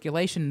have the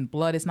circulation,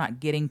 blood is not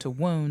getting to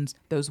wounds,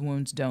 those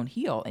wounds don't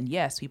heal. And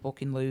yes, people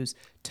can lose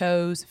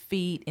toes,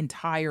 feet,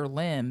 entire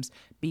limbs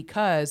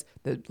because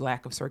the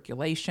lack of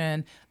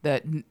circulation,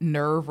 the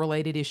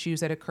nerve-related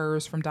issues that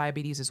occurs from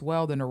diabetes as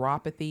well, the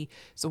neuropathy.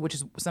 So which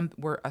is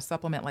where a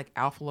supplement like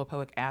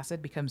alpha-lipoic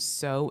acid becomes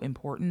so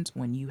important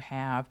when you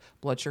have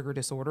blood sugar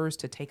disorders,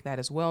 to take that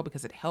as well,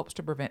 because it helps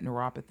to prevent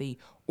neuropathy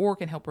or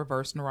can help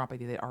reverse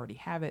neuropathy that already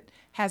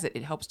has it.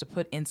 It helps to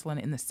put insulin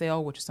in the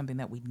cell, which is something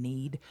that we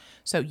need.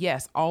 So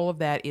yes, all of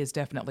that is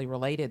definitely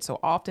related. So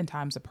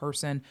oftentimes a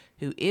person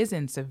who is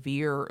in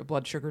severe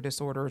blood sugar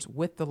disorders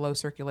with the low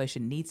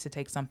circulation needs to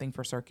take something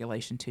for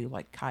circulation too,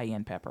 like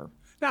cayenne pepper.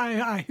 Now,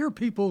 I hear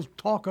people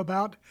talk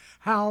about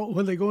how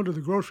when they go into the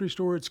grocery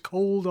store, it's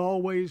cold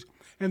always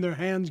and their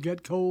hands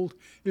get cold.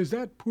 Is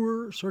that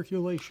poor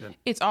circulation?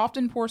 It's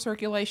often poor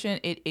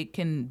circulation. It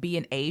can be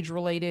an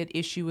age-related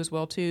issue as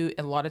well too.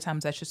 A lot of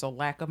times that's just a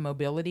lack of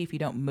mobility. If you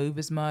don't move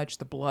as much,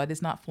 the blood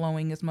is not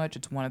flowing as much.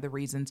 It's one of the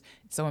reasons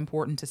it's so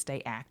important to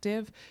stay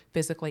active,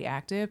 physically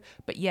active.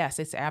 But yes,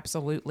 it's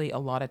absolutely a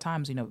lot of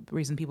times, the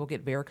reason people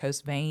get varicose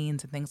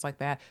veins and things like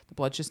that, the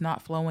blood's just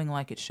not flowing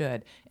like it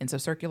should. And so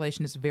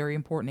circulation is very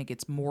important. It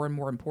gets more and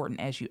more important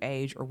as you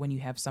age or when you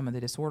have some of the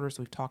disorders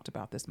we've talked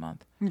about this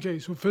month. Okay,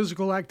 so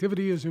physical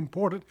activity is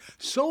important.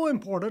 So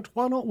important.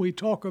 Why don't we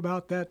talk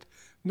about that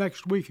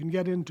next week and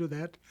get into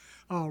that?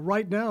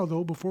 Right now,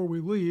 though, before we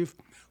leave,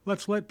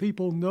 let's let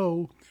people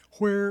know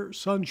where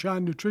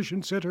Sunshine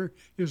Nutrition Center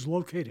is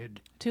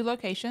located. 2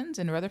 locations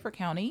in Rutherford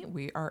County.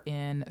 We are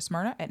in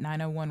Smyrna at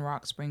 901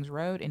 Rock Springs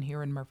Road, and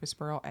here in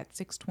Murfreesboro at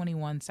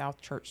 621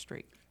 South Church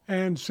Street.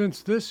 And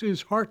since this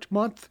is Heart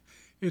Month,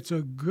 it's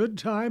a good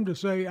time to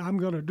say, I'm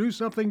going to do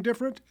something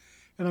different,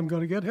 and I'm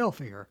going to get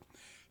healthier.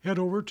 Head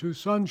over to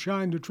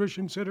Sunshine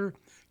Nutrition Center.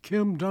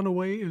 Kim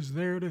Dunaway is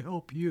there to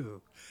help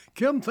you.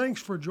 Kim,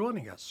 thanks for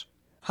joining us.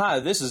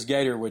 Hi, this is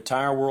Gator with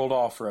Tire World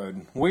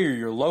Off-Road. We are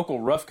your local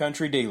rough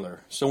country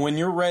dealer. So when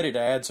you're ready to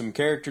add some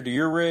character to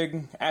your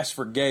rig, ask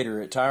for Gator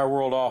at Tire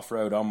World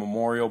Off-Road on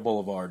Memorial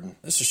Boulevard.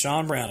 This is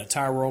Sean Brown at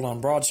Tire World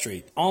on Broad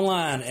Street.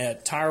 Online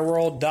at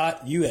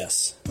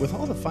tireworld.us. With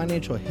all the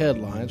financial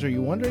headlines, are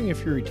you wondering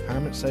if your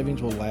retirement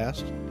savings will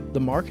last? The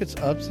market's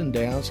ups and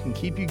downs can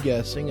keep you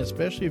guessing,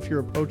 especially if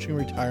you're approaching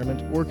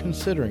retirement or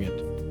considering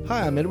it.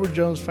 Hi, I'm Edward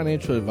Jones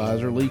Financial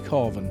Advisor Lee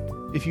Colvin.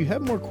 If you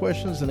have more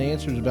questions than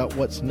answers about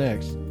what's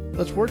next,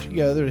 let's work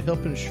together to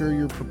help ensure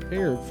you're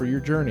prepared for your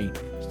journey.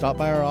 Stop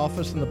by our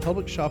office in the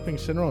Public Shopping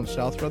Center on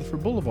South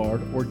Rutherford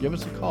Boulevard or give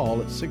us a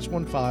call at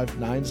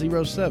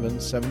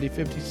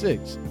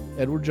 615-907-7056.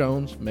 Edward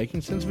Jones, Making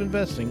Sense of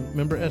Investing,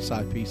 member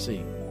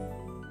SIPC.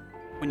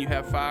 When you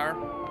have fire,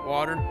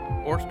 water,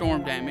 or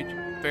storm damage,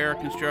 Farrah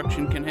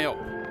Construction can help.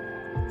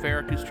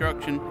 Farrah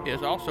Construction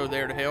is also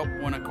there to help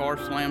when a car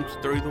slams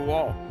through the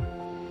wall.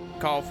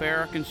 Call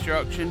Farrah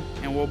Construction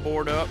and we'll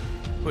board up,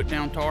 put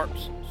down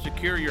tarps,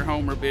 secure your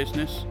home or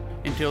business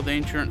until the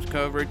insurance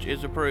coverage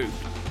is approved.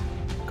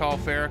 Call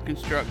Farrah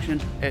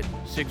Construction at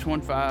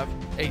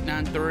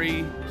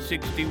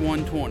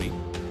 615-893-6120.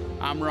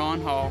 I'm Ron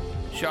Hall.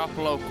 Shop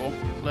local.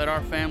 Let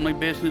our family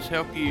business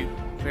help you.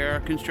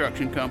 Farrah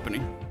Construction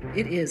Company.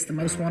 It is the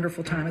most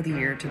wonderful time of the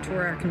year to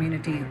tour our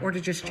community or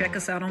to just check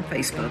us out on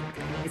Facebook.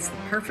 It's the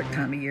perfect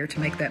time of year to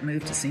make that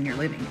move to senior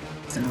living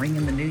and ring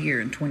in the new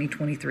year in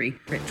 2023.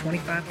 We're at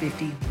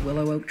 2550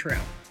 Willow Oak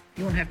Trail.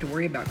 You won't have to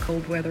worry about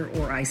cold weather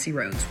or icy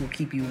roads. We'll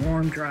keep you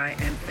warm, dry,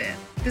 and fed.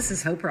 This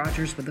is Hope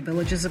Rogers with the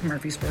Villages of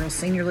Murfreesboro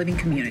Senior Living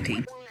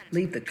Community.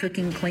 Leave the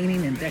cooking,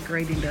 cleaning, and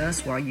decorating to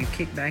us while you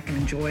kick back and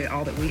enjoy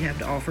all that we have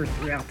to offer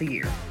throughout the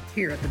year.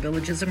 Here at the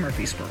Villages of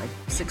Murfreesboro,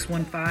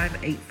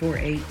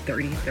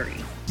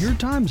 615-848-3030. Your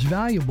time's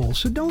valuable,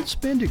 so don't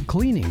spend it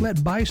cleaning. Let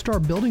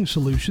ByStar Building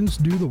Solutions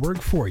do the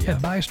work for you.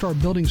 At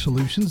ByStar Building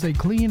Solutions, they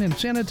clean and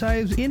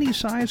sanitize any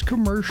size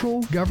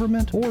commercial,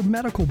 government, or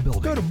medical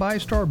building. Go to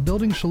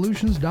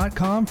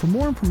ByStarBuildingSolutions.com for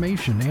more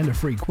information and a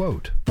free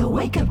quote. The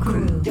Wake Up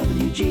Crew,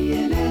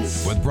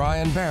 WGNS. With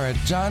Brian Barrett,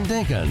 John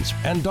Dinkins,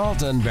 and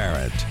Dalton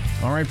Barrett.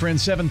 All right,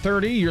 friends,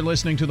 7:30, you're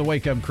listening to the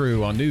Wake Up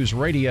Crew on News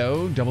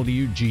Radio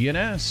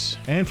WGNS.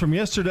 And from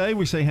yesterday,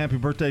 we say happy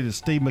birthday to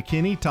Steve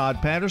McKinney,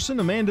 Todd Patterson,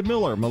 Amanda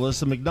Miller,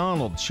 Melissa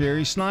McDonald,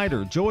 Sherry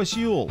Snyder, Joyce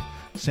Ewell,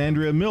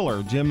 Sandria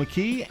Miller, Jim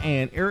McKee,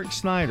 and Eric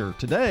Snyder.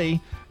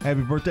 Today,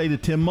 happy birthday to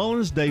Tim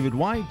Mullins, David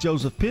White,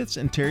 Joseph Pitts,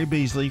 and Terry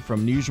Beasley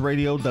from News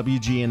Radio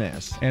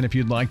WGNS. And if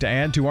you'd like to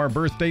add to our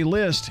birthday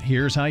list,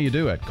 here's how you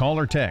do it. Call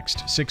or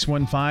text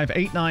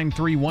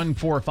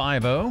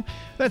 615-893-1450.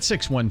 That's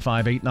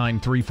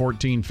 615-893-1450.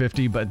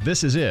 But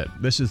this is it.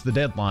 This is the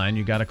deadline.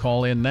 You got to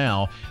call in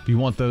now if you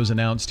want those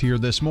announced here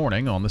this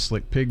morning on the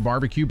Slick Pig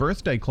Barbecue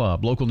Birthday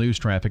Club. Local news,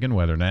 traffic, and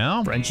weather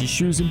now. French's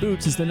Shoes and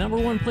Boots is the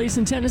 #1 place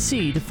in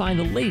Tennessee to find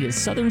the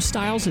latest Southern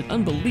styles at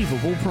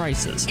unbelievable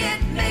prices.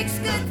 It makes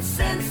good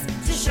sense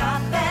to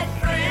shop at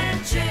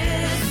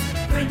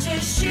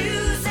French's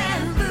Shoes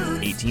and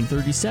Boots.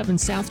 1837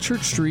 South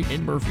Church Street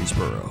in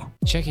Murfreesboro.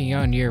 Checking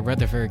on your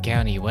Rutherford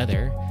County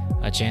weather.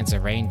 A chance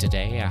of rain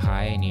today, a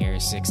high near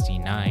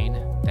 69.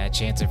 That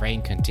chance of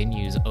rain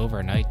continues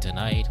overnight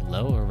tonight,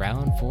 low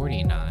around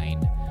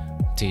 49.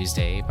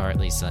 Tuesday,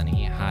 partly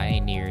sunny, high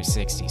near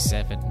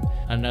 67.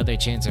 Another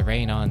chance of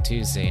rain on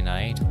Tuesday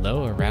night,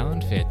 low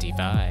around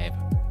 55.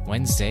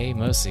 Wednesday,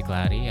 mostly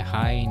cloudy,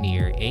 high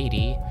near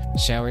 80.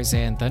 Showers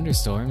and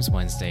thunderstorms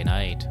Wednesday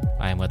night.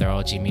 I'm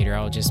weatherology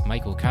meteorologist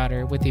Michael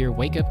Cotter with your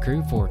Wake Up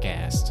Crew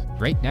forecast.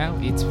 Right now,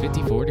 it's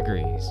 54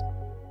 degrees.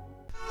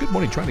 Good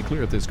morning. Trying to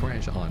clear up this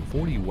crash on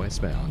 40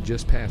 westbound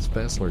just past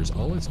Fessler's.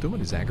 All it's doing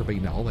is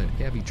aggravating all that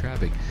heavy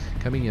traffic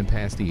coming in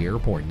past the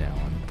airport now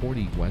on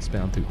 40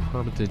 westbound through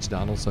Hermitage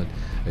Donaldson.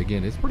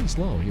 Again, it's pretty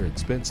slow here at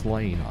Spence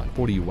Lane on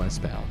 40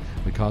 westbound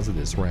because of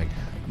this wreck.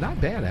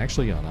 Not bad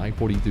actually on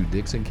I-40 through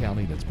Dixon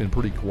County. That's been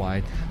pretty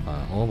quiet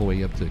all the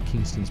way up to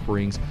Kingston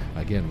Springs.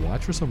 Again,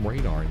 watch for some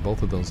radar in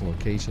both of those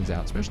locations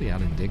out, especially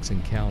out in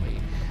Dixon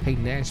County. Hey,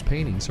 Nash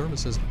Painting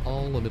services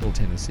all of Middle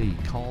Tennessee.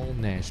 Call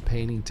Nash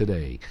Painting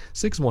today.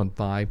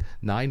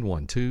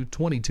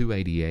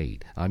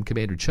 615-912-2288. I'm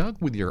Commander Chuck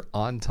with your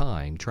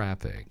on-time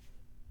traffic.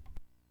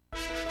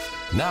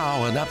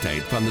 Now an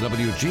update from the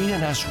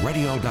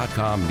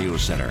WGNSradio.com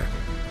News Center.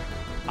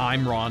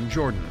 I'm Ron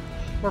Jordan.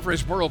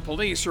 Murfreesboro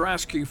police are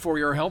asking for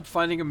your help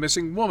finding a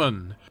missing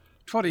woman.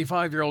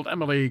 25-year-old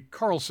Emily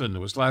Carlson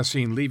was last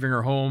seen leaving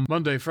her home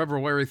Monday,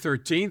 February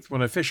 13th,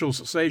 when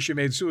officials say she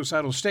made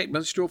suicidal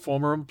statements to a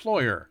former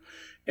employer.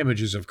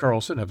 Images of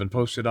Carlson have been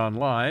posted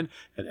online,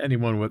 and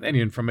anyone with any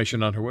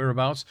information on her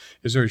whereabouts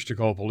is urged to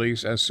call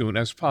police as soon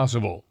as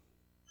possible.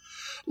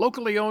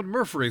 Locally owned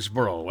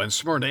Murfreesboro and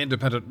Smyrna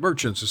Independent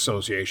Merchants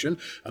Association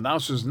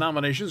announces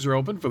nominations are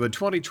open for the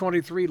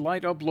 2023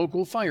 Light Up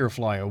Local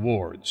Firefly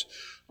Awards.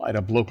 Light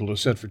Up Local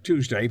is set for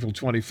Tuesday, April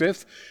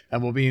 25th,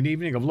 and will be an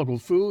evening of local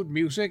food,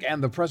 music,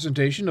 and the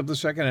presentation of the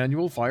second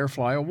annual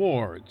Firefly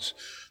Awards.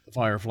 The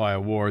Firefly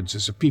Awards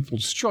is a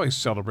People's Choice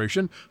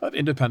celebration of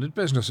independent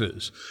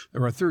businesses.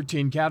 There are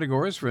 13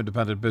 categories for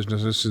independent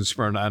businesses in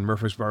Smyrna and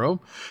Murfreesboro,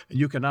 and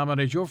you can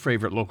nominate your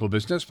favorite local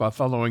business by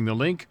following the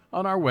link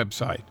on our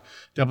website,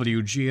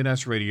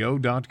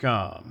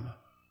 WGNSradio.com.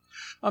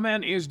 A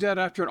man is dead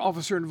after an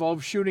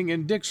officer-involved shooting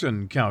in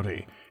Dixon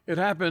County. It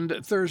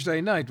happened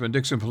Thursday night when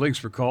Dixon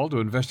police were called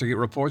to investigate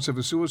reports of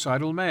a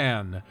suicidal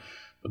man.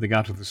 When they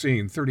got to the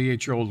scene,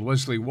 38-year-old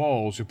Wesley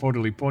Walls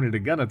reportedly pointed a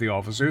gun at the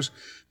officers.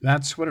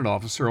 That's when an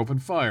officer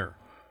opened fire.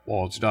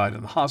 Walls died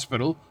in the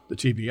hospital. The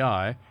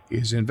TBI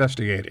is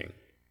investigating.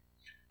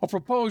 A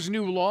proposed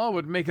new law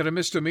would make it a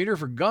misdemeanor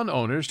for gun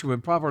owners to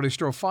improperly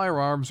store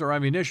firearms or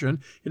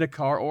ammunition in a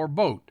car or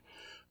boat.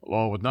 The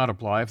law would not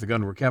apply if the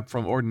gun were kept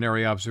from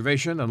ordinary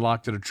observation and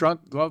locked in a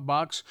trunk, glove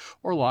box,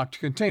 or locked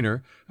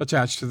container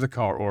attached to the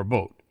car or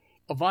boat.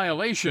 A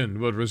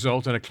violation would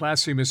result in a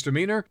Class C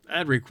misdemeanor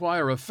and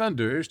require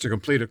offenders to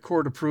complete a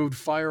court-approved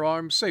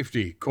firearm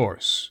safety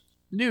course.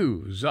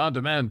 News on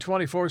demand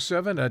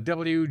 24/7 at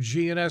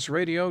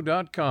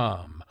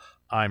WGNSradio.com.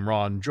 I'm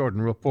Ron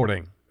Jordan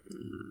reporting.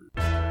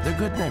 The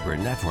Good Neighbor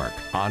Network,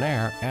 on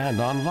air and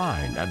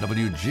online at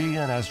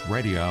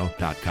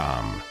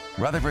WGNSradio.com.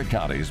 Rutherford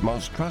County's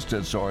most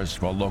trusted source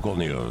for local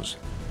news.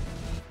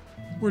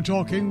 We're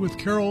talking with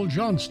Carol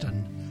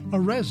Johnston, a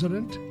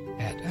resident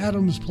at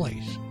Adams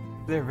Place.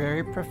 They're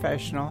very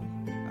professional.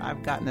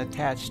 I've gotten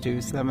attached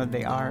to some of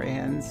the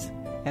RNs,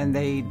 and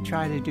they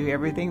try to do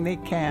everything they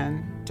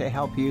can to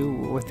help you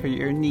with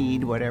your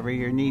need, whatever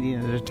you're needing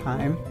at a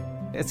time.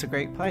 It's a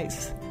great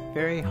place.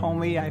 Very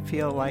homey. I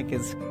feel like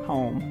it's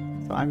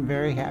home. So I'm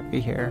very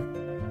happy here.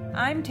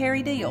 I'm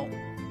Terry Deal.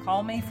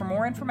 Call me for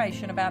more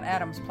information about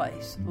Adams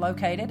Place,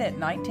 located at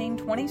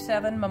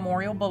 1927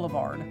 Memorial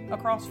Boulevard,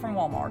 across from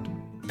Walmart.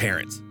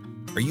 Parents,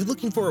 are you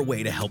looking for a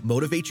way to help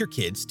motivate your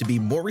kids to be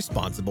more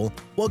responsible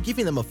while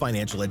giving them a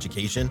financial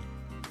education?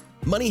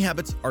 Money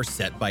habits are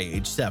set by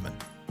age 7,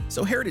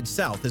 so Heritage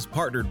South has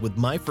partnered with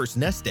My First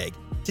Nest Egg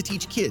to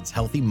teach kids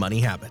healthy money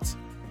habits.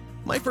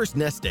 My First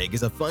Nest Egg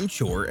is a fun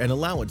chore and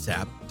allowance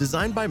app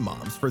designed by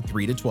moms for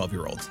 3 to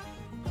 12-year-olds.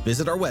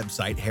 Visit our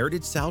website,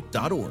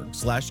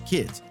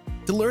 heritagesouth.org/kids,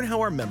 to learn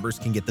how our members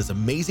can get this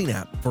amazing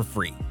app for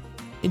free.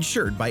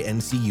 Insured by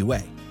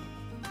NCUA.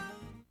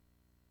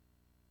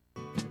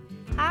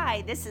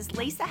 Hi, this is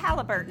Lisa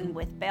Halliburton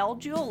with Bell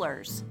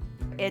Jewelers.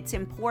 It's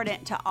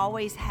important to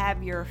always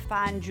have your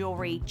fine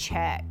jewelry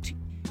checked.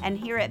 And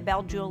here at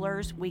Bell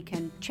Jewelers, we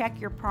can check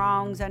your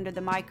prongs under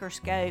the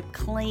microscope,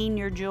 clean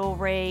your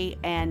jewelry,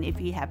 and if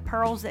you have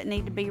pearls that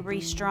need to be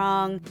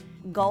restrung,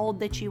 gold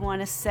that you want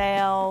to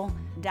sell,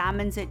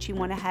 diamonds that you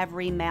want to have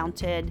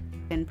remounted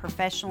and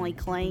professionally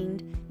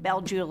cleaned,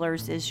 Bell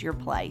Jewelers is your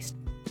place.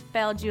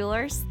 Bell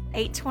Jewelers,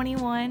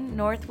 821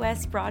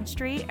 Northwest Broad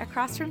Street,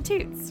 across from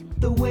Toots.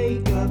 The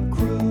Wake Up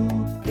Crew,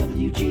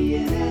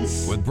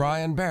 WGNS. With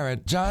Brian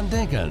Barrett, John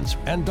Dinkins,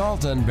 and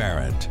Dalton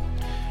Barrett.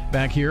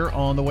 Back here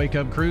on the Wake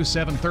Up Crew,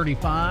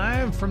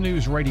 7:35 from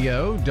News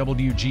Radio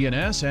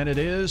WGNS, and it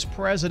is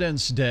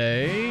President's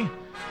Day.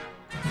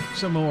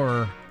 Some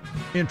more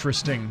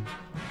interesting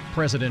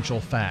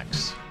presidential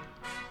facts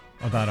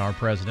about our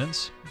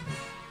presidents.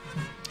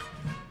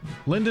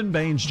 Lyndon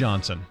Baines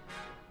Johnson,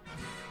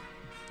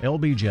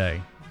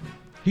 LBJ,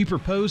 he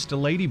proposed to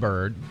Lady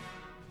Bird,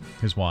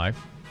 his wife,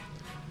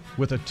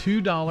 with a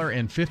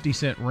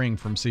 $2.50 ring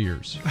from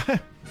Sears.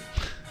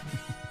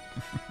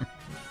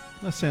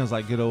 That sounds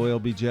like good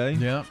old LBJ.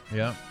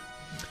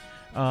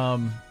 Yeah.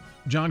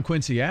 John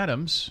Quincy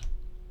Adams,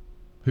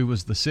 who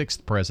was the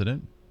 6th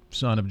president,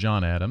 son of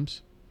John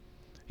Adams,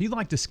 he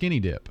liked a skinny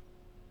dip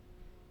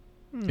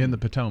in the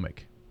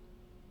Potomac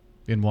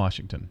in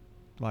Washington.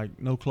 Like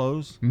no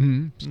clothes?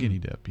 Mm-hmm. Skinny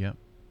dip, yep.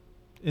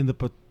 In the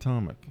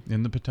Potomac?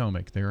 In the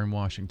Potomac, there in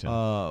Washington.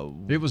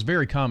 It was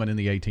very common in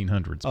the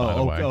 1800s, by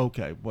the way.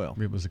 Okay, well.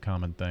 It was a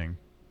common thing.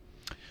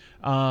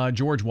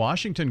 George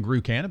Washington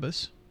grew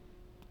cannabis.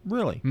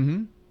 Really?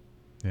 Mm-hmm.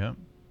 Yeah.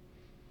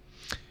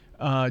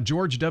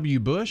 George W.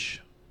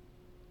 Bush,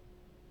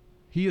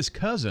 his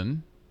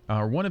cousin,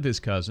 or one of his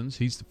cousins,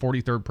 he's the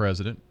 43rd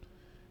president.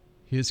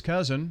 His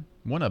cousin,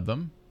 one of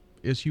them,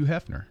 is Hugh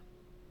Hefner.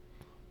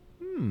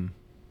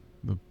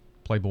 The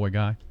Playboy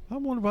guy. I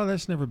wonder why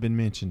that's never been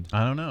mentioned.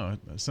 I don't know.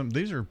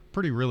 These are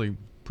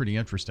pretty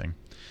interesting.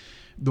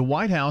 The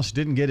White House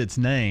didn't get its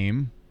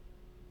name,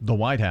 the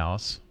White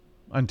House,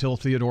 until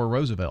Theodore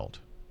Roosevelt,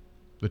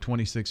 the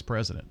 26th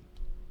president.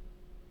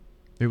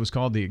 It was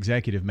called the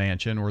Executive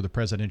Mansion or the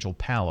Presidential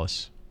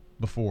Palace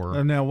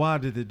before. Now, why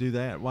did it do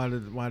that? Why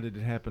did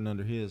it happen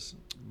under his?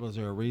 Was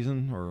there a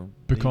reason, or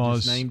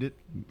because he just named it?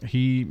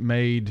 He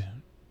made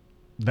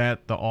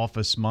that the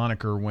office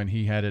moniker when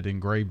he had it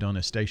engraved on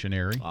his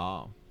stationery.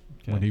 Oh,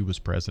 okay. When he was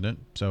president,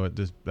 so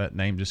that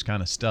name just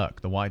kind of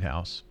stuck. The White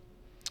House.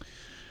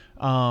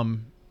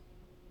 Warren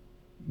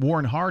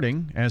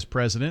Harding, as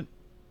president,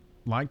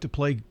 liked to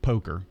play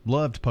poker,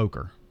 loved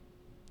poker.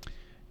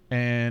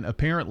 And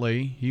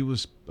apparently, he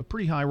was a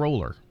pretty high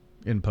roller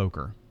in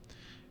poker.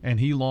 And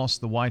he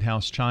lost the White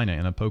House china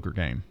in a poker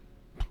game.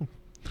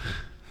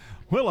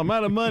 Well, I'm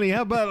out of money.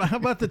 How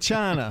about the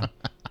china?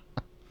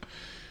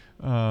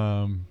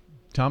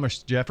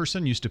 Thomas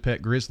Jefferson used to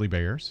pet grizzly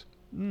bears.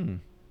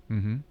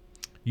 Mm-hmm.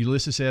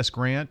 Ulysses S.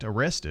 Grant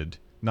arrested.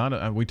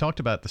 We talked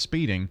about the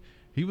speeding.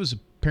 He was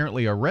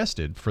apparently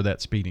arrested for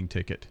that speeding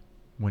ticket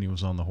when he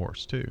was on the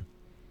horse, too.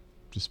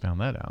 Just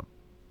found that out.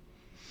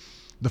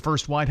 The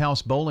first White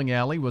House bowling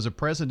alley was a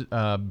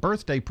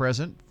birthday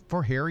present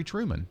for Harry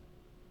Truman.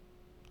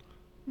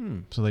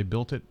 So they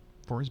built it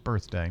for his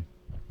birthday.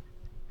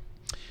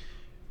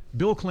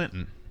 Bill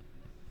Clinton,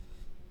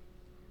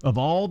 of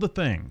all the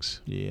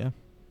things,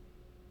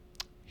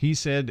 he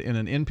said in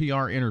an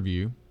NPR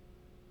interview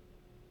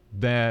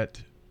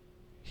that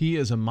he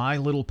is a My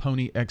Little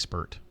Pony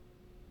expert.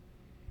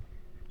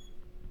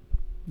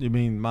 You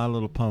mean My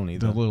Little Pony,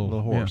 the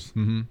horse?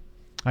 Yeah. Mm-hmm.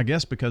 I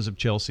guess because of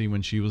Chelsea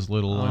when she was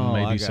little, and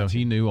maybe so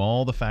he knew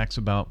all the facts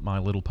about My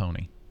Little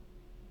Pony.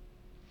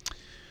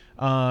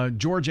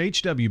 George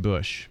H.W.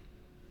 Bush,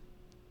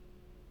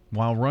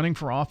 while running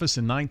for office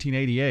in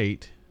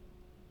 1988,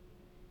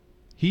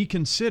 he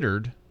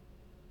considered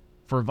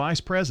for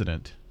vice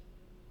president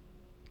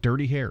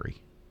Dirty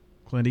Harry,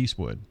 Clint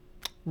Eastwood.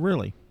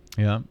 Really?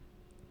 Yeah.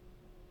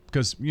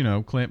 Because,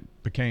 Clint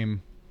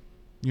became,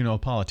 a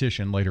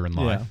politician later in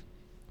life. Yeah.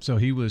 So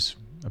he was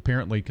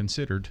apparently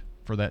considered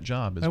for that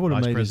job as that would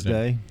have vice made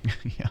president.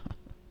 His day. Yeah.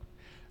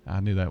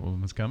 I knew that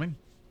one was coming.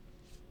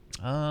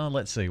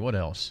 Let's see. What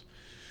else?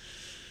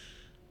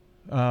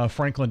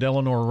 Franklin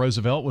Delano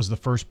Roosevelt was the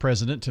first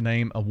president to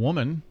name a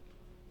woman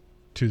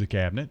to the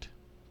cabinet.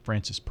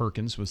 Frances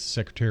Perkins was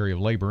Secretary of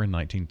Labor in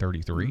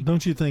 1933.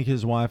 Don't you think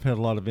his wife had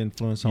a lot of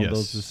influence on Yes.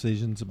 those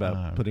decisions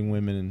about putting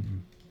women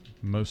in?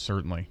 Most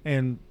certainly.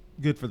 And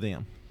good for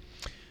them.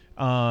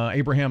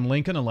 Abraham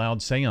Lincoln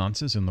allowed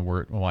seances in the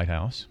White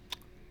House.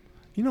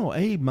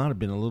 Abe might have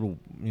been a little,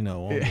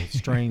 on the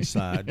strange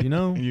side,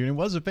 He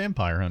was a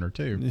vampire hunter,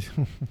 too.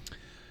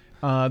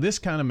 This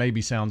kind of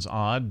maybe sounds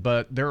odd,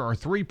 but there are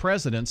 3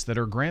 presidents that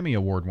are Grammy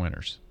Award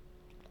winners.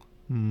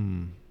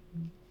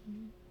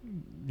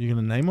 You going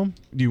to name them?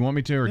 Do you want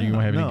me to, or do you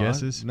have any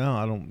guesses?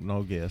 I don't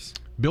know. Guess.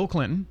 Bill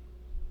Clinton,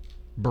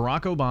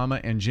 Barack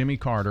Obama, and Jimmy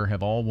Carter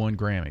have all won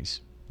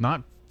Grammys.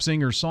 Not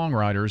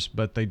singers-songwriters,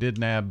 but they did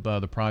nab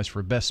the prize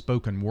for Best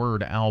Spoken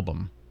Word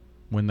Album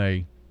when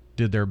they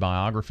did their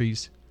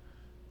biographies.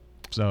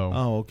 So,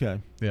 Oh, okay.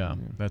 yeah,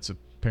 that's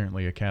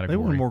apparently a category.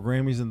 They won more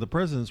Grammys than the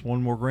presidents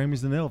won more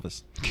Grammys than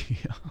Elvis.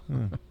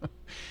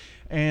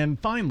 And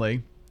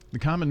finally, the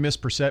common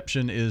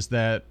misperception is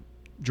that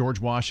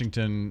George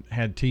Washington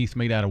had teeth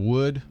made out of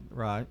wood.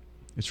 Right.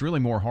 It's really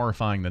more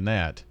horrifying than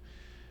that.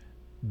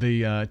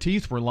 The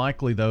teeth were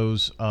likely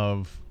those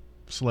of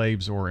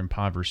slaves or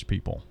impoverished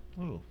people,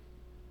 Oh.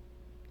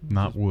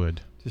 not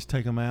wood. Just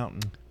take them out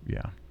and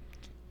Yeah.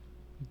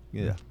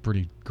 yeah.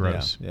 Pretty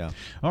gross. Yeah.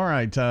 All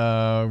right,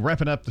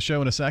 wrapping up the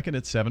show in a second.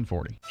 It's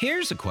 7:40.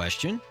 Here's a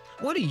question.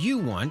 What do you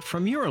want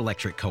from your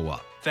electric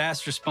co-op?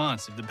 Fast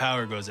response if the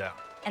power goes out.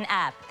 An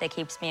app that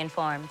keeps me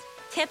informed.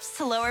 Tips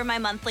to lower my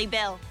monthly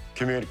bill.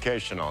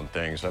 Communication on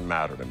things that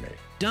matter to me.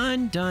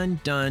 Done, done,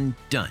 done,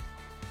 done.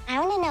 I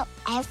want to know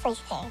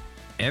everything.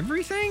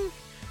 Everything?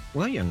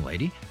 Well, young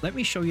lady, let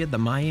me show you the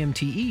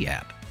MyMTE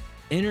app.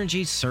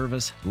 Energy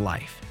Service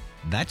Life.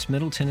 That's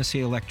Middle Tennessee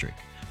Electric.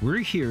 We're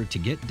here to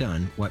get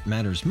done what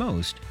matters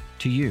most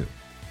to you.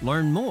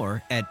 Learn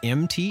more at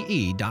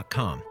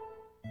mte.com.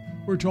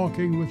 We're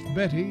talking with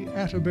Betty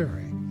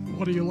Atterbury.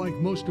 What do you like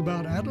most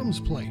about Adams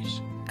Place?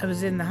 I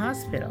was in the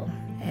hospital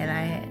and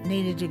I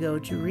needed to go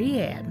to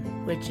rehab,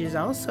 which is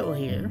also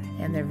here,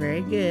 and they're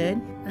very good.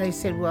 They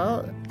said,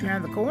 well,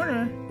 around the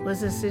corner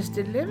was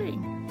assisted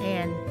living,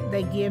 and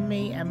they give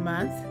me a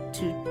month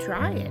to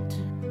try it.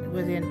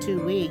 Within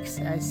 2 weeks,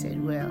 I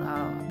said, well,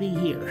 I'll be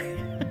here.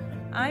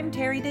 I'm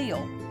Terry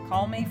Deal.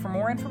 Call me for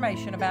more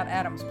information about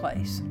Adams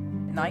Place,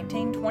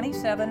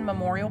 1927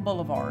 Memorial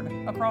Boulevard,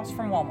 across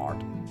from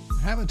Walmart.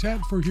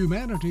 Habitat for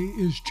Humanity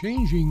is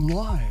changing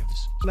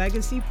lives.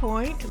 Legacy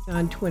Point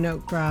on Twin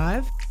Oak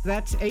Drive.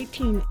 That's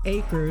 18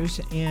 acres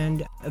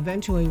and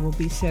eventually will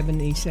be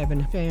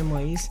 77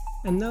 families.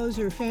 And those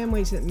are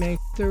families that make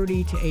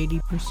 30 to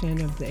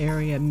 80% of the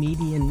area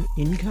median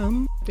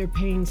income. They're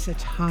paying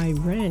such high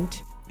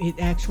rent, it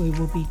actually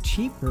will be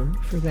cheaper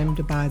for them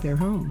to buy their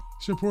home.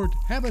 Support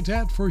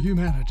Habitat for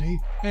Humanity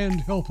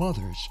and help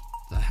others.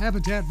 The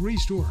Habitat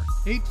Restore,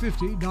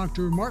 850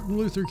 Dr. Martin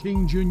Luther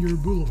King Jr.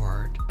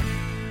 Boulevard.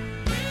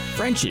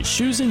 French's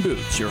Shoes and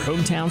Boots, your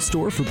hometown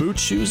store for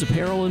boots, shoes,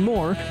 apparel, and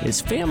more,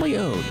 is family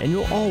owned, and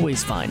you'll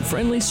always find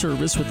friendly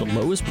service with the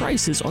lowest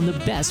prices on the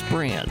best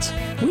brands.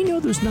 We know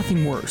there's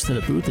nothing worse than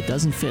a boot that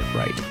doesn't fit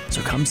right,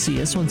 so come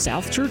see us on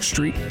South Church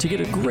Street to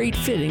get a great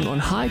fitting on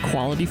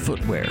high-quality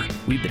footwear.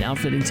 We've been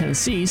outfitting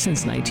Tennessee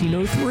since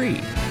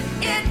 1903.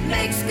 It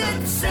makes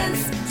good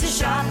sense to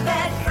shop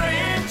at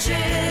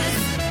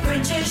French's.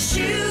 French's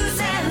Shoes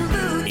and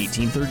Boots.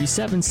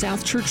 1837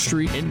 South Church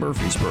Street in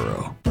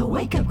Murfreesboro. The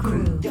Wake Up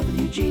Crew,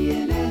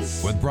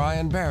 WGNS. With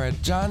Brian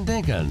Barrett, John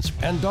Dinkins,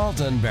 and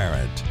Dalton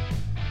Barrett.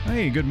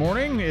 Hey, good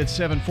morning. It's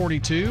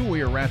 7:42.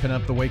 We are wrapping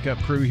up the Wake Up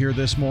Crew here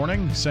this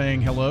morning,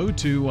 saying hello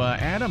to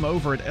Adam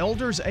over at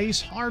Elders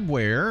Ace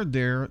Hardware.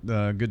 They're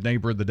the good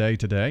neighbor of the day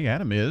today.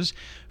 Adam is,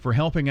 for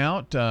helping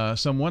out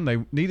someone. They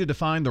needed to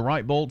find the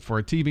right bolt for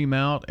a TV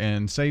mount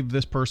and save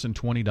this person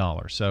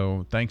 $20.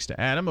 So thanks to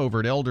Adam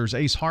over at Elders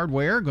Ace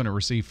Hardware. Going to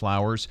receive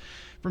flowers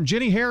from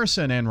Jenny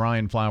Harrison and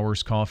Ryan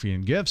Flowers Coffee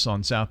and Gifts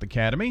on South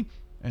Academy.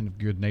 And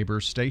Good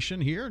Neighbor station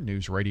here,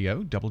 News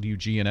Radio,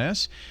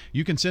 WGNS.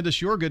 You can send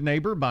us your good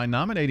neighbor by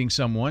nominating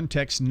someone.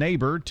 Text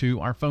neighbor to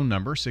our phone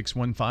number,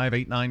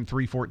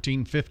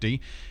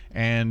 615-893-1450.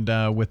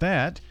 And with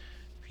that,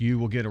 you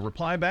will get a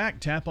reply back.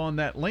 Tap on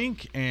that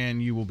link,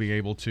 and you will be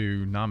able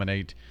to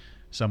nominate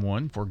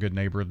someone for Good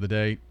Neighbor of the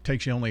Day.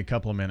 Takes you only a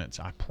couple of minutes.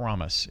 I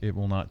promise it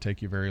will not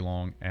take you very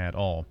long at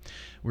all.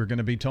 We're going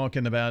to be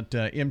talking about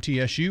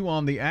MTSU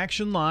on the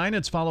Action Line.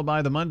 It's followed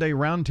by the Monday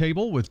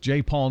Roundtable with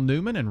J. Paul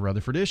Newman and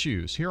Rutherford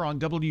Issues. Here on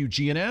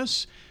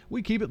WGNS,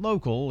 we keep it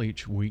local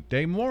each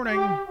weekday morning.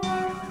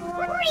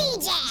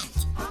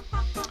 Reject.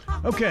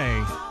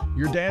 Okay,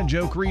 your dad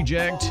joke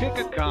reject. Pick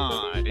a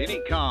card, any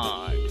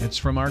card. It's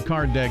from our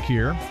card deck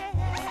here.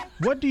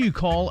 What do you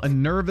call a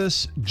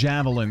nervous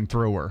javelin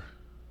thrower?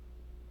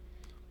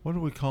 What do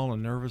we call a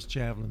nervous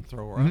javelin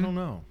thrower? I don't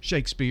know.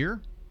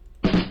 Shakespeare.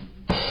 Reject.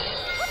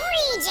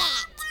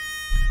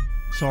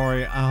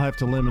 Sorry, I'll have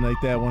to eliminate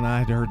that one. I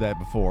had heard that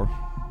before.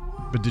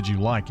 But did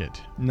you like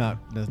it? Not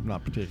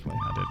particularly.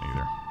 I didn't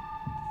either.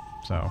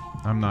 So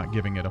I'm not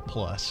giving it a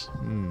plus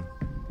on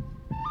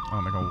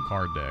the whole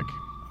card deck.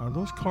 Are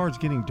those cards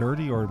getting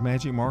dirty or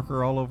magic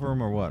marker all over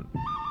them or what?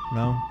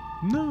 No?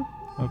 No.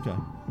 Okay.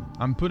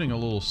 I'm putting a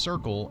little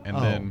circle and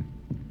then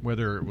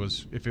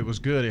if it was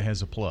good, it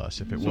has a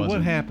plus. If it wasn't.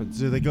 What happens?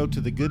 Do they go to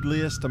the good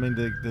list? I mean,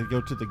 do they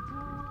go to the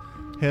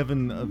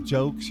heaven of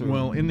jokes? Or?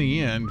 Well, in the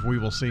end, we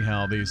will see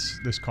how this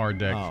card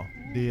deck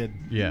did.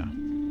 Yeah.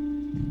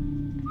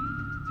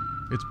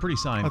 It's pretty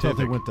scientific. I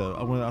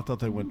thought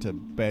they went to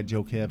bad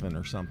joke heaven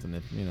or something.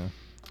 If,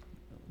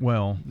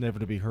 well, never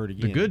to be heard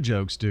again. The good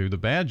jokes do. The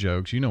bad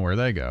jokes, you know where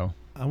they go.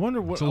 I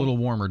wonder what. It's a little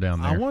warmer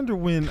down there. I wonder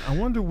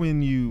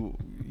when you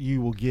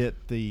will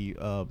get the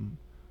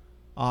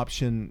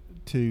option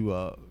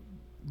to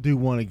do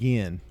one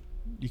again.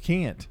 You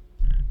can't.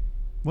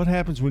 What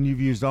happens when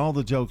you've used all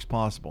the jokes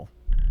possible?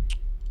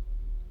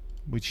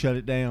 We shut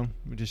it down.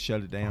 We just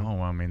shut it down.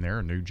 Oh, I mean, there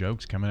are new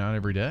jokes coming out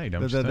every day.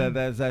 Don't you think?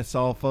 That's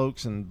all,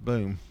 folks, and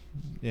boom.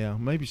 Yeah,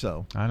 maybe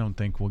so. I don't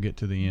think we'll get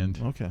to the end.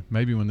 Okay.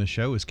 Maybe when the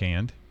show is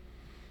canned.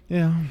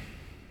 Yeah.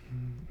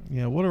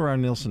 Yeah, what are our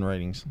Nielsen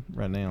ratings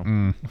right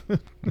now?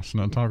 Let's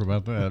not talk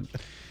about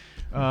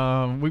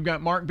that. We've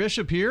got Mark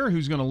Bishop here,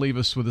 who's going to leave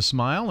us with a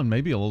smile and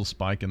maybe a little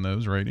spike in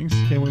those ratings.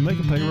 Can we make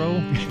a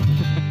payroll?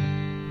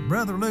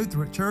 Brother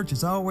Luther at church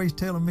is always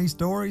telling me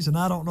stories, and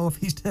I don't know if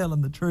he's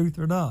telling the truth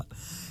or not.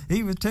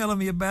 He was telling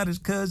me about his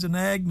cousin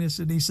Agnes,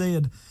 and he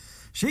said,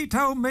 she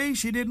told me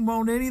she didn't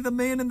want any of the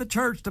men in the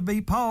church to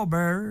be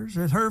pallbearers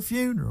at her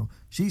funeral.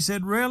 She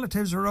said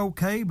relatives are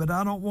okay, but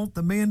I don't want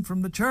the men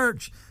from the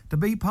church to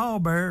be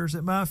pallbearers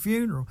at my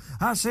funeral.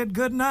 I said,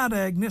 good night,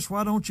 Agnes.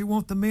 Why don't you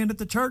want the men at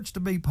the church to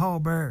be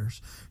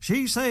pallbearers?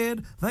 She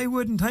said, they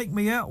wouldn't take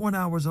me out when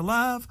I was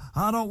alive.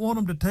 I don't want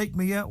them to take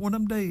me out when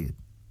I'm dead.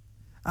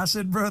 I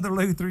said, Brother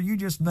Luther, you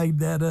just made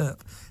that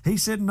up. He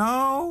said,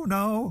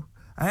 no.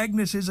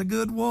 Agnes is a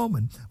good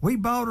woman. We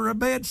bought her a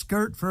bed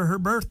skirt for her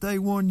birthday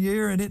one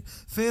year, and it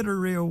fit her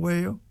real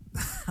well.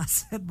 I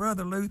said,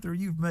 Brother Luther,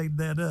 you've made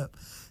that up.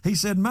 He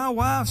said, my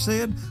wife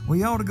said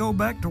we ought to go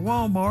back to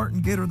Walmart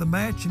and get her the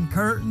matching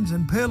curtains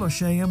and pillow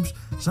shams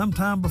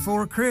sometime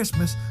before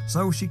Christmas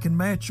so she can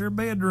match her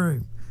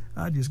bedroom.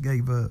 I just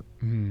gave up.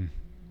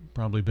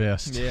 Probably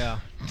best. Yeah.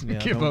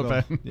 Give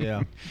up.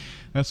 Yeah.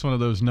 That's one of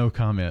those no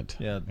comment.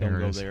 Yeah, don't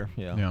areas. go there.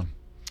 Yeah.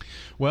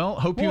 Well,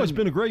 it's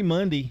been a great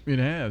Monday. It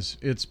has.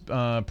 It's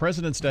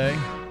President's Day,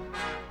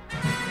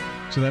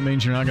 so that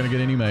means you're not going to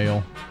get any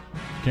mail.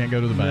 Can't go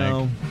to the bank.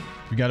 No.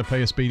 You got to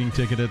pay a speeding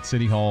ticket at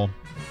City Hall.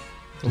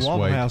 The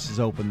Waffle House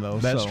is open though.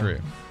 That's so true.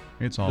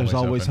 It's always there's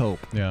always open. hope.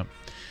 Yeah.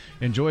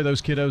 Enjoy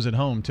those kiddos at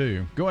home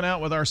too. Going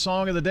out with our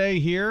song of the day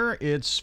here. It's